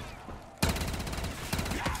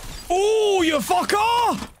 Oh, you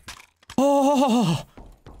fucker! Oh,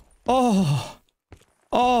 oh,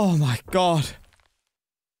 oh my god.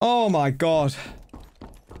 Oh my god.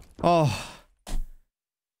 Oh,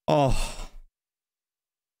 oh.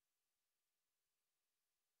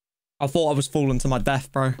 I thought I was falling to my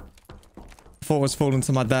death, bro. I thought I was falling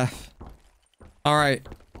to my death. All right.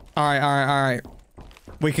 All right, all right, all right.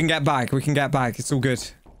 We can get back. We can get back. It's all good.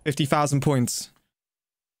 50,000 points.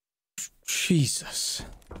 Jesus.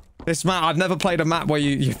 This map, I've never played a map where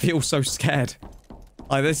you feel so scared.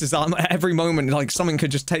 Like, this is every moment, like, something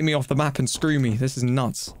could just take me off the map and screw me. This is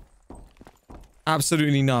nuts.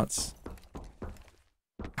 Absolutely nuts.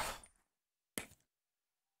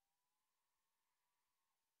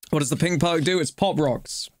 What does the ping perk do? It's pop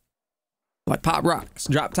rocks. Like pop rocks,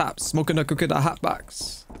 drop tops, smoking a cookie, the hot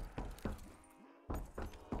box.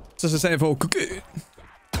 Just to say for cookie.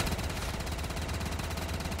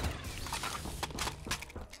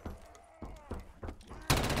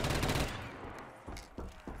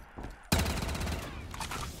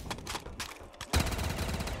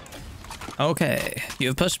 Okay,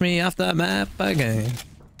 you've pushed me off the map again.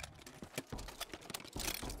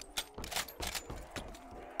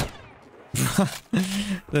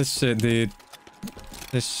 This shit, dude.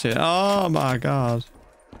 This shit. Oh my god.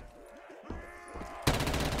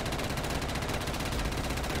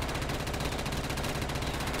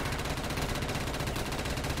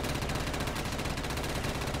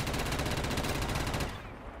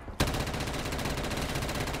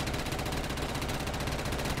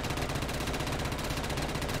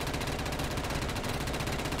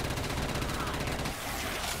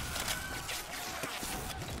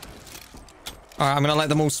 Alright, I'm gonna let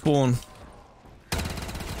them all spawn.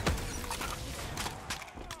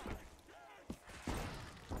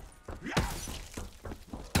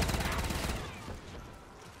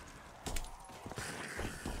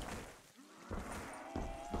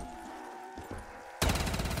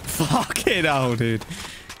 Fucking hell, dude.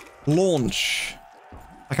 Launch.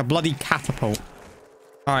 Like a bloody catapult.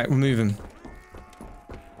 Alright, we're moving.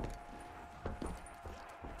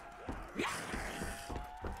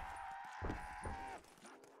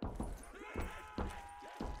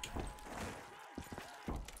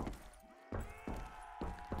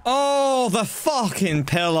 Oh, the fucking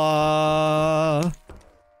pillar.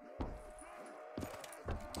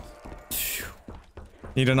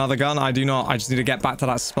 Need another gun? I do not. I just need to get back to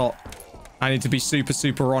that spot. I need to be super,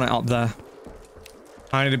 super on it up there.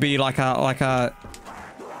 I need to be like a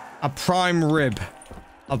prime rib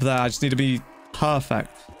up there. I just need to be perfect.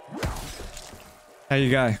 There you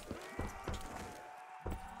go.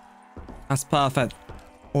 That's perfect.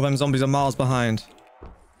 All them zombies are miles behind.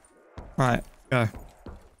 Right, go.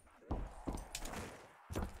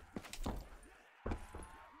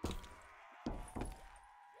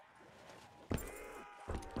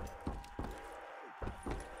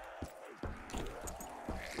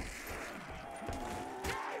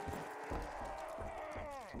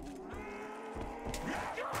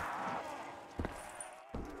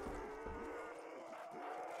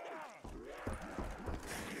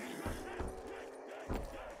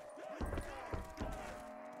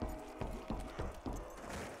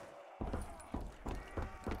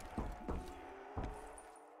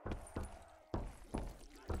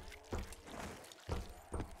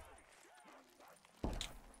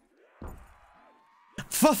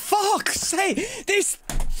 For fuck's sake! This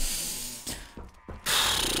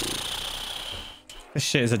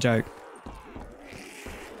shit is a joke.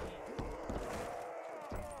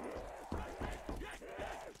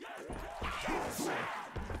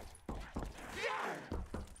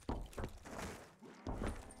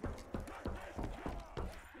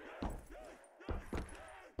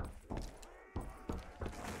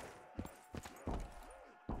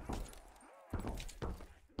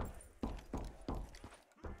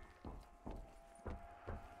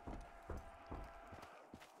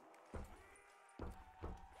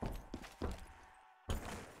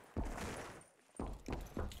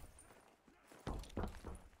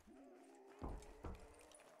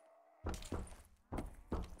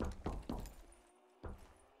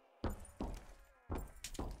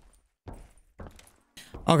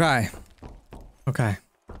 Okay. Okay.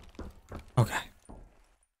 Okay.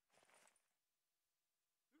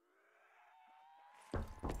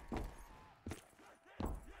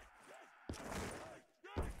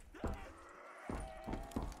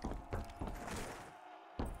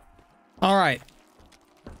 All right.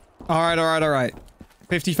 All right, all right, all right.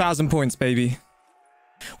 50,000 points, baby.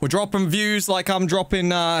 We're dropping views like I'm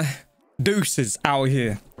dropping deuces out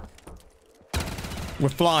here. We're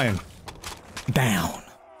flying down.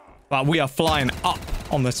 But we are flying up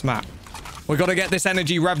on this map. We got to get this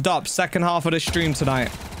energy revved up. Second half of the stream tonight.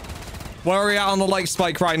 Where are we at on the like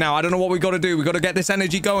spike right now? I don't know what we got to do. We got to get this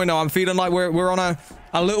energy going now. I'm feeling like we're on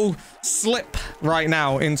a little slip right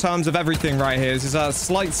now in terms of everything right here. This is a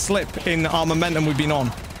slight slip in our momentum we've been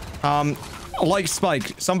on. Like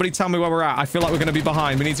spike. Somebody tell me where we're at. I feel like we're going to be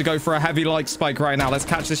behind. We need to go for a heavy like spike right now. Let's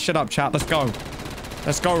catch this shit up, chat. Let's go.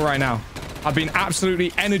 Let's go right now. I've been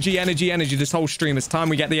absolutely energy this whole stream. It's time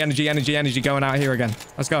we get the energy going out here again.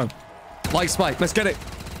 Let's go. Like spike. Let's get it.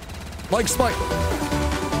 Like spike.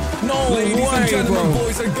 No Ladies way, and gentlemen, bro.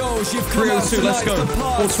 boys and girls, you've come out 302, let's go.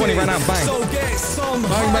 420 right now, bang. So get some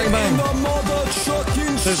Bang, bang, bang.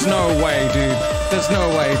 There's no way, dude. There's no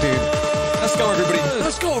way, dude. Let's go, everybody.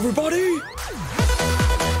 Let's go, everybody.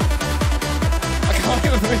 I can't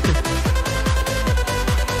even make it.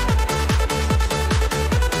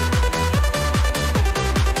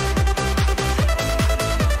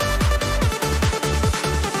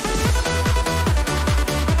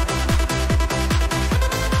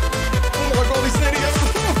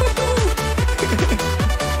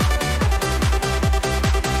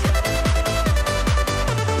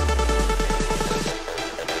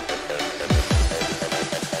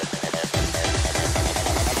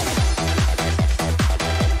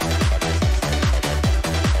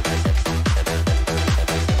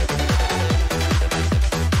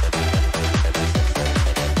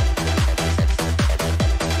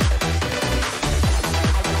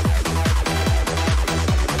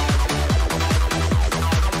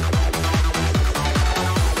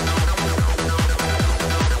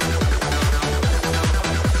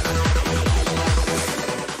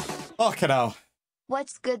 Hell.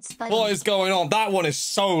 What's good, Spud? What is going on? That one is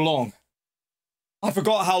so long. I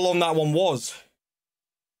forgot how long that one was.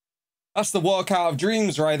 That's the workout of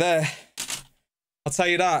dreams right there. I'll tell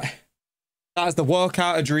you that. That is the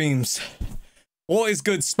workout of dreams. What is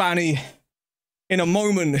good, Spanny? In a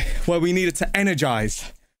moment where we needed to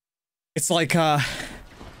energize. It's like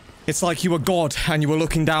you were God and you were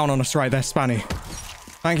looking down on us right there, Spanny.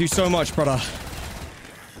 Thank you so much, brother.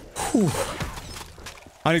 Whew.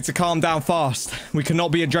 I need to calm down fast. We cannot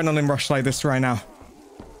be adrenaline rush like this right now.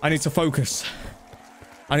 I need to focus.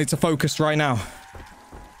 I need to focus right now.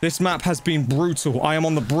 This map has been brutal. I am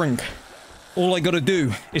on the brink. All I gotta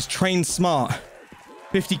do is train smart.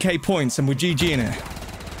 50k points and we're GG in it.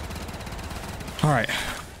 Alright.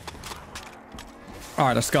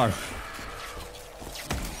 Alright, let's go.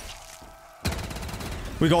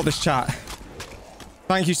 We got this, chat.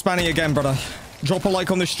 Thank you, Spanny, again, brother. Drop a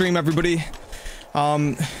like on this stream, everybody.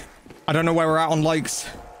 I don't know where we're at on likes,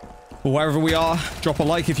 but wherever we are, drop a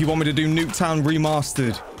like if you want me to do Nuketown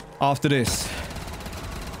Remastered after this.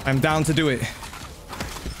 I'm down to do it.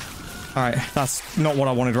 Alright, that's not what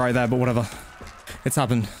I wanted right there, but whatever. It's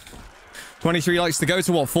happened. 23 likes to go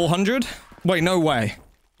to what, 400? Wait, no way.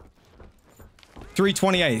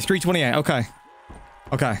 328, 328, okay.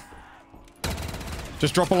 Okay.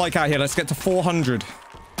 Just drop a like out here, let's get to 400.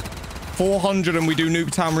 400 and we do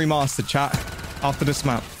Nuketown Remastered, chat. After this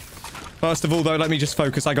map. First of all, though, let me just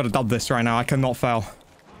focus. I gotta dub this right now. I cannot fail.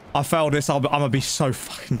 I fail this, I'm gonna be so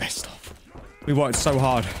fucking pissed off. We worked so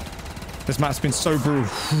hard. This map's been so brutal.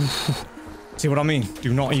 See what I mean?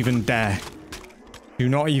 Do not even dare. Do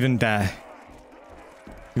not even dare.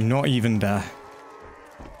 Do not even dare.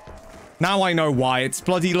 Now I know why. It's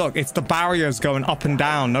bloody, look, it's the barriers going up and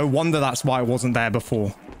down. No wonder that's why it wasn't there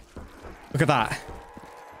before. Look at that.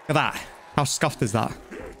 Look at that. How scuffed is that?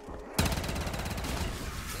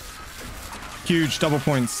 Huge double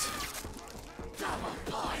points.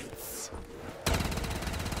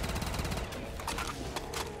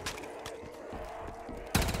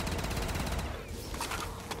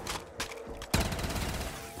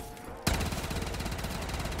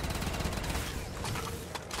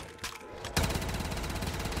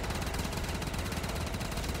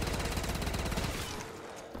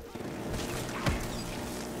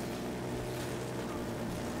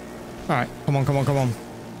 All right, come on, come on, come on.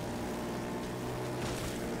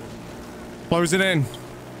 Close it in.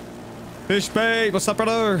 Fish bait, what's up,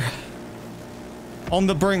 brother? On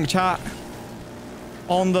the brink, chat.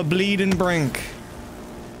 On the bleeding brink.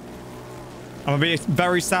 I'm gonna be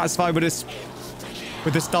very satisfied with this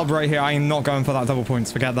dub right here. I am not going for that double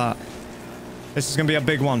points. Forget that. This is gonna be a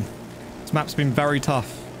big one. This map's been very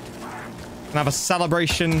tough. Gonna have a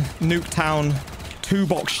celebration Nuketown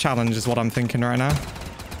 2-box challenge is what I'm thinking right now.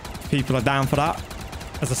 People are down for that.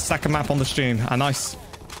 As a second map on the stream. A nice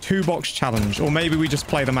 2-box challenge. Or maybe we just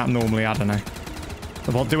play the map normally. I don't know.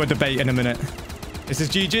 So we'll do a debate in a minute. This is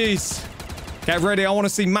GG's. Get ready. I want to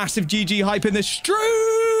see massive GG hype in this stream.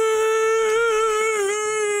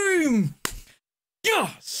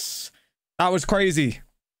 Yes. That was crazy.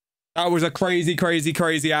 That was a crazy, crazy,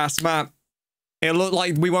 crazy ass map. It looked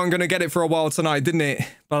like we weren't going to get it for a while tonight, didn't it?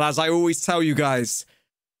 But as I always tell you guys,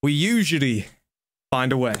 we usually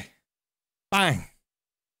find a way. Bang.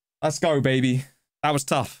 Let's go, baby. That was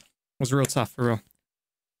tough. It was real tough, for real.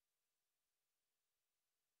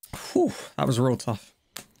 Whew, that was real tough.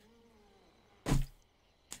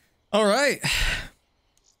 All right.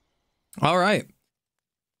 All right.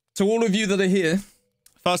 To all of you that are here,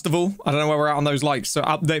 first of all, I don't know where we're at on those likes, so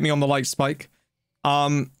update me on the like spike.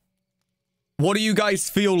 What do you guys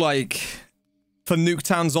feel like for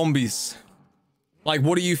Nuketown Zombies? Like,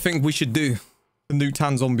 what do you think we should do for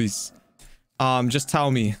Nuketown Zombies? Just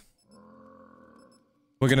tell me.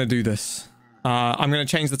 We're gonna do this. I'm gonna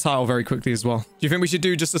change the title very quickly as well. Do you think we should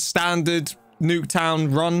do just a standard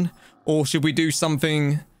Nuketown run? Or should we do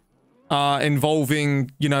something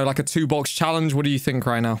involving, you know, like a 2-box challenge? What do you think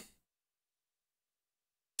right now?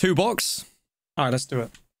 2-box? Alright, let's do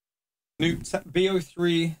it.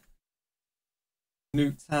 BO3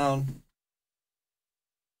 Nuketown.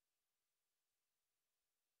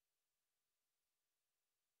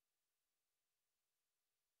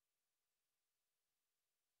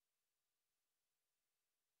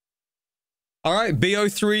 All right,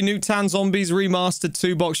 BO3 Nuketown Zombies Remastered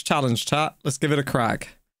 2-box challenge, chat. Let's give it a crack.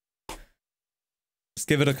 Let's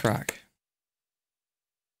give it a crack.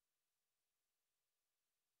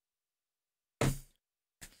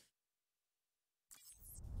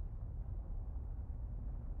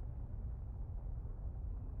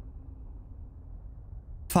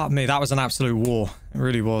 Fuck me, that was an absolute war. It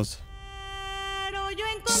really was.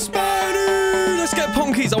 Spuddy! Let's get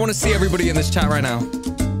Ponkies. I want to see everybody in this chat right now.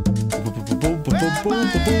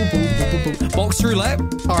 Box roulette.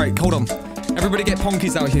 All right, hold on. Everybody get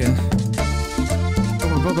Ponkies out here.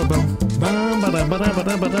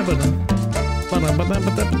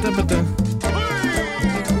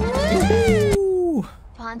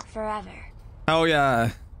 Ponke forever. Hell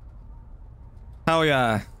yeah. Hell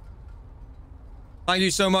yeah. Thank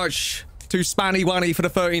you so much to Spanny Wanny for the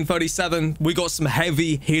 1337. We got some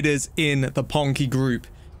heavy hitters in the Ponke group.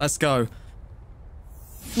 Let's go.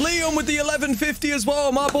 Liam with the 1150 as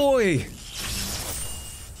well, my boy.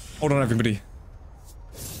 Hold on, everybody.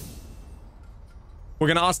 We're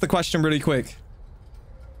gonna ask the question really quick.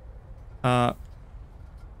 Hold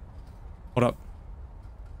up.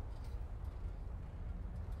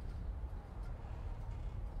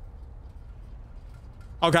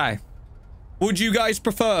 Okay. Would you guys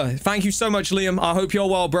prefer? Thank you so much, Liam. I hope you're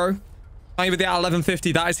well, bro. Thank you for the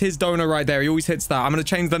 1150. That is his donor right there. He always hits that. I'm gonna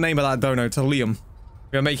change the name of that donor to Liam.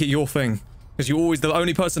 We're gonna make it your thing. Because you're always the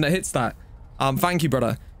only person that hits that. Thank you,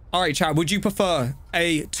 brother. Alright, chat. Would you prefer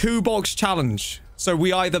a 2-box challenge? So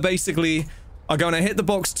we either basically are gonna hit the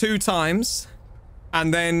box 2 times,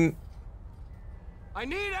 and then... I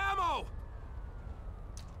need ammo!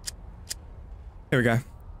 Here we go.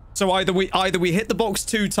 So either we hit the box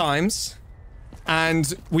 2 times,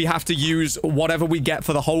 and we have to use whatever we get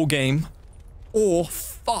for the whole game, or...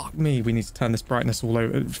 Fuck me, we need to turn this brightness all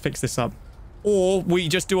over, fix this up. Or we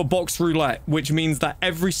just do a box roulette, which means that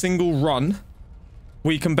every single run,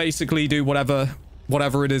 we can basically do whatever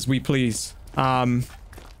it is we please.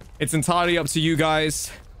 It's entirely up to you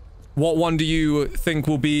guys. What one do you think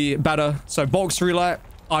will be better? So box roulette,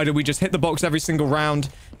 Either we just hit the box every single round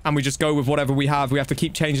and we just go with whatever we have. We have to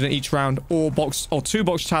keep changing it each round, or box or 2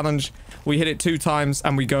 box challenge. We hit it 2 times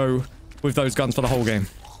and we go with those guns for the whole game.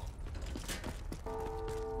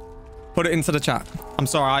 Put it into the chat. I'm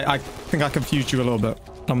sorry, I think I confused you a little bit.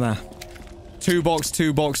 I'm there. 2 box,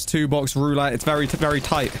 2 box, 2 box roulette. It's very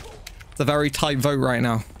tight. It's a very tight vote right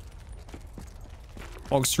now.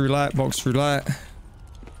 Box roulette, box roulette.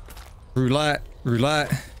 Roulette,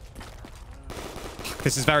 roulette.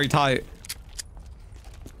 This is very tight.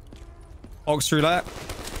 Box roulette.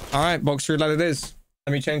 All right, box roulette it is.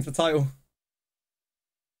 Let me change the title.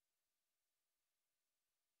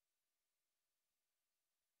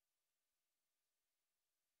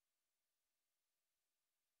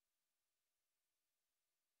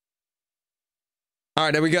 All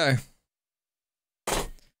right, there we go.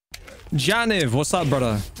 Janiv, what's up,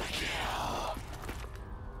 brother?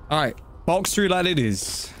 All right, box roulette it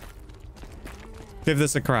is. Give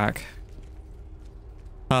this a crack.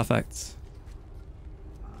 Perfect.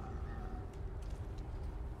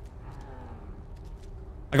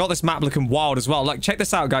 I got this map looking wild as well. Like, check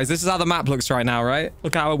this out, guys. This is how the map looks right now, right?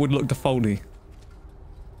 Look how it would look defaultly.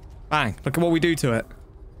 Bang. Look at what we do to it.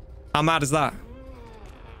 How mad is that?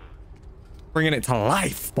 Bringing it to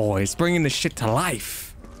life, boys. Bringing this shit to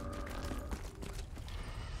life.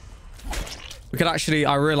 We could actually,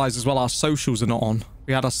 I realized as well, our socials are not on.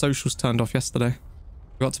 We had our socials turned off yesterday.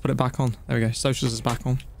 Forgot to put it back on. There we go. Socials is back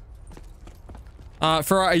on.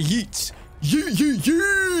 For a yeet. Yeet, yeet,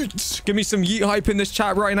 yeet. Give me some yeet hype in this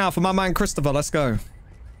chat right now for my man Christopher. Let's go.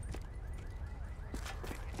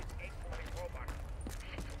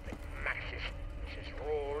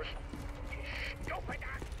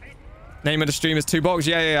 Name of the stream is 2 box.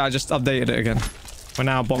 Yeah. I just updated it again. We're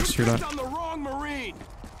now box shooter.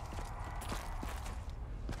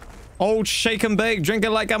 Old shake and bake, drink it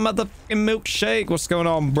like a motherfucking milkshake. What's going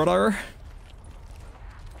on, brother?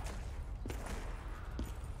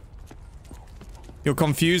 You're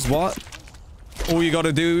confused? What? All you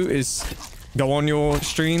gotta do is go on your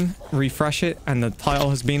stream, refresh it, and the title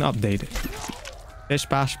has been updated. Bish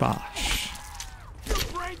bash bash. You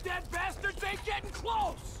brain dead bastards ain't getting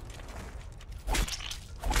close.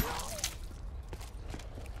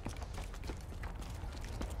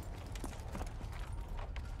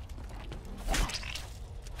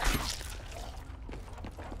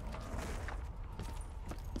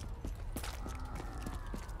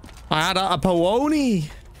 I had a Pawoni.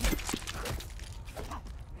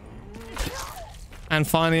 And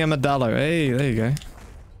finally a Modelo. Hey, there you go.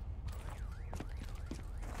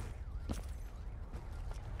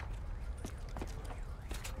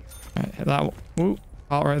 Right, hit that. Whoop.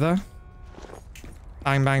 Part right there.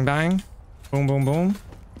 Bang, bang, bang. Boom, boom, boom.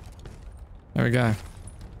 There we go.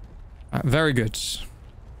 Right, very good.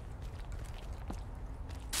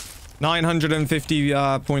 950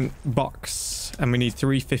 point box. And we need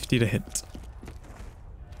 350 to hit.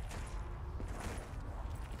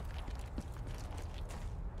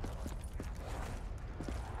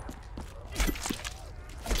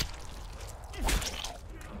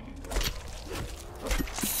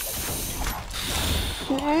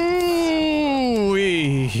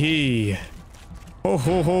 Ooh-wee. Ho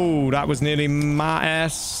ho ho, that was nearly my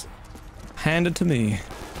ass handed to me.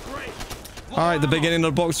 All right, the beginning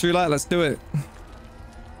of the box roulette, let's do it.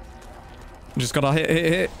 Just gotta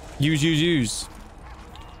hit. Use.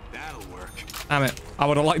 That'll work. Damn it. I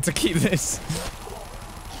would have liked to keep this.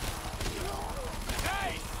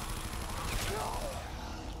 Hey!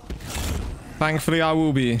 Thankfully, I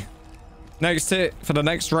will be. Next hit for the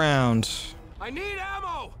next round. I need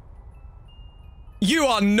ammo. You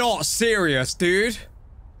are not serious, dude.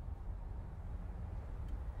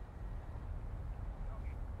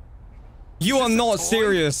 You are not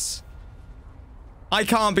serious. I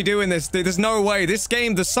can't be doing this. There's no way. This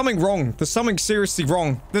game, there's something wrong. There's something seriously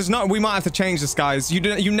wrong. There's no... We might have to change this, guys.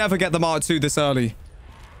 You never get the Mark II this early.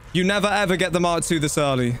 You never, ever get the Mark II this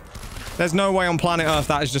early. There's no way on planet Earth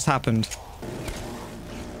that has just happened.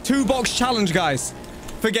 2 box challenge, guys.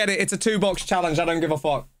 Forget it. It's a 2 box challenge. I don't give a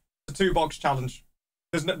fuck. It's a 2 box challenge.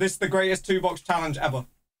 This is the greatest 2 box challenge ever.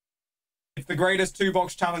 It's the greatest 2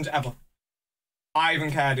 box challenge ever. I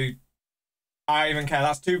even care, dude. I even care.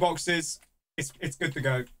 That's 2 boxes. It's good to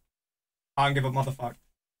go. I don't give a motherfuck.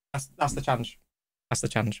 That's the challenge. That's the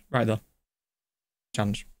challenge. Right there.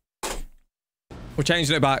 Challenge. We're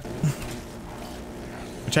changing it back.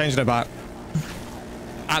 We're changing it back.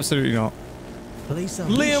 Absolutely not.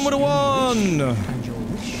 Liam with a 1! And your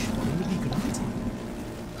wish will be granted.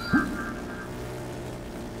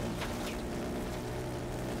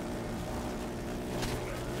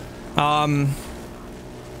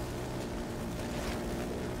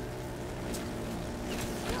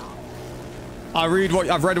 I've read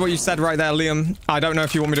what you said right there, Liam. I don't know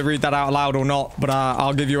if you want me to read that out loud or not, but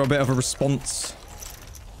I'll give you a bit of a response.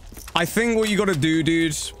 I think what you got to do,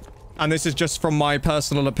 dude, and this is just from my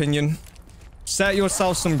personal opinion, set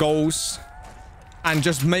yourself some goals and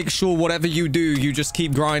just make sure whatever you do, you just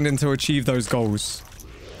keep grinding to achieve those goals.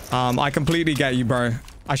 I completely get you, bro.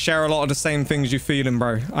 I share a lot of the same things you're feeling,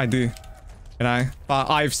 bro. I do. You know? But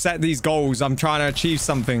I've set these goals. I'm trying to achieve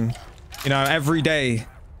something, you know, every day.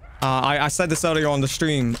 I said this earlier on the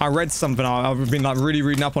stream. I read something. I've been like really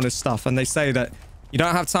reading up on this stuff. And they say that you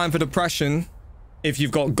don't have time for depression if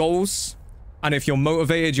you've got goals. And if you're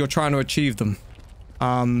motivated, you're trying to achieve them.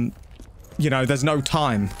 You know, there's no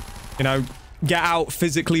time. You know, get out,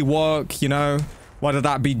 physically work, you know, whether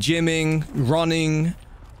that be gymming, running,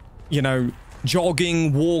 you know,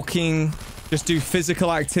 jogging, walking, just do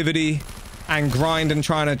physical activity and grind and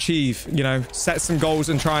try and achieve, you know, set some goals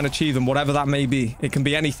and try and achieve them, whatever that may be. It can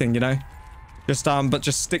be anything, you know, just, but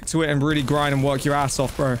just stick to it and really grind and work your ass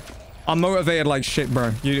off, bro. I'm motivated like shit,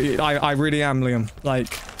 bro. I really am, Liam.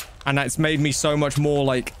 Like, and that's made me so much more,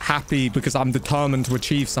 like, happy because I'm determined to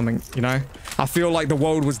achieve something, you know? I feel like the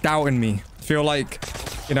world was doubting me. I feel like,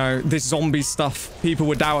 you know, this zombie stuff, people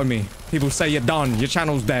were doubting me. People say you're done, your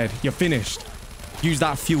channel's dead, you're finished. Use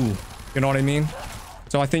that fuel, you know what I mean?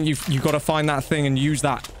 So I think you've got to find that thing and use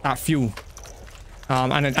that fuel.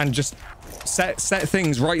 And just set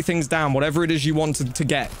things, write things down, whatever it is you want to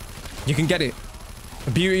get. You can get it.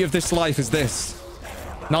 The beauty of this life is this.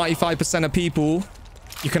 95% of people,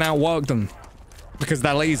 you can outwork them because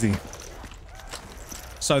they're lazy.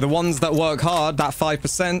 So the ones that work hard, that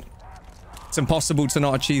 5%, it's impossible to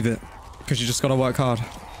not achieve it because you just got to work hard.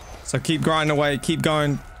 So keep grinding away, keep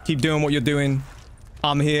going, keep doing what you're doing.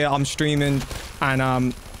 I'm here, I'm streaming, and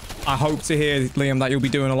I hope to hear, Liam, that you'll be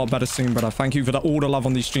doing a lot better soon, brother. Thank you for all the love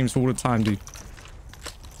on these streams for all the time, dude.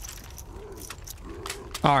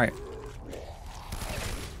 All right.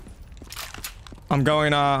 I'm going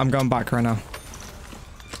back right now.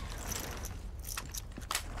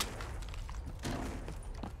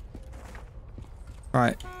 All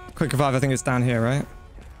right. Quick revive, I think it's down here, right?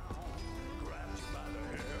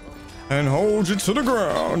 And hold you to the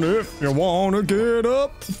ground if you want to get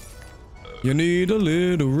up. You need a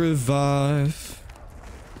little revive.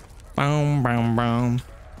 Boom, boom, boom.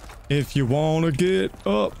 If you want to get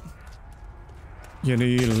up, you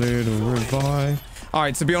need a little revive. All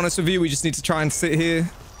right, to be honest with you, we just need to try and sit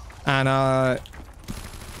here and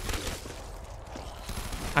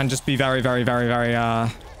just be very, very, very,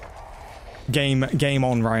 very game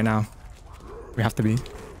on right now. We have to be.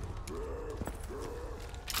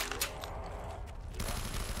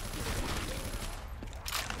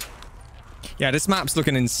 Yeah, this map's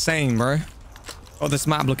looking insane, bro. Oh, this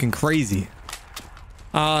map looking crazy.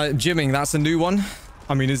 Gymming, that's a new one.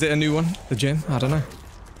 I mean, is it a new one? The gym? I don't know.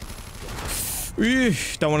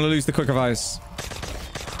 Eesh, don't want to lose the quick revives.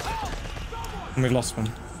 And we've lost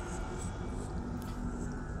one.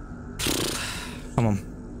 Come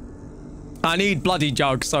on. I need bloody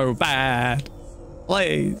jug so bad.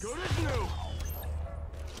 Please.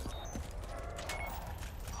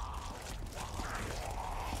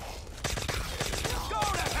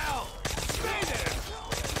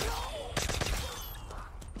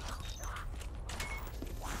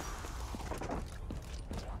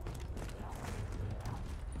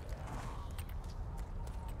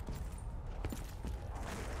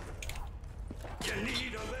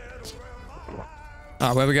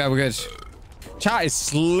 Ah, where we go, we're good. Chat is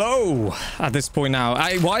slow at this point now.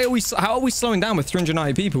 How are we slowing down with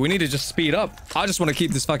 390 people? We need to just speed up. I just want to keep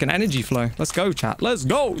this fucking energy flow. Let's go, chat. Let's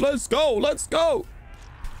go, let's go, let's go.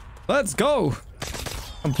 Let's go.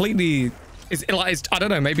 Completely, I don't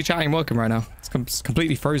know, maybe chat ain't working right now. It's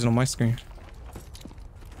completely frozen on my screen.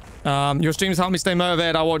 Your streams help me stay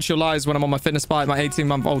motivated. I watch your lives when I'm on my fitness bike, my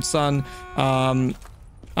 18-month-old son.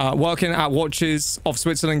 Working at Watches of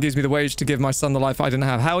Switzerland gives me the wage to give my son the life I didn't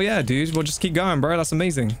have. Hell yeah, dude. We'll just keep going, bro. That's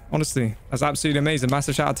amazing. Honestly, that's absolutely amazing.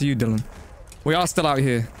 Massive shout out to you, Dylan. We are still out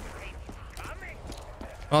here.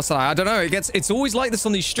 Also, I don't know. It's always like this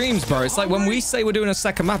on these streams, bro. It's like when we say we're doing a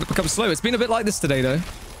second map, it becomes slow. It's been a bit like this today, though.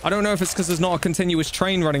 I don't know if it's because there's not a continuous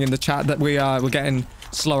train running in the chat that we're getting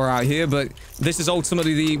slower out here, but this is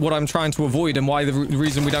ultimately what I'm trying to avoid and why the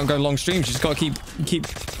reason we don't go long streams. You just gotta keep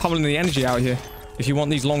pummeling the energy out here. If you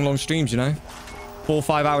want these long streams, you know,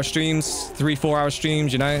 4-5 hour streams, 3-4 hour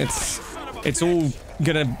streams, you know, it's all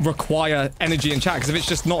gonna require energy in chat, because if it's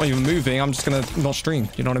just not even moving, I'm just gonna not stream.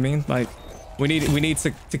 You know what I mean? Like, we need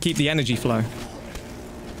to keep the energy flow.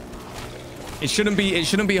 It shouldn't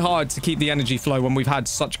be hard to keep the energy flow when we've had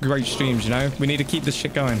such great streams, you know. We need to keep this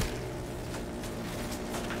shit going.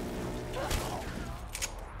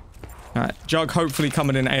 All right, Jug hopefully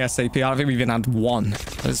coming in ASAP. I don't think we've even had one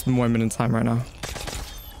at this moment in time right now.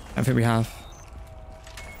 I think we have.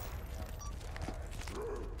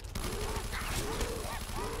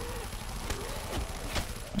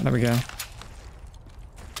 There we go.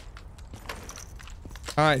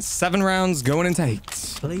 All right, 7 rounds going into 8.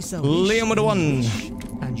 Liam with a 1.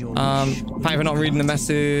 Thank you for not reading the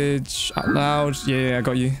message out loud. Yeah, I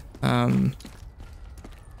got you.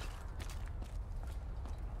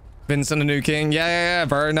 Vincent and NUKE. Yeah,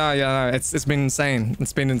 bro. No, it's been insane.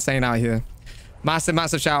 It's been insane out here.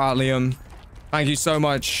 Massive shout out, Liam. Thank you so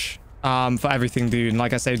much for everything, dude.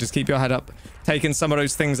 Like I say, just keep your head up. Taking some of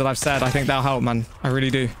those things that I've said, I think that'll help, man. I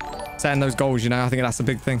really do. Setting those goals, you know, I think that's a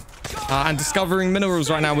big thing. And discovering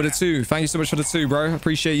minerals right now with a 2. Thank you so much for the 2, bro.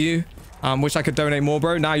 Appreciate you. Wish I could donate more,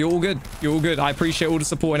 bro. Nah, you're all good. You're all good. I appreciate all the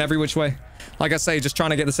support in every which way. Like I say, just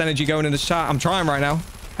trying to get this energy going in the chat. I'm trying right now.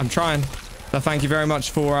 I'm trying. So thank you very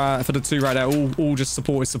much for the 2 right there. All just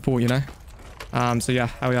support is support, you know. So yeah,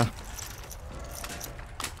 hell yeah.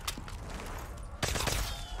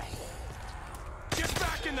 Get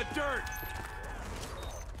back in the dirt.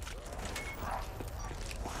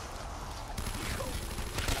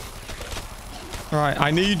 All right,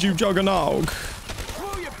 I need you, Juggernog.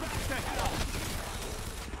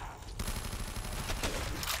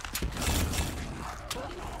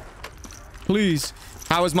 Please.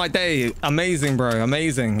 How was my day? Amazing, bro.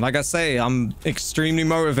 Amazing. Like I say, I'm extremely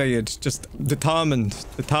motivated. Just determined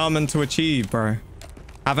to achieve, bro.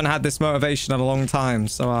 Haven't had this motivation in a long time,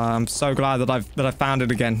 so I'm so glad that I've found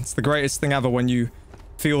it again. It's the greatest thing ever when you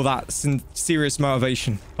feel that serious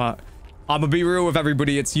motivation. But I'm gonna be real with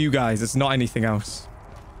everybody. It's you guys. It's not anything else.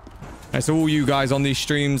 It's all you guys on these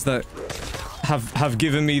streams that have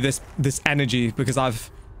given me this energy, because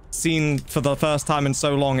I've seen for the first time in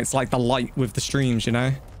so long, it's like the light with the streams, you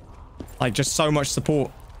know, like just so much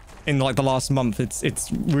support in like the last month.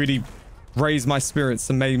 It's really raised my spirits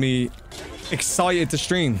and made me excited to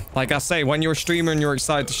stream. Like I say, when you're a streamer and you're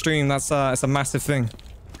excited to stream, it's a massive thing.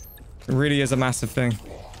 It really is a massive thing.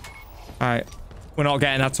 All right, we're not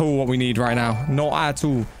getting at all what we need right now, not at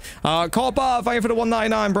all. Copper, thank you for the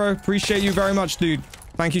 199, bro. Appreciate you very much, dude.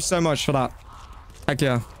 Thank you so much for that. Heck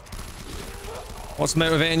yeah. What's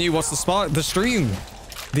motivating you? What's the spark? The stream,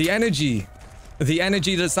 the energy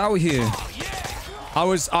that's out here. I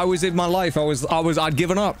was in my life. I'd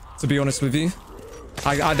given up, to be honest with you.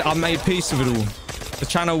 I made peace with it all. The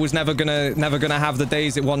channel was never gonna have the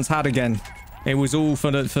days it once had again. It was all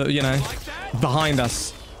for you know, behind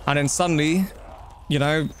us. And then suddenly, you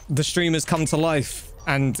know, the stream has come to life,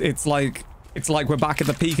 and it's like we're back at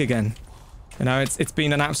the peak again. You know, it's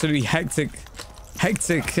been an absolutely hectic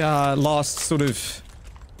last sort of,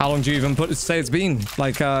 how long do you even say it's been?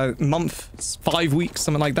 Like a month, 5 weeks,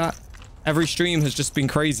 something like that. Every stream has just been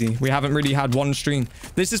crazy. We haven't really had one stream.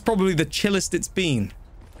 This is probably the chillest it's been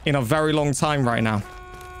in a very long time right now.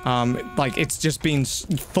 Like it's just been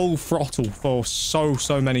full throttle for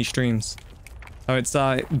so many streams. So it's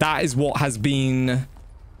that is what has been,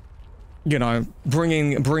 you know,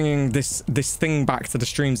 bringing this thing back to the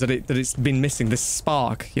streams that it's been missing, this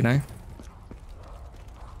spark, you know.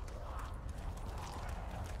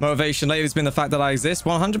 Motivation lately has been the fact that I exist.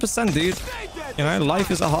 100%, dude. You know, life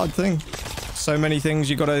is a hard thing. So many things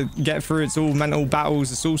you gotta get through. It's all mental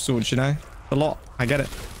battles. It's all sorts, you know. A lot. I get it.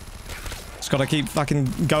 Just gotta keep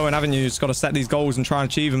fucking going, haven't you? Just gotta set these goals and try and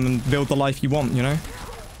achieve them and build the life you want, you know.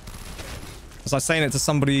 As I was saying it to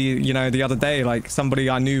somebody, you know, the other day, like somebody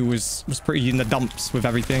I knew was pretty in the dumps with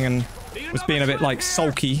everything and was being a bit like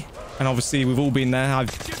sulky. And obviously we've all been there.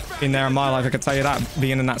 I've been there in my life. I can tell you that,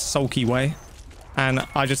 being in that sulky way. And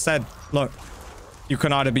I just said, look, you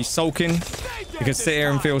can either be sulking, you can sit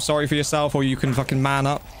here and feel sorry for yourself, or you can fucking man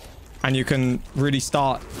up and you can really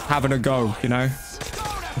start having a go, you know?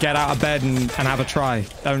 Get out of bed and have a try.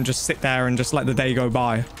 Don't just sit there and just let the day go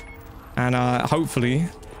by. And hopefully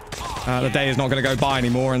the day is not going to go by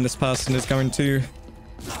anymore, and this person is going to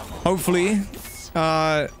hopefully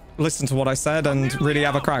listen to what I said and really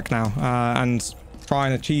have a crack now and try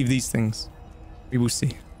and achieve these things. We will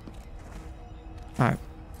see. All right.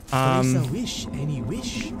 I'm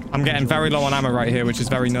getting very low on ammo right here, which is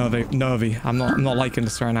very nervy. I'm not liking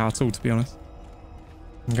this right now at all, to be honest.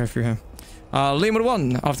 I'll go through here. Liam with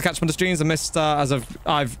 1. After catching the streams, I missed as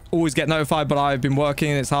I've always get notified, but I've been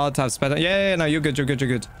working. It's hard to have sped. Yeah, no, you're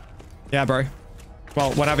good. Yeah, bro.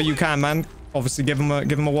 Well, whenever you can, man. Obviously, give him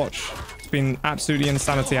a watch. It's been absolutely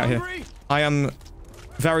insanity out here. I am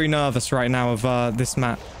very nervous right now of this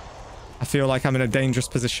map. I feel like I'm in a dangerous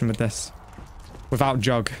position with this. Without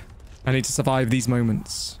Jug, I need to survive these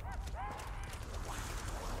moments.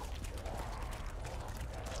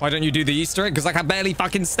 Why don't you do the Easter egg? Because I can barely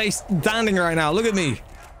fucking stay standing right now. Look at me.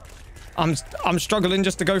 I'm struggling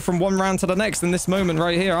just to go from one round to the next in this moment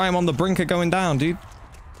right here. I am on the brink of going down, dude.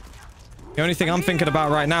 The only thing I'm thinking about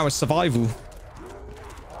right now is survival.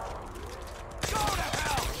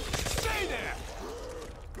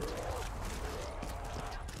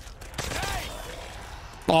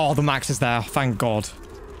 Oh, the max is there. Thank God.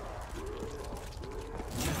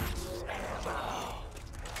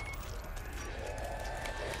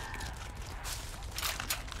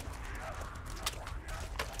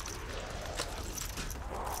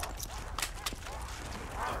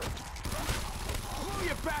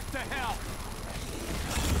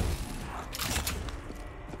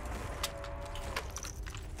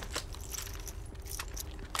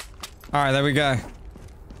 All right, there we go.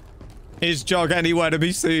 Is Jog anywhere to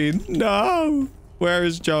be seen? No. Where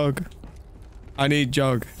is Jog? I need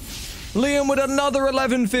Jog. Liam with another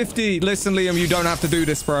 1150. Listen, Liam, you don't have to do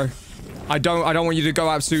this, bro. I don't want you to go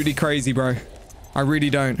absolutely crazy, bro. I really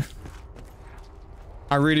don't.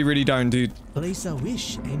 I really don't, dude. Place a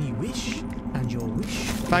wish, any wish, and your wish.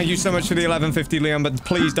 Thank you so much for the 1150, Liam, but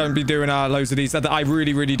please don't be doing loads of these. I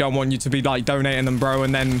really don't want you to be like donating them, bro,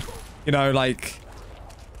 and then, you know, like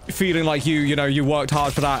feeling like you know, you worked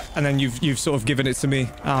hard for that and then you've sort of given it to me.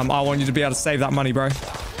 I want you to be able to save that money, bro.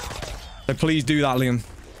 So please do that, Liam.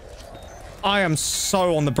 I am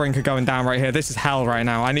so on the brink of going down right here. This is hell right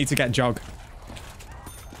now. I need to get Jog.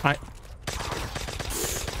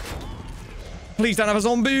 Please don't have a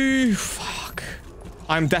zombie. Fuck.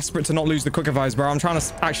 I'm desperate to not lose the quicker vibes, bro. I'm trying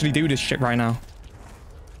to actually do this shit right now.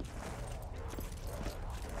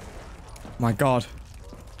 My God.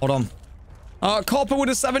 Hold on. Copper with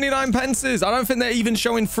a 79 pences. I don't think they're even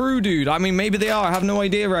showing through, dude. I mean, maybe they are. I have no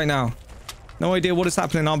idea right now. No idea what is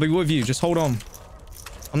happening. I'll be with you. Just hold on.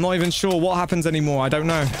 I'm not even sure what happens anymore. I don't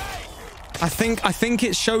know. I think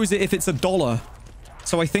it shows it if it's $1.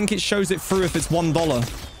 So I think it shows it through if it's $1.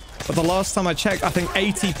 But the last time I checked, I think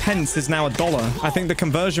 80 pence is now $1. I think the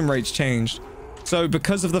conversion rate's changed. So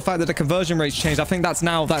because of the fact that the conversion rate's changed, I think that's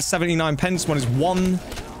now, that 79 pence one is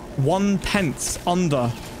one pence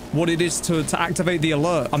under what it is to activate the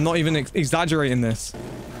alert. I'm not even exaggerating this.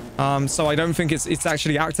 So I don't think it's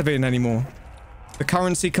actually activating anymore. The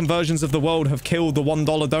currency conversions of the world have killed the $1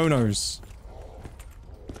 donos.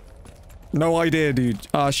 No idea, dude.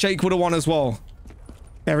 Shake would have won as well.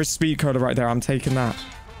 There is speed coder right there. I'm taking that.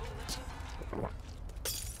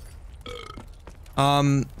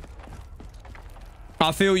 I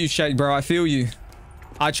feel you, Shake, bro. I feel you.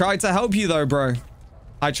 I tried to help you though, bro.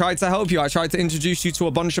 I tried to help you. I tried to introduce you to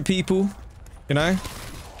a bunch of people. You know,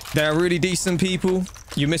 they're really decent people.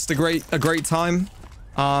 You missed a great time.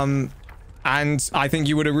 And I think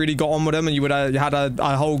you would have really got on with them, and you would have had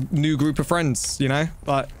a whole new group of friends. You know,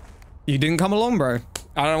 but you didn't come along, bro.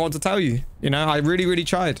 I don't know what to tell you. You know, I really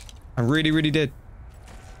tried. I really did.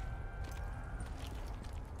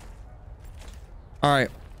 All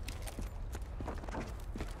right.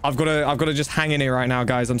 I've got to just hang in here right now,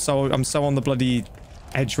 guys. I'm so on the bloody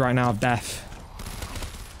edge right now of death.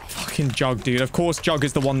 Fucking Jug, dude. Of course Jug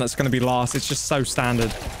is the one that's going to be last. It's just so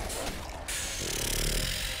standard.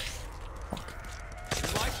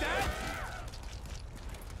 Like that?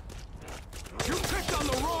 You picked on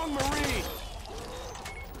the wrong Marine.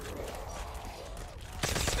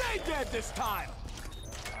 Stay dead this time.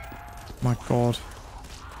 My God.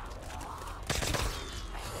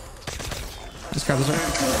 Just grab this one.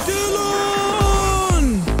 Dylan!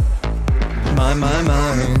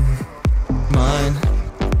 Mine.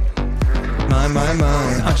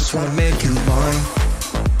 I just wanna make you mine.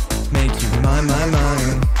 Make you mine.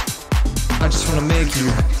 I just wanna make you.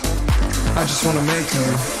 I just wanna make you.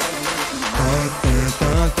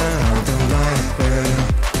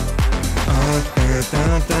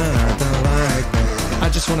 I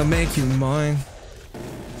just wanna make you mine.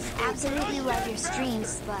 Absolutely love your streams,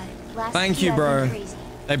 Spud. Thank you, bro.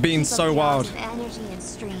 They've been so wild. Energy and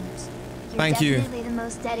streams. Thank you. Definitely the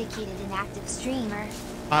most dedicated and active streamer.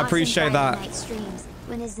 I appreciate that. Night streams.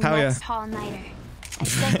 When is the Hell next yeah. hall nighter? I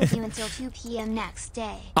stuck with you until 2 p.m. next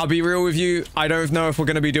day. I'll be real with you. I don't know if we're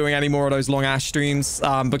going to be doing any more of those long ass streams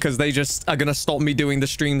because they just are going to stop me doing the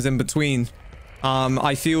streams in between.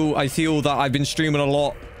 I feel that I've been streaming a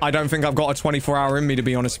lot. I don't think I've got a 24-hour in me, to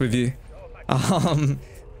be honest with you.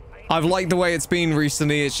 I've liked the way it's been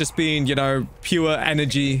recently. It's just been, you know, pure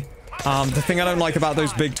energy. The thing I don't like about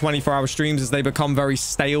those big 24-hour streams is they become very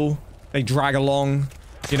stale. They drag along.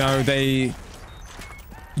 You know, they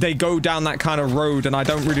go down that kind of road, and I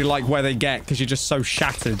don't really like where they get because you're just so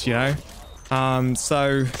shattered, you know?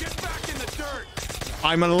 So... Get back in the dirt.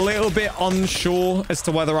 I'm a little bit unsure as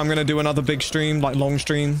to whether I'm going to do another big stream, like long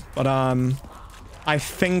stream. But I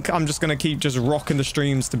think I'm just going to keep just rocking the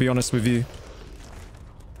streams, to be honest with you.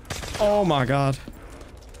 Oh my god.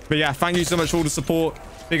 But yeah, thank you so much for all the support.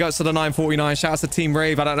 Big ups to the 949. Shout out to Team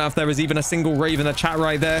Rave. I don't know if there is even a single Rave in the chat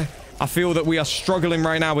right there. I feel that we are struggling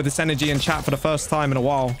right now with this energy in chat for the first time in a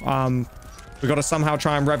while. We've got to somehow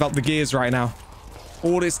try and rev up the gears right now.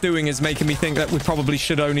 All it's doing is making me think that we probably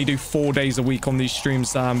should only do 4 days a week on these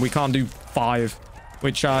streams. We can't do 5,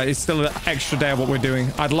 which is still an extra day of what we're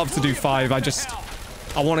doing. I'd love to do 5.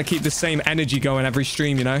 I want to keep the same energy going every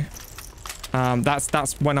stream, you know?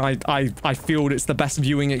 That's when I feel it's the best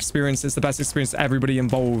viewing experience. It's the best experience to everybody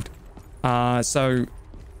involved. So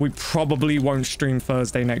we probably won't stream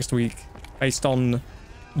Thursday next week based on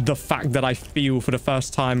the fact that I feel for the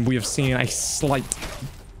first time we have seen a slight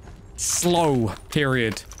slow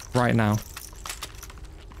period right now.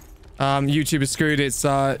 YouTube is screwed. It's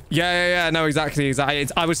yeah, no, exactly.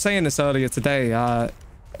 I was saying this earlier today.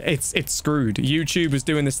 It's screwed. YouTube was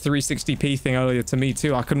doing this 360p thing earlier to me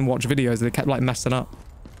too. I couldn't watch videos. They kept like messing up.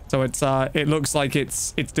 So it looks like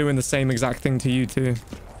it's doing the same exact thing to you too.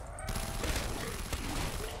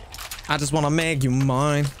 I just want to make you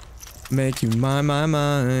mine. Make you mine.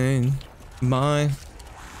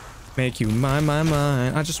 Make you mine.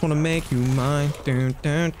 I just want to make you mine. Dun,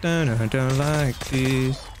 like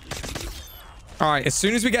this. All right, as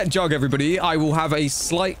soon as we get Jug, everybody, I will have a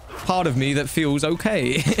slight part of me that feels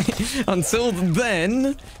okay. Until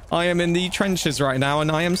then, I am in the trenches right now,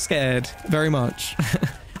 and I am scared very much.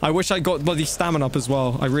 I wish I got bloody stamina up as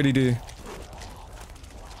well. I really do.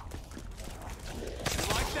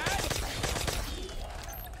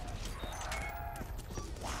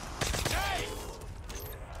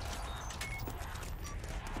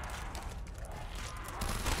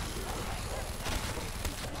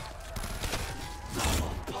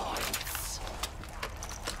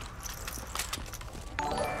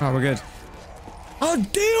 Oh, we're good. A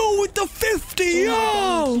deal with the 50,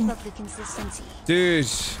 yo! Keep up the consistency. Dude.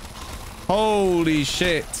 Holy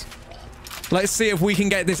shit. Let's see if we can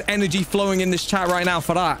get this energy flowing in this chat right now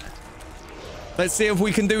for that. Let's see if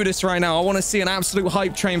we can do this right now. I want to see an absolute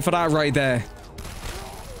hype train for that right there.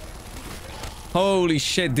 Holy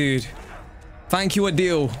shit, dude. Thank you,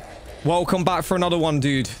 Adil. Welcome back for another one,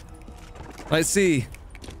 dude. Let's see.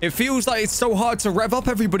 It feels like it's so hard to rev up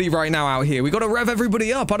everybody right now out here. We got to rev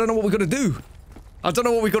everybody up. I don't know what we got to do. I don't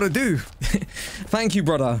know what we got to do. Thank you,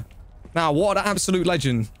 brother. Now, what an absolute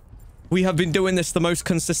legend. We have been doing this the most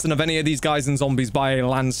consistent of any of these guys in zombies by a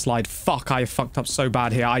landslide. Fuck, I fucked up so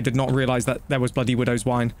bad here. I did not realize that there was bloody Widow's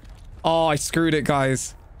Wine. Oh, I screwed it,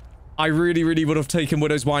 guys. I really, really would have taken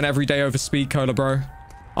Widow's Wine every day over Speed Cola, bro.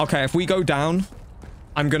 Okay, if we go down,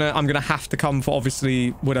 I'm gonna have to come for,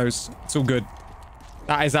 obviously, Widow's. It's all good.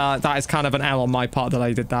 That is kind of an L on my part that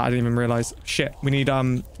I did that. I didn't even realize. Shit, we need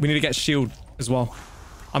to get shield as well.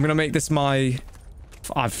 I'm gonna make this my...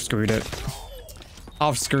 I've screwed it.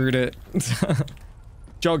 I've screwed it.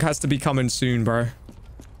 Jog has to be coming soon, bro.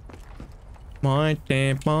 My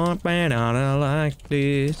damn out like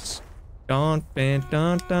this. Don't like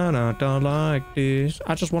this.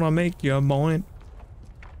 I just want to make you mine.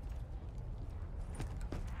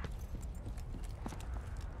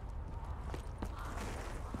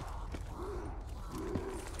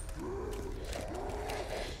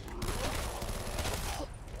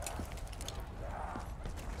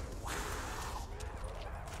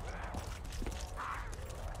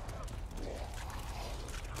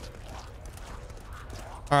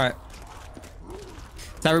 All right.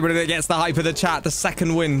 To everybody that gets the hype of the chat, the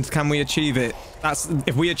second wind, can we achieve it? That's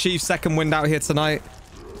if we achieve second wind out here tonight,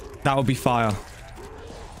 that would be fire. All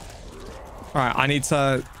right, I need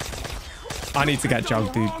to get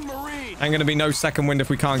Jug, dude. Ain't gonna be no second wind if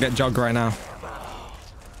we can't get Jug right now.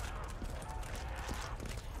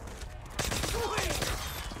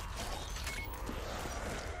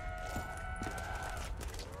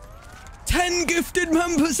 $10 gifted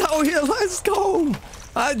members out here. Let's go.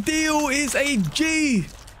 Adil is a G.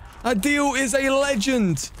 Adil is a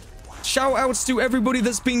legend. Shout outs to everybody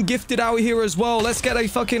that's been gifted out here as well. Let's get a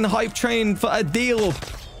fucking hype train for Adil.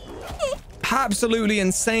 Absolutely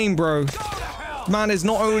insane, bro. Man is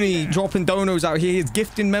not only dropping donos out here, he's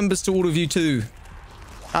gifting members to all of you too.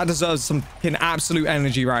 That deserves some absolute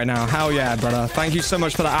energy right now. Hell yeah, brother. Thank you so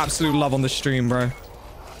much for the absolute love on the stream, bro.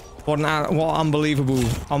 What unbelievable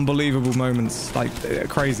moments. Like,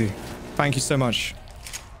 crazy. Thank you so much.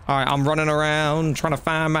 All right, I'm running around trying to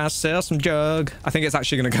find myself some Jug. I think it's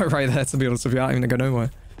actually going to go right there, to be honest with you. I ain't even going to go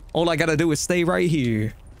nowhere. All I got to do is stay right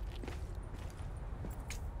here.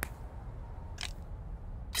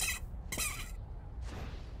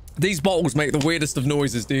 These bottles make the weirdest of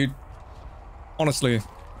noises, dude. Honestly.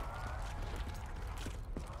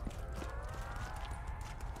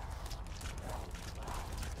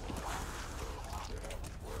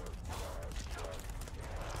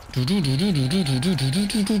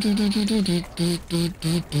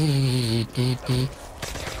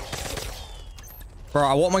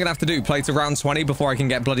 Bro, what am I gonna have to do? Play to round 20 before I can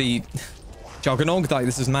get bloody Juggernog? Like,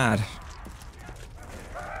 this is mad.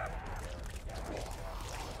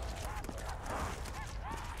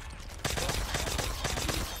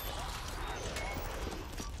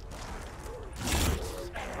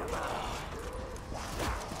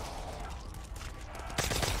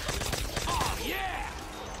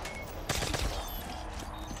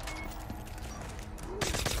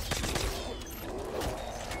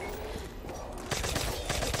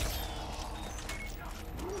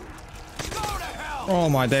 Oh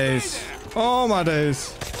my days. Oh my days.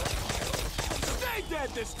 Stay dead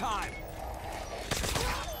this time.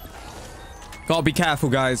 Gotta be careful,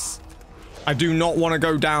 guys. I do not want to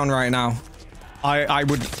go down right now. I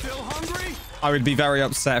would... Still hungry? I would be very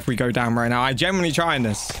upset if we go down right now. I genuinely trying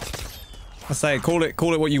this. I say, call it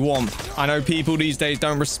what you want. I know people these days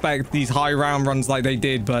don't respect these high round runs like they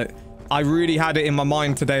did, but I really had it in my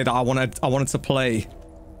mind today that I wanted to play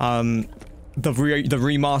the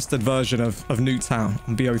remastered version of Nuketown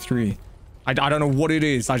on BO3. I don't know what it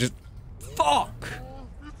is. I just... Fuck!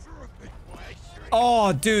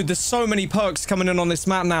 Oh, dude, there's so many perks coming in on this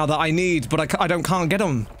map now that I need, but can't get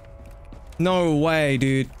them. No way,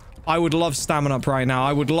 dude. I would love stamina up right now.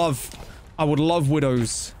 I would love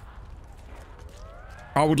widows.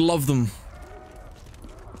 I would love them.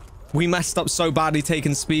 We messed up so badly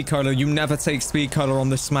taking speed cola. You never take speed cola on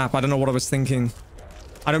this map. I don't know what I was thinking.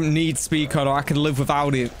 I don't need speed cola. I can live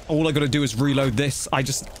without it. All I gotta do is reload this. I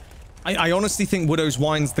honestly think Widow's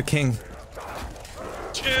Wine's the king.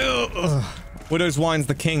 Widow's Wine's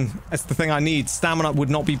the king. That's the thing I need. Stamina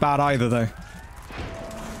would not be bad either, though.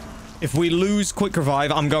 If we lose Quick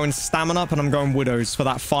Revive, I'm going Stamina up and I'm going Widows for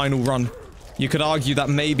that final run. You could argue that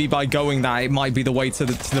maybe by going that, it might be the way to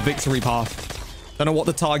the victory path. Don't know what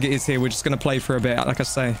the target is here. We're just gonna play for a bit, like I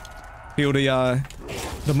say. Feel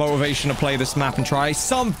the motivation to play this map and try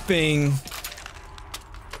something.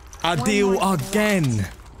 Adil again.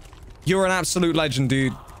 You're an absolute legend,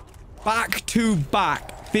 dude. Back to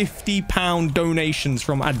back £50 donations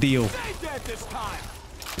from Adil.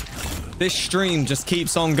 This stream just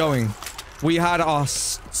keeps on going. We had our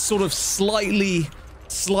sort of slightly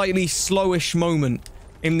slowish moment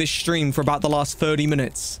in this stream for about the last 30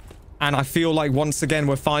 minutes. And I feel like once again,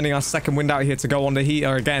 we're finding our second wind out here to go on the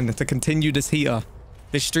heater again, to continue this heater.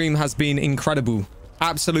 This stream has been incredible.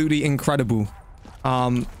 Absolutely incredible.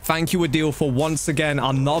 Thank you, Adil, for once again,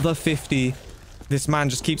 another 50. This man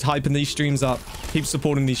just keeps hyping these streams up. Keeps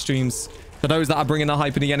supporting these streams. For those that are bringing the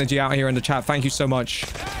hype and the energy out here in the chat, thank you so much.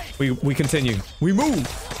 We continue. We move.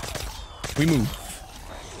 We move.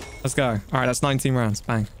 Let's go. All right, that's 19 rounds.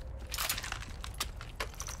 Bang.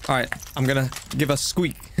 All right, I'm gonna give a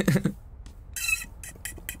squeak.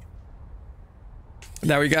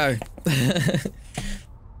 There we go.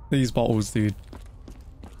 These bottles, dude.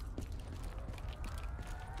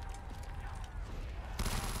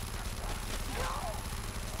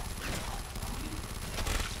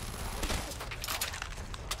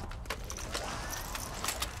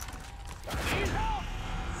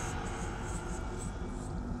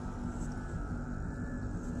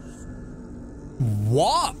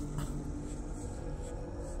 What?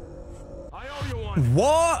 I owe you one.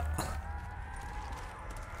 What?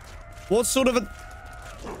 What sort of a...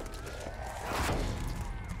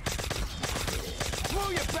 Throw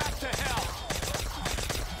you back to hell.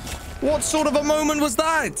 What sort of a moment was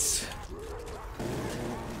that?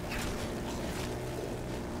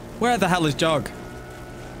 Where the hell is Jug?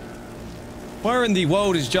 Where in the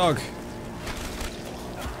world is Jug?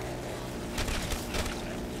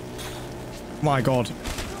 My God.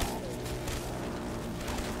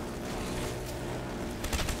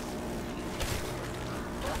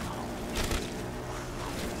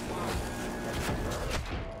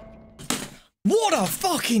 What a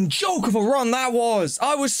fucking joke of a run that was.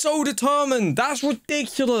 I was so determined. That's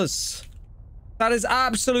ridiculous. That is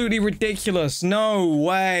absolutely ridiculous. No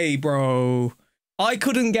way, bro. I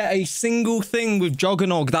couldn't get a single thing with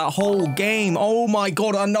Juggernog that whole game. Oh my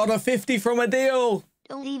God, another 50 from Adil.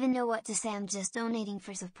 Don't even know what to say. I'm just donating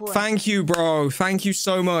for support. Thank you, bro. Thank you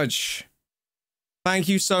so much. Thank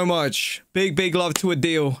you so much. Big love to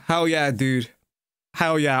Adil. Hell yeah, dude.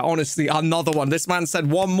 Hell yeah. Honestly, another one. This man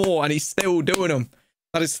said one more and he's still doing them.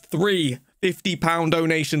 That is 3 50-pound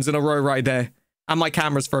donations in a row right there. And my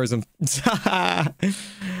camera's frozen.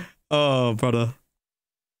 Oh, brother.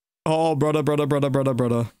 Oh,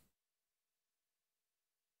 brother.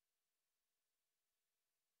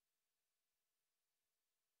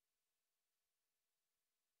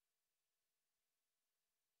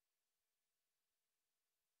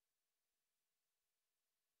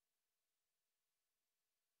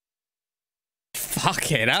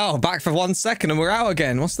 Fucking hell, back for 1 second and we're out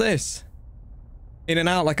again. What's this? In and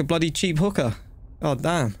out like a bloody cheap hooker. Oh,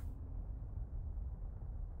 damn.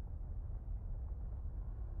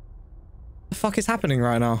 The fuck is happening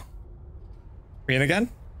right now? We in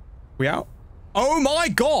again? We out? Oh my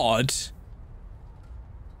god!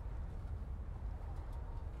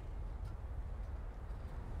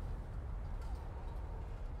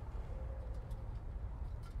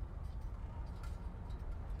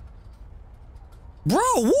 Bro,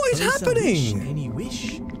 what is happening? Any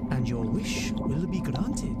wish, and your wish will be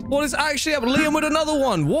granted. What is actually happening? Liam with another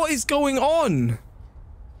one. What is going on?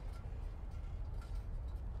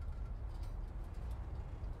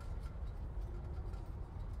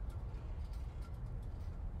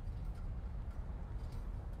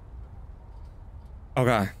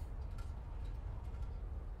 Okay.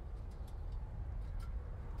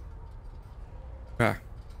 Okay.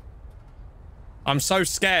 I'm so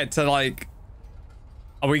scared to like.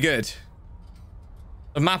 Are we good?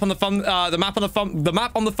 The map on the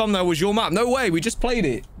thumbnail was your map. No way. We just played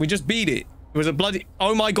it. We just beat it. It was a bloody.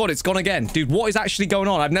 Oh my god! It's gone again, dude. What is actually going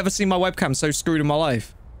on? I've never seen my webcam so screwed in my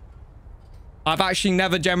life. I've actually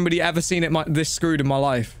never generally ever seen it this screwed in my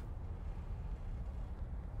life.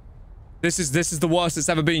 This is the worst it's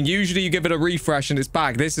ever been. Usually you give it a refresh and it's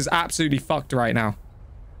back. This is absolutely fucked right now.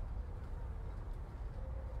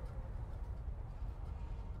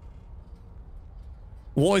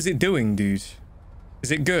 What is it doing, dude?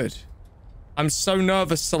 Is it good? I'm so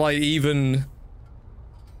nervous to like even...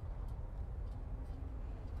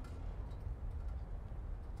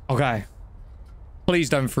 Okay. Please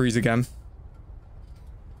don't freeze again.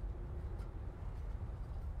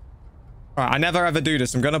 Alright, I never ever do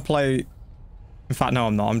this. I'm gonna play... In fact, no,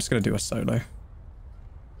 I'm not. I'm just gonna do a solo.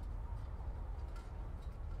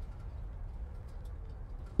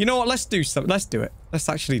 You know what? Let's do something. Let's do it. Let's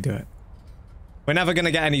actually do it. We're never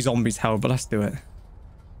gonna get any zombies held, but let's do it.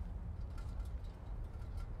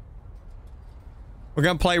 We're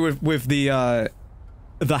gonna play with the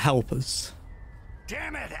helpers.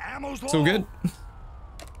 Damn it, ammo's low. It's all good.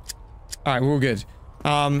 All right, we're all good.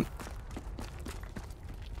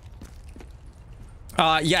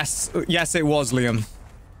 Yes, it was Liam.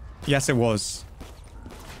 Yes, it was.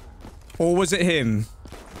 Or was it him?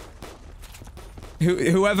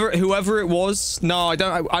 Whoever it was. No, I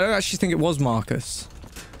don't actually think it was Marcus.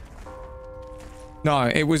 No,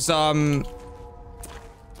 it was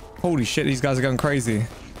holy shit, these guys are going crazy.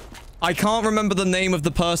 I can't remember the name of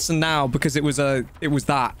the person now because it was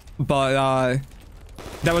that. But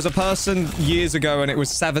there was a person years ago and it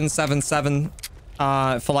was 777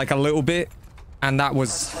 for like a little bit, and that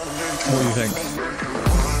was, what do you think?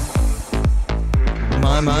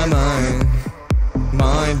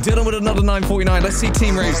 Mine. Dylan with another 949. Let's see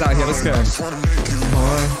Team Raves out here. Let's go.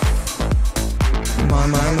 Mine.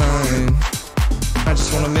 I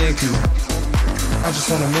just wanna make you. I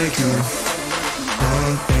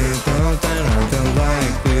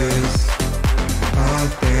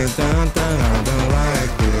don't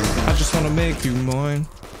like this. I just wanna make you mine.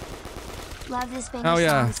 Love this band Hell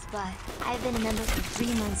yeah. songs, but I've been a member for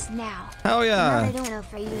 3 months now. Hell yeah. I don't know,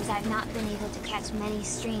 for years I've not been able to catch many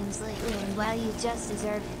streams lately, and well, you just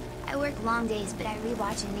deserve it. I work long days, but I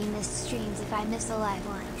rewatch any missed streams if I miss the live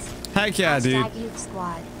ones. Heck yeah, dude. #NUKE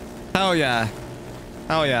Squad. Hell yeah.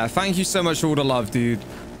 Hell yeah. Thank you so much for all the love, dude.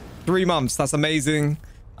 3 months. That's amazing.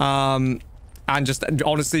 And just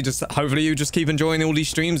honestly, just hopefully you just keep enjoying all these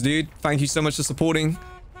streams, dude. Thank you so much for supporting.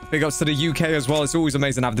 Big ups to the UK as well. It's always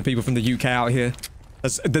amazing to have the people from the UK out here.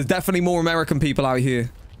 There's definitely more American people out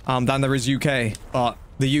here than there is UK. But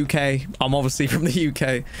the UK, I'm obviously from the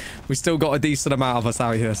UK. We still got a decent amount of us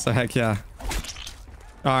out here, so heck yeah.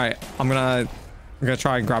 All right, I'm gonna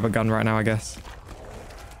try and grab a gun right now, I guess.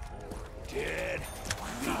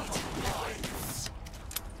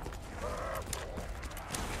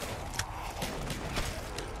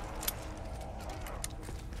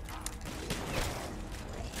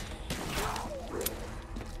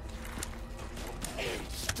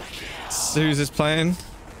 Who's this playing?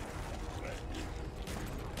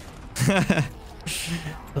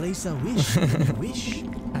 Place a wish,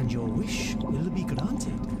 and your wish will be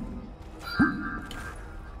granted.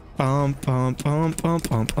 I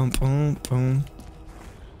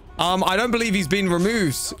don't believe he's been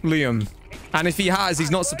removed, Liam. And if he has,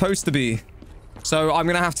 he's not supposed to be. So I'm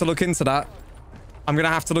going to have to look into that. I'm going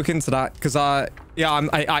to have to look into that because, yeah,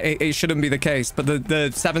 it shouldn't be the case. But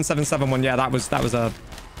the 777 one, yeah, that was a...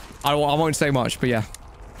 I won't say much, but yeah.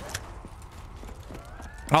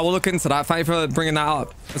 I will look into that. Thank you for bringing that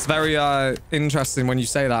up. It's very interesting when you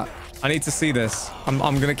say that. I need to see this. I'm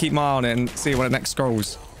going to keep my eye on it and see when it next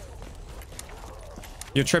scrolls.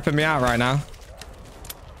 You're tripping me out right now.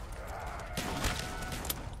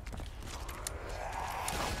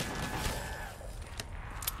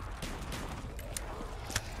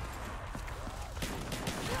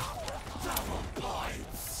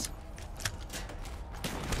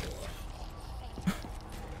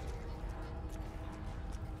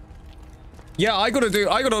 Yeah, I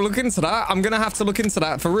gotta look into that. I'm gonna have to look into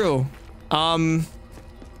that for real.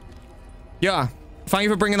 Yeah. Thank you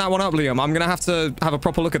for bringing that one up, Liam. I'm gonna have to have a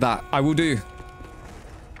proper look at that. I will do.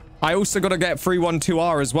 I also gotta get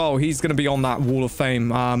 312R as well. He's gonna be on that Wall of Fame.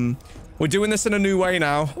 We're doing this in a new way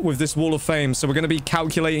now with this Wall of Fame. So we're gonna be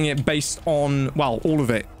calculating it based on, well, all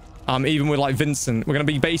of it. Even with like Vincent. We're gonna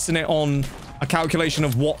be basing it on a calculation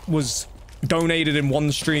of what was donated in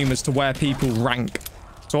one stream as to where people rank.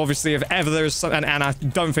 So obviously, if ever there's... And I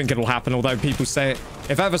don't think it'll happen, although people say it.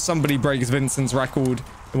 If ever somebody breaks Vincent's record,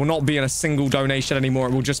 it will not be in a single donation anymore.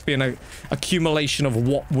 It will just be in an accumulation of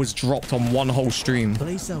what was dropped on one whole stream.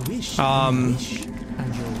 Place a wish, and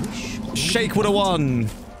your wish Shake would have won.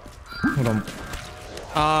 Hold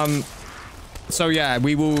on. So yeah,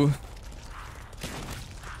 we will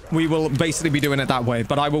basically be doing it that way.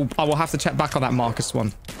 But I will have to check back on that Marcus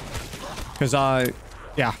one. Because,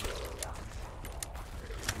 yeah.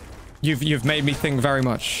 You've made me think very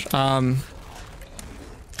much. Hell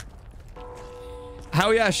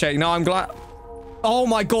yeah, Shake. No, I'm glad. Oh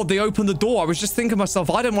my god, they opened the door. I was just thinking to myself,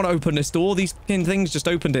 I didn't want to open this door. These fucking things just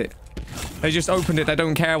opened it. They just opened it. They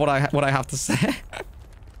don't care what I have to say.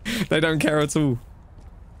 They don't care at all.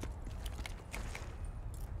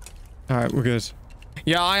 All right, we're good.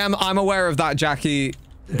 Yeah, I'm aware of that, Jackie.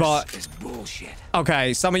 But this is bullshit.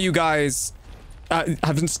 Okay, some of you guys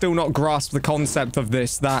have still not grasped the concept of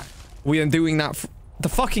this, that we are doing that. The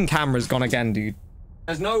fucking camera's gone again, dude.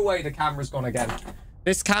 There's no way the camera's gone again.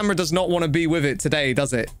 This camera does not want to be with it today,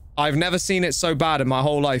 does it? I've never seen it so bad in my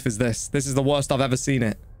whole life as this. This is the worst I've ever seen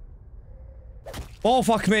it. Oh,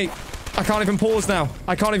 fuck me. I can't even pause now.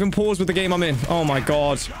 I can't even pause with the game I'm in. Oh my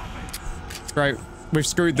god. Great. We've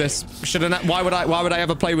screwed this. Why would I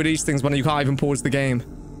ever play with these things when you can't even pause the game?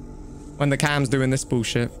 When the cam's doing this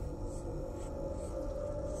bullshit.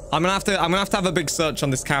 I'm gonna have to have a big search on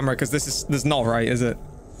this camera because this is not right, is it?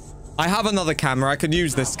 I have another camera. I could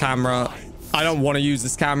use this camera. I don't want to use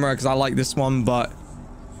this camera because I like this one, but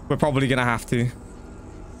we're probably gonna have to.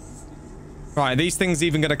 Right, are these things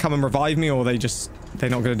even gonna come and revive me, or they're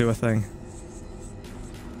not gonna do a thing?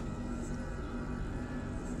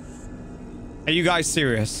 Are you guys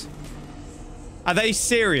serious? Are they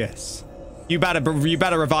serious? You better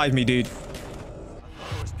revive me, dude.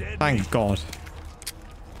 Thank God.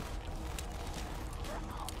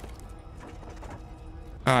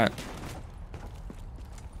 Alright.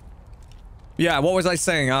 Yeah, what was I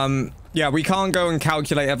saying? Yeah, we can't go and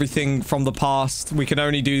calculate everything from the past. We can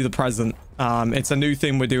only do the present. It's a new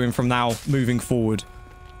thing we're doing from now moving forward.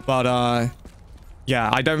 But,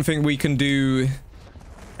 yeah, I don't think we can do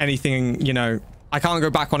anything, you know. I can't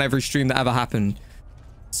go back on every stream that ever happened.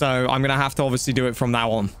 So, I'm gonna have to obviously do it from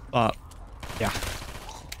now on. But, yeah.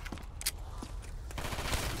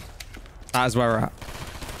 That is where we're at.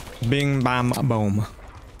 Bing, bam, boom.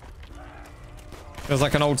 Feels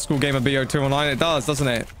like an old school game of BO2 online. It does, doesn't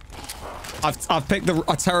it? I've picked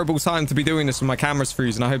a terrible time to be doing this when my camera's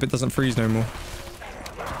freezing. I hope it doesn't freeze no more.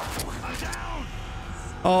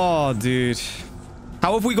 Oh, dude.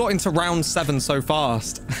 How have we got into round 7 so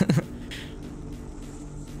fast?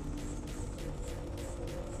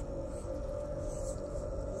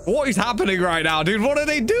 What is happening right now, dude? What are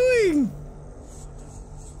they doing?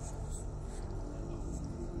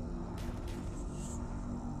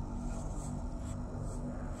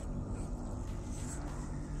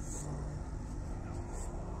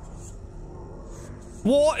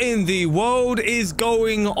 What in the world is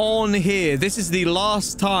going on here? This is the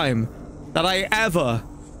last time that I ever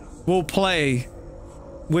will play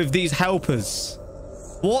with these helpers.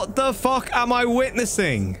 What the fuck am I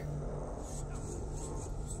witnessing?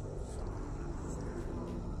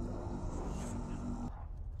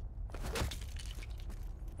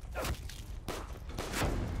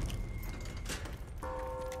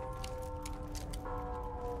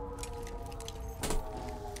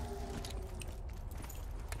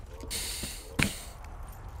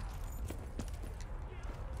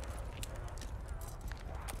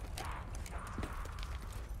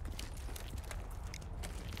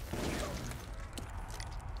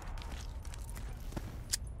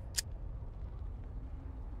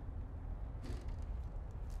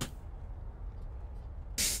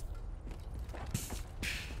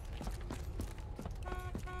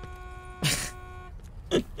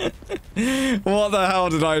 What the hell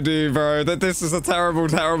did I do, bro? This is a terrible,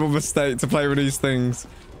 terrible mistake to play with these things.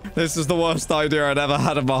 This is the worst idea I'd ever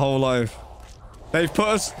had in my whole life. They've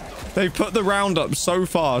put the round up so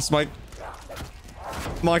fast.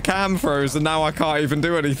 My cam froze and now I can't even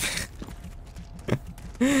do anything.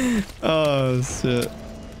 Oh, shit.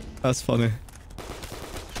 That's funny.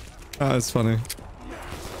 That is funny.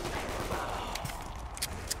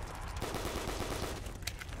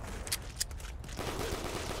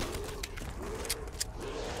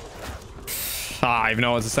 I don't even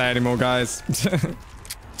know what to say anymore, guys.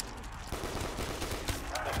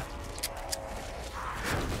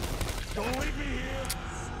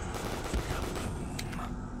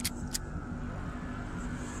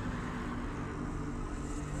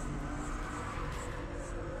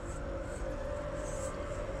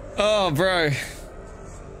 Oh, bro.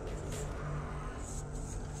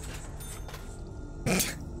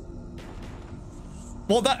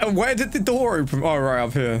 What where did the door open? Oh, right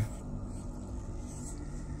up here.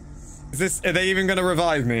 Are they even gonna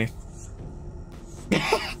revive me?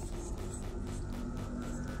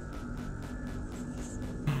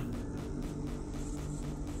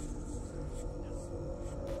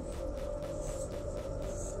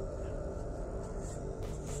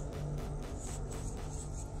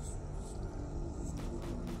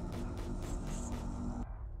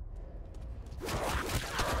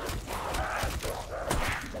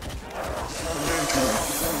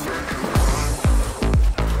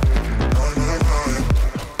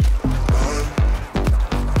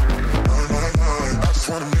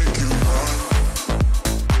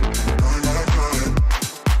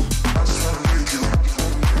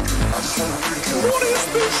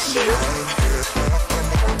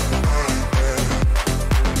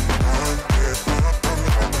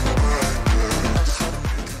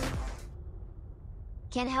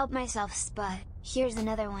 Can't help myself, Spud. Here's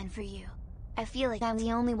another one for you. I feel like I'm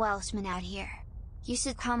the only Welshman out here. You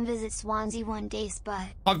should come visit Swansea one day, Spud.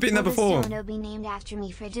 I've been there before. Will be named after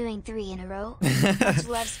me for doing 3 in a row. Much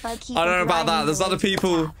love, Spud. Keep I don't know about that. There's other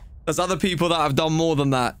people. There's other people that have done more than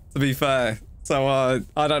that, to be fair. So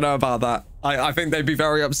I don't know about that. I think they'd be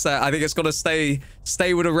very upset. I think it's got to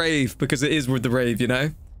stay with a rave because it is with the rave, you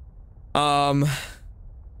know.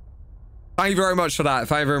 Thank you very much for that.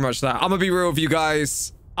 Thank you very much for that. I'm gonna be real with you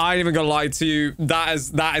guys. I ain't even gonna lie to you. That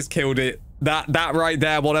has killed it. That right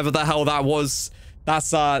there, whatever the hell that was,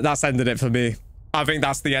 that's ended it for me. I think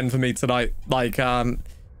that's the end for me tonight. Like,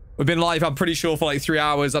 we've been live, I'm pretty sure, for like 3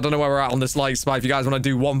 hours. I don't know where we're at on this like spike. If you guys want to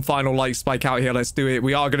do one final like spike out here, let's do it.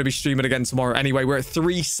 We are going to be streaming again tomorrow. Anyway, we're at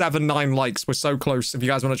 379 likes. We're so close. If you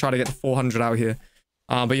guys want to try to get to 400 out here.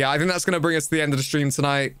 But yeah, I think that's going to bring us to the end of the stream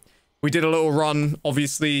tonight. We did a little run,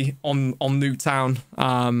 obviously, on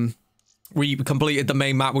Nuketown. We completed the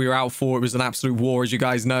main map we were out for. It was an absolute war, as you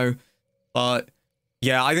guys know. But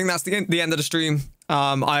yeah, I think that's the end of the stream.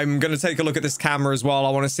 I'm going to take a look at this camera as well. I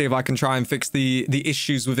want to see if I can try and fix the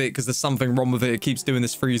issues with it, because there's something wrong with it. It keeps doing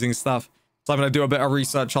this freezing stuff. So I'm going to do a bit of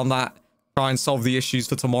research on that, try and solve the issues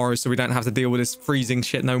for tomorrow so we don't have to deal with this freezing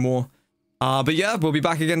shit no more. But yeah, we'll be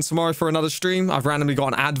back again tomorrow for another stream. I've randomly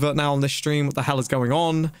got an advert now on this stream. What the hell is going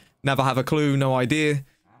on? Never have a clue, no idea.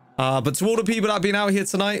 But to all the people that have been out here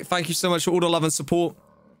tonight, thank you so much for all the love and support.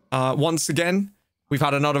 Once again, we've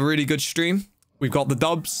had another really good stream. We've got the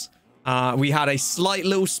dubs. We had a slight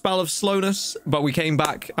little spell of slowness, but we came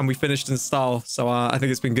back and we finished in style. So I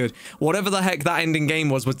think it's been good. Whatever the heck that ending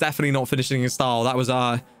game was definitely not finishing in style. That was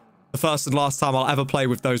the first and last time I'll ever play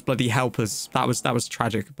with those bloody helpers. That was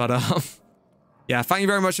tragic. But yeah, thank you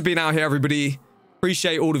very much for being out here, everybody.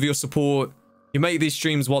 Appreciate all of your support. You make these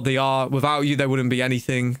streams what they are. Without you, there wouldn't be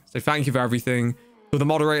anything. So thank you for everything. For the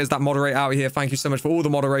moderators that moderate out here, thank you so much for all the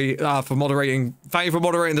moderating. Thank you for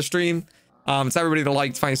moderating the stream. To everybody that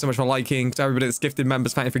liked, thank you so much for liking. To everybody that's gifted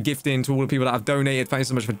members, thank you for gifting. To all the people that have donated, thank you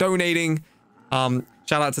so much for donating. Shout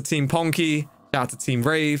out to Team Ponke. Shout out to Team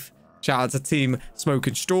Rave. Shout out to Team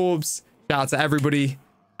Smokin Strawbs. Shout out to everybody.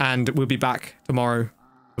 And we'll be back tomorrow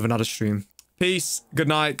with another stream. Peace. Good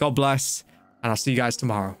night. God bless. And I'll see you guys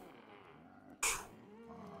tomorrow.